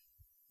fucking.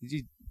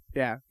 He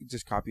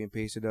just copy and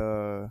pasted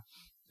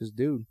this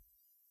dude.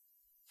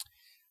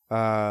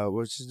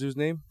 What's this dude's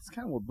name? It's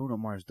kind of what Bruno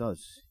Mars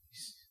does.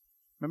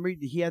 Remember,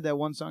 he had that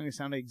one song that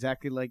sounded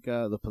exactly like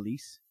The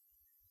Police.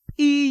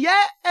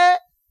 Yeah,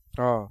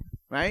 Oh,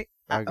 right.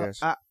 I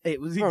guess. It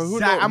was Bro, who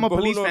exact. knows- I'm a but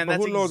who police knows- fan. but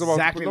That's who knows about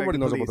exactly nobody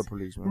like knows the about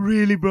police. the police, man.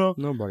 Really, bro?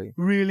 Nobody.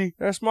 Really?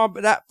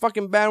 That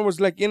fucking band was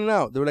like in and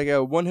out. They were like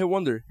a one-hit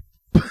wonder.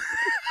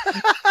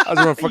 I was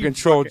gonna fucking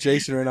troll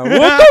Jason right now.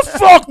 What the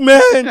fuck,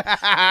 man?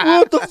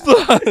 What the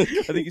fuck? I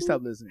think you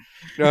stopped listening.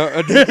 No,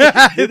 I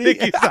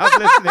think you stopped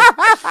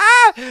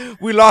listening.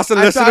 We lost a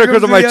I listener talked to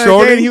because him of my the other day,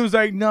 trolling. and he was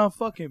like, "No,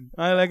 fuck him.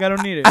 I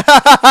don't need it." You know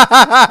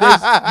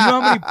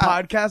how many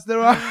podcasts there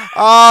are?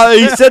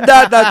 He said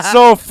that. That's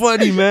so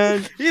funny,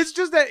 man. It's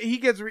just that he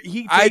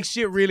takes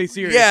shit really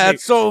seriously. Yeah,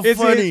 it's so It's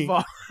funny. his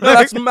fault. No,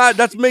 that's mad.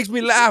 That makes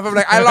me laugh. I'm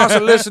like, I lost a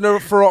listener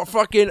for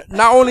fucking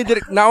not only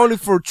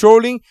for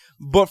trolling,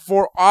 but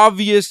for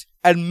obvious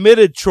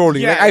admitted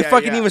trolling. Yeah, like I yeah,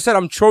 fucking yeah. even said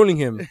I'm trolling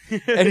him,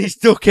 and he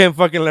still can't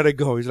fucking let it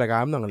go. He's like,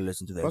 I'm not gonna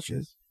listen to that Fuck shit.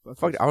 this.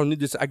 Fuck, I don't need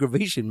this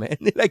aggravation, man.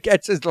 Like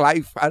that's his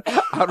life. I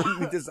don't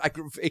need this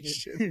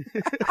aggravation.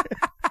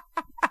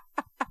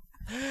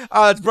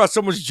 It's brought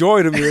so much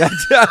joy to me.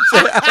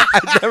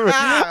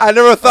 I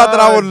never thought that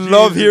I would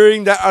love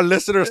hearing that a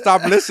listener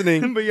stop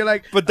listening. But you're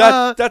like, But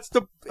that's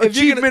the if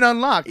you're achievement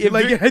unlocked. if You're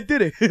like, you're- yeah, I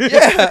did it.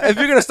 yeah, if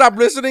you're gonna stop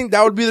listening,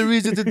 that would be the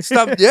reason to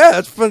stop. Yeah,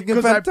 that's fucking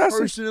Because I fantastic.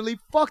 personally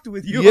fucked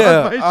with you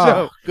Yeah, on my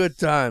show. good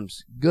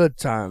times, good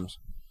times.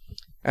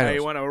 Hey, Anyways,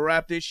 you want to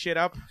wrap this shit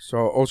up? so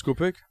old school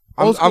pick.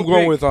 Old school I'm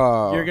going pick. with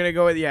You're gonna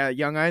go with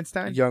Young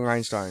Einstein. Young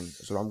Einstein.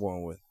 That's what I'm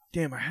going with.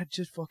 Damn, I had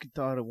just fucking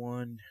thought of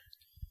one.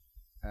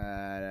 Hold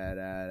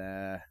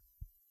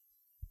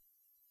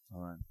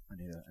on, I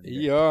need a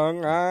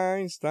Young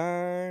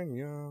Einstein,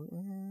 Young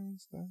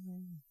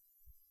Einstein.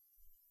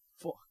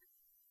 fuck.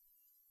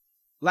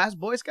 Last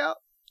Boy Scout.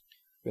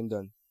 Been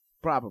done.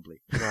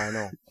 Probably. No, I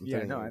know.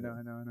 Yeah, no, I know.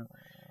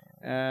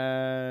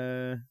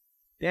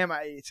 Damn,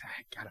 I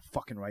gotta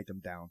fucking write them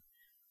down.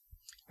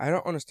 I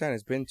don't understand.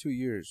 It's been 2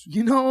 years.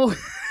 You know,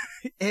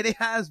 it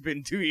has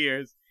been 2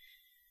 years.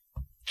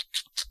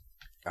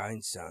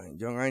 Einstein.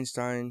 Young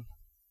Einstein.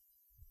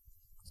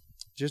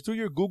 Just do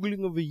your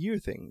Googling of a year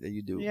thing that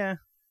you do. Yeah,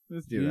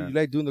 let's do You that.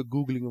 like doing the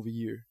Googling of a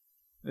year.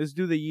 Let's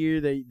do the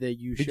year that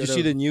you should Did you have.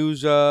 see the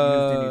news?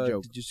 Disney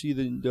joke. Did you see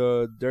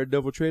the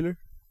Daredevil trailer?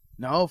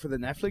 No, for the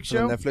Netflix For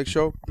show? the Netflix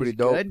show? Pretty It's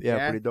dope. good? Yeah,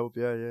 Yeah. pretty dope.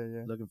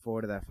 Yeah. Looking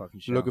forward to that fucking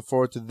show. Looking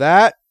forward to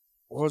that.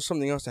 What was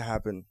something else that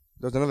happened?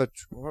 There's another.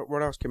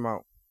 What else came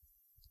out?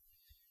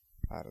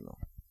 I don't know.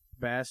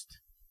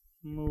 Best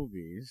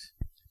movies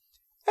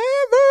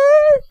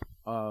Ever.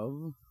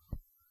 of...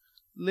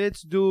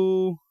 Let's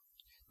do...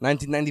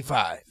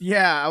 1995.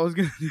 Yeah, I was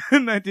going to do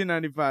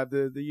 1995,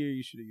 the year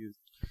you should have used.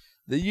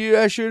 The year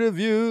I should have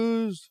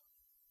used.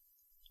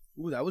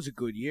 Ooh, that was a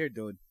good year,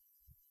 dude.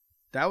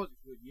 That was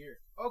a good year.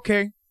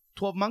 Okay.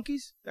 12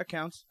 Monkeys? That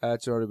counts.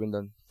 That's already been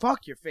done.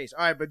 Fuck your face.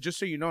 All right, but just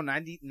so you know,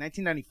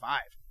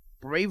 1995.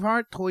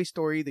 Braveheart, Toy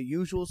Story, The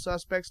Usual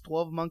Suspects,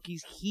 12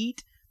 Monkeys,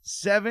 Heat,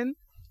 7.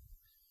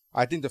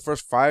 I think the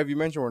first 5 you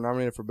mentioned were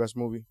nominated for best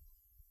movie.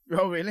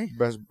 Oh, really?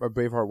 Best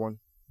Braveheart won.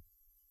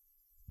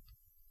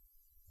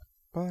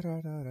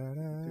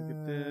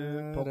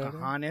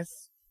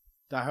 Pocahontas,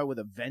 Die Hard with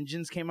a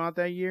Vengeance came out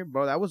that year.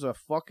 Bro, that was a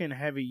fucking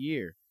heavy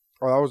year.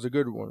 Oh, that was a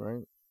good one,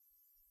 right?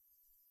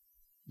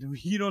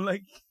 You don't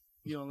like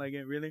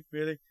it? Really?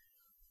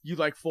 You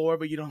like 4,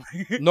 but you don't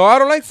like it? No, I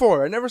don't like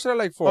 4. I never said I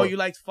like 4. Oh, you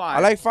liked 5. I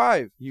like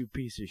 5. You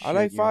piece of shit. I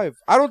like you. 5.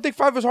 I don't think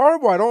 5 is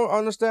horrible. I don't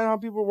understand how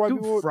people. Why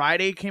Dude, people.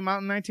 Friday came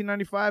out in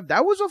 1995.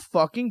 That was a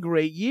fucking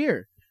great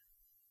year.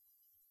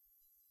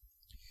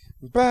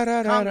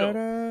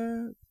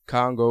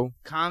 Congo.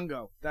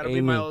 That'll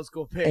be my old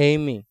school pick.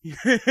 Amy.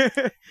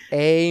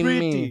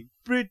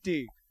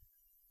 Pretty.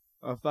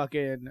 A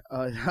fucking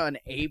an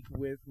ape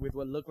with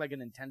what looked like a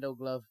Nintendo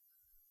glove.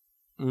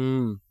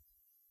 The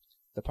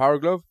Power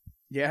Glove?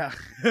 Yeah,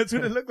 that's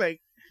what it looked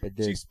like. It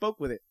did. She spoke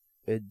with it.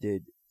 It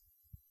did.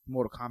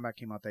 Mortal Kombat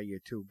came out that year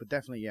too, but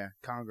definitely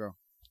Congo.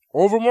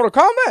 Over Mortal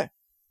Kombat?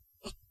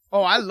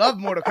 Oh, I love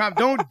Mortal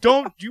Kombat.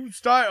 Don't you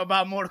start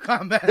about Mortal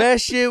Kombat. That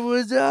shit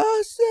was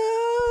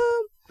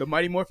awesome. The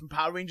Mighty Morphin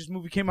Power Rangers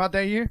movie came out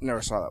that year.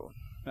 Never saw that one.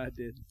 I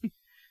did.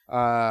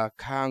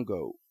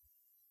 Congo.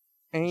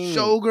 Amy.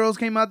 Showgirls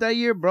came out that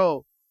year,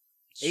 bro.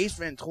 Ace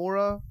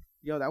Ventura.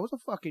 Yo, that was a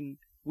fucking...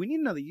 We need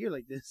another year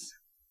like this.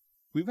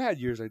 We've had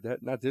years like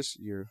that. Not this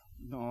year.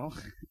 No.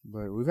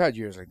 But we've had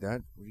years like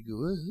that. We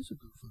go, this is a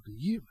good fucking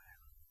year,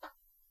 man.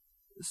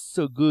 It's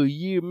a good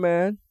year,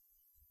 man.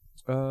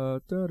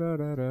 All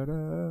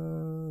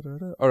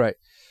right.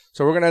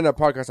 So we're going to end the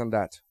podcast on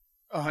that.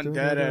 Well,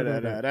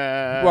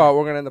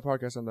 we're going to end the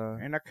podcast on the...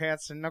 And a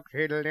cat's in a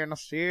cradle and a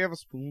silver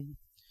spoon.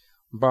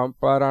 I I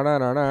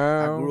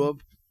grew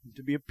up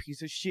to be a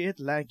piece of shit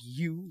like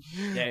you,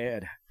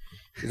 Dad.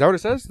 Is that what it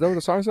says? Is that what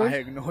the song says? I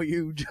ignore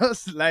you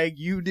just like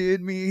you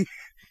did me.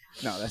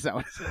 No, that's not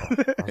what it says.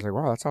 I was like,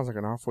 wow, that sounds like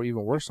an awful,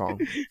 even worse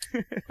song.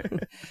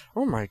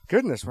 Oh my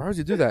goodness, why would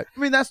you do that? I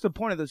mean, that's the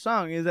point of the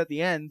song. Is at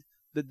the end,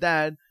 the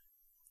dad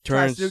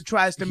tries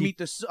to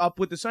meet up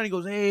with the son. He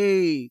goes,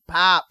 "Hey,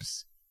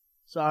 pops,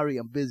 sorry,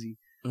 I'm busy.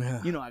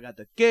 Yeah. You know, I got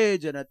the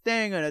kids and a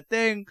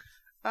thing.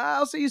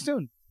 I'll see you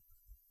soon."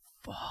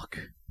 Fuck,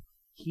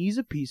 he's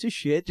a piece of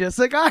shit, just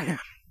like I am.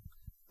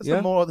 That's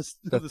the moral of the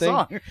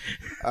song.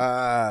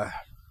 I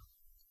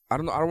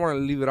don't know. I don't want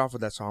to leave it off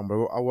with that song, but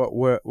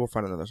we'll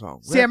find another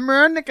song.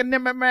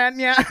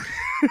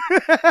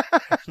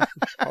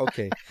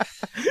 Okay.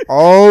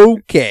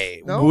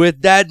 No?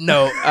 With that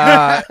note,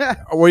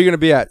 where are you gonna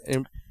be at?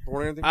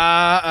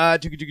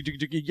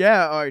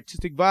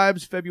 Artistic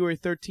Vibes, February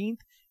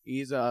 13th.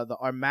 Is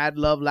our Mad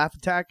Love Laugh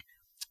Attack.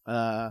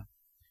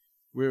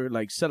 We're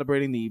like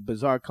celebrating the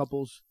bizarre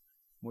couples.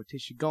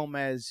 Morticia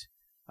Gomez.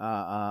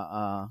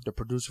 The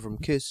producer from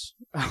Kiss.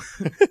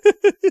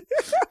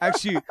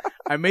 Actually,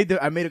 I made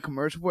a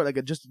commercial for it. Like,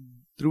 I just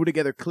threw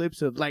together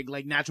clips of like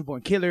Natural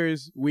Born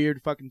Killers,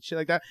 weird fucking shit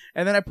like that,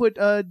 and then I put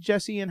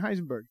Jesse and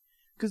Heisenberg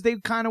because they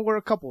kind of were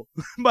a couple.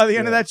 By the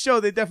end of that show,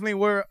 they definitely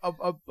were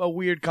a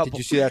weird couple. Did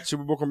you see that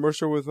Super Bowl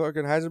commercial with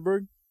fucking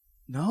Heisenberg?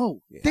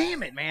 No. Yeah.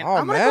 Damn it, man. Oh,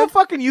 I'm gonna go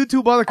fucking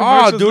YouTube all the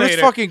commercials dude, later.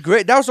 it's fucking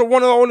great. That was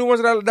one of the only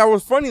ones that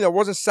was funny. That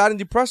wasn't sad and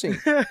depressing.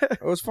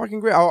 It was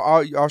fucking great.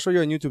 I'll show you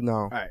on YouTube now.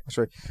 All right. I'll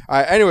show you. All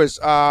right. Anyways,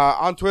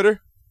 on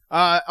Twitter.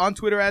 On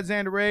Twitter at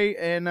Xander Ray,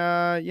 and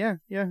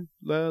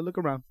look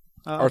around.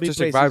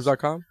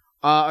 ArtisticVibes.com.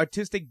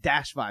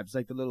 Artistic-vibes,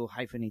 like the little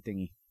hyphen-y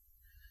thingy.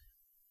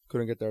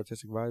 Couldn't get the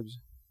Artistic Vibes.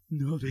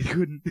 No, they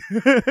couldn't.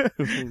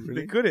 Really?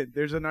 They couldn't.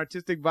 There's an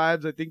Artistic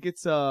Vibes. I think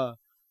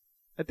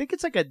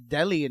it's like a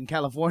deli in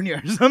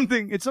California or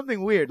something. It's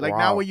something weird, like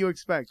not what you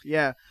expect.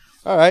 Yeah.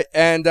 All right,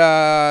 and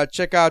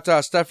check out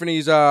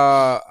Stephanie's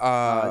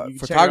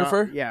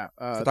photographer. Yeah.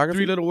 Photography?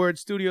 3 Little Word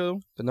Studio.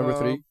 The number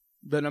 3.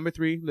 The number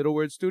 3 Little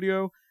Word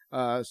Studio.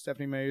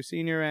 Stephanie Mayer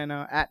Sr. and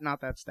at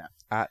Not That Steph.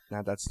 At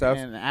Not That Stuff.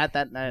 And at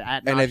that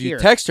at And not if you here.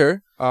 text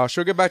her,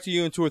 she'll get back to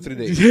you in 2 or 3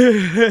 days.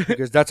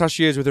 Because that's how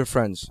she is with her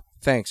friends.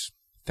 Thanks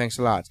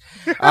a lot.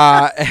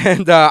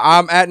 And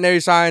I'm at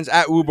Nary Signs,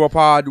 at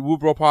WooBroPod.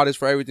 WooBroPod is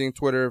for everything,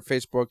 Twitter,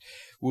 Facebook,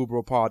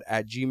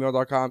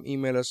 WooBroPod@gmail.com.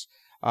 Email us.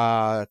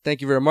 Thank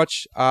you very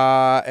much.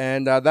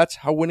 And that's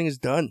how winning is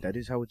done. That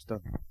is how it's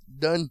done.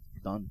 Done.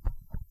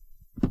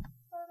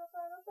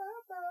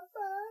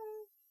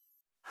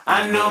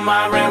 I knew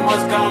my rent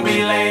was gonna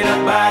be late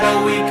about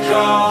a week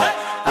ago.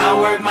 I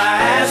worked my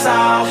ass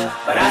off,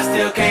 but I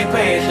still can't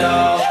pay it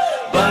though.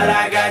 But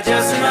I got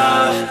just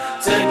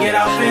enough to get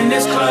off in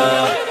this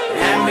club and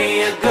have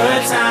me a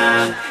good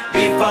time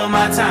before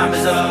my time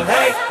is up.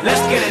 Hey, let's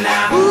get it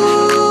now.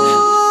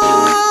 Ooh,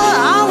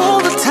 I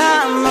want the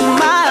time of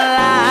my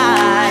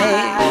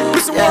life.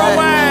 Mr.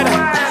 Worldwide.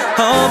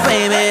 Oh,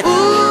 baby.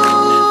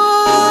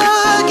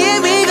 Ooh,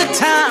 give me the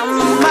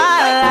time of my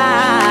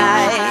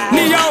life.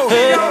 Neo,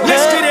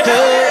 let's get it.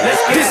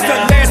 This is the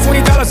last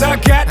 $20 I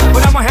got,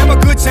 but I'ma have a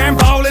good time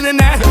ballin' in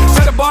that.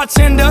 Tell the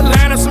bartender,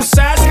 line up some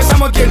sides, cause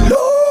I'ma get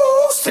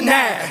loose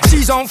tonight.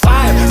 She's on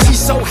fire, she's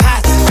so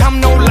hot, I'm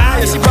no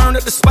liar, she burned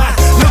up the spot.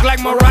 Look like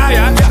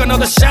Mariah, I took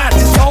another shot.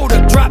 Just told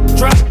her, drop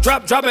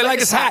it like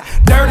it's hot.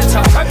 Dirty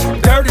talk,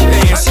 dirty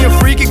dance. She a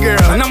freaky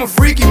girl, and I'm a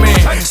freaky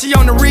man. She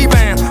on the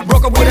rebound,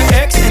 broke up with her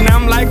ex, and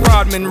I'm like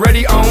Rodman,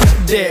 ready on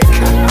deck.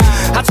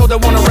 I told her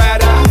wanna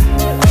ride out,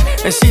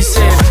 and she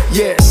said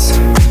yes.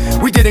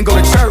 We didn't go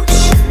to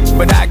church,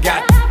 but I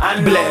got blessed. I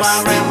knew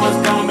my rent was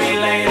gonna be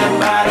late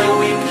about a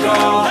week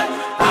ago.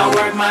 I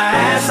worked my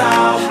ass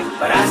off,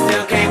 but I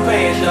still can't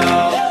pay it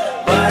though.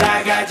 But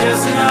I got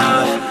just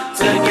enough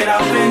to get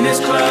off in this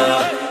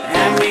club and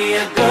have me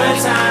a good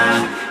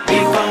time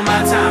before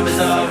my time is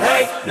up.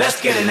 Hey, let's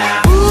get it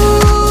now.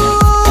 Ooh,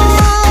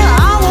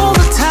 I want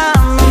the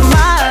time of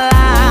my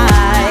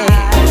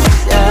life.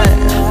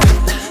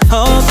 Yeah.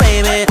 Oh,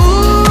 baby.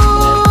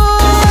 Ooh,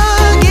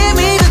 give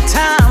me the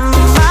time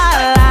of my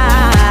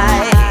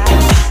life.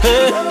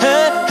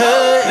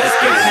 Let's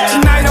get it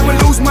now. Tonight I'ma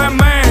lose my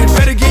mind.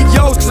 Better get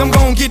yours, cause I'm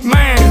gon' get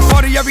mine.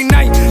 Party every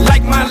night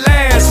like my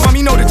last. Mom,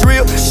 you know the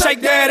drill.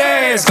 Shake that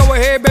ass. Go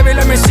ahead, baby,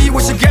 let me see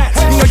what you got.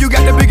 You know you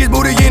got the biggest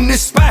booty in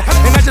this spot,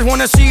 and I just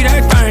wanna see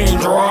that thing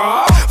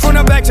drop. From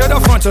the back to the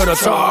front to the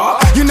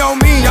top. You know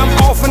me, I'm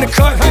off in the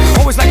cut.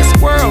 Always like a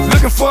squirrel,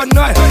 looking for a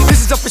nut.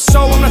 This is up for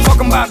show, I'm not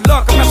talking about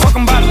luck. I'm not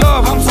talking about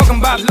love, I'm talking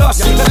about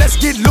lust. Now let's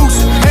get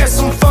loose, have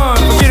some fun.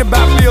 Forget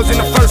about bills in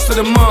the first of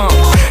the month.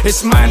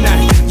 It's my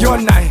night, your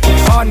night,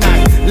 our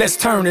night. Let's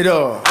turn it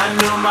up. I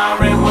knew my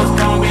rent was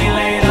gonna be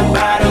late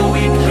about a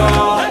week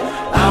ago.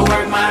 I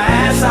worked my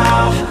ass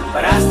off,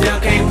 but I still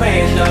can't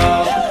pay it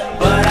though.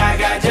 But I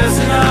got just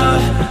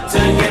enough to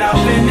get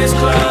off in this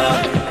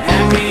club and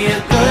have me a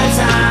good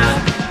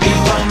time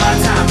before my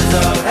time is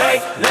up.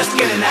 Hey, let's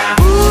get it now.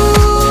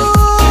 Ooh,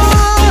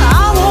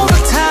 I want the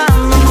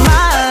time of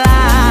my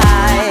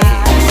life.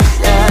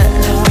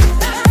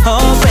 Yeah.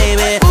 Oh,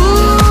 baby.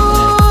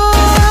 Ooh,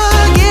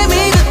 give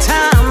me the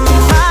time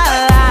of my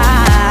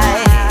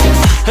life.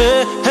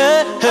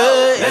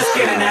 Let's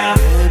get it now.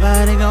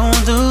 Everybody gon'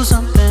 do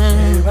something.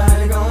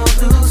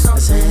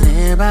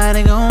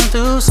 Everybody gon'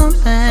 do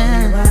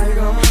something.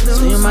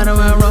 So you might as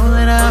well roll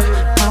it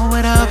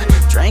up,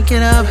 drink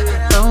it up,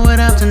 throw it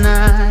up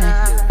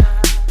tonight.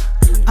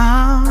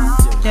 Oh,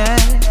 yeah.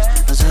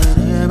 I said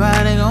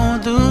everybody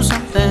gon' do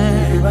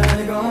something.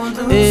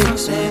 Yeah,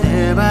 said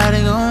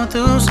everybody gon'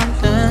 do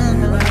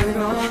something.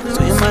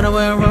 So you might as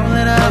well roll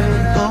it up,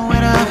 blow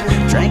it up,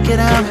 drink it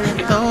up,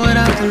 throw it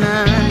up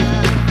tonight.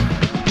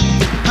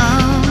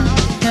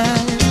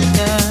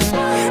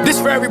 This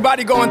for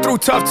everybody going through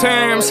tough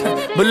times.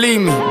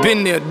 Believe me,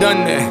 been there,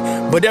 done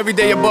that. But every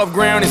day above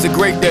ground is a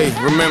great day.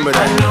 Remember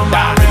that. I knew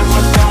my rent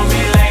was gonna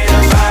be late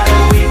about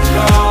a week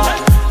ago.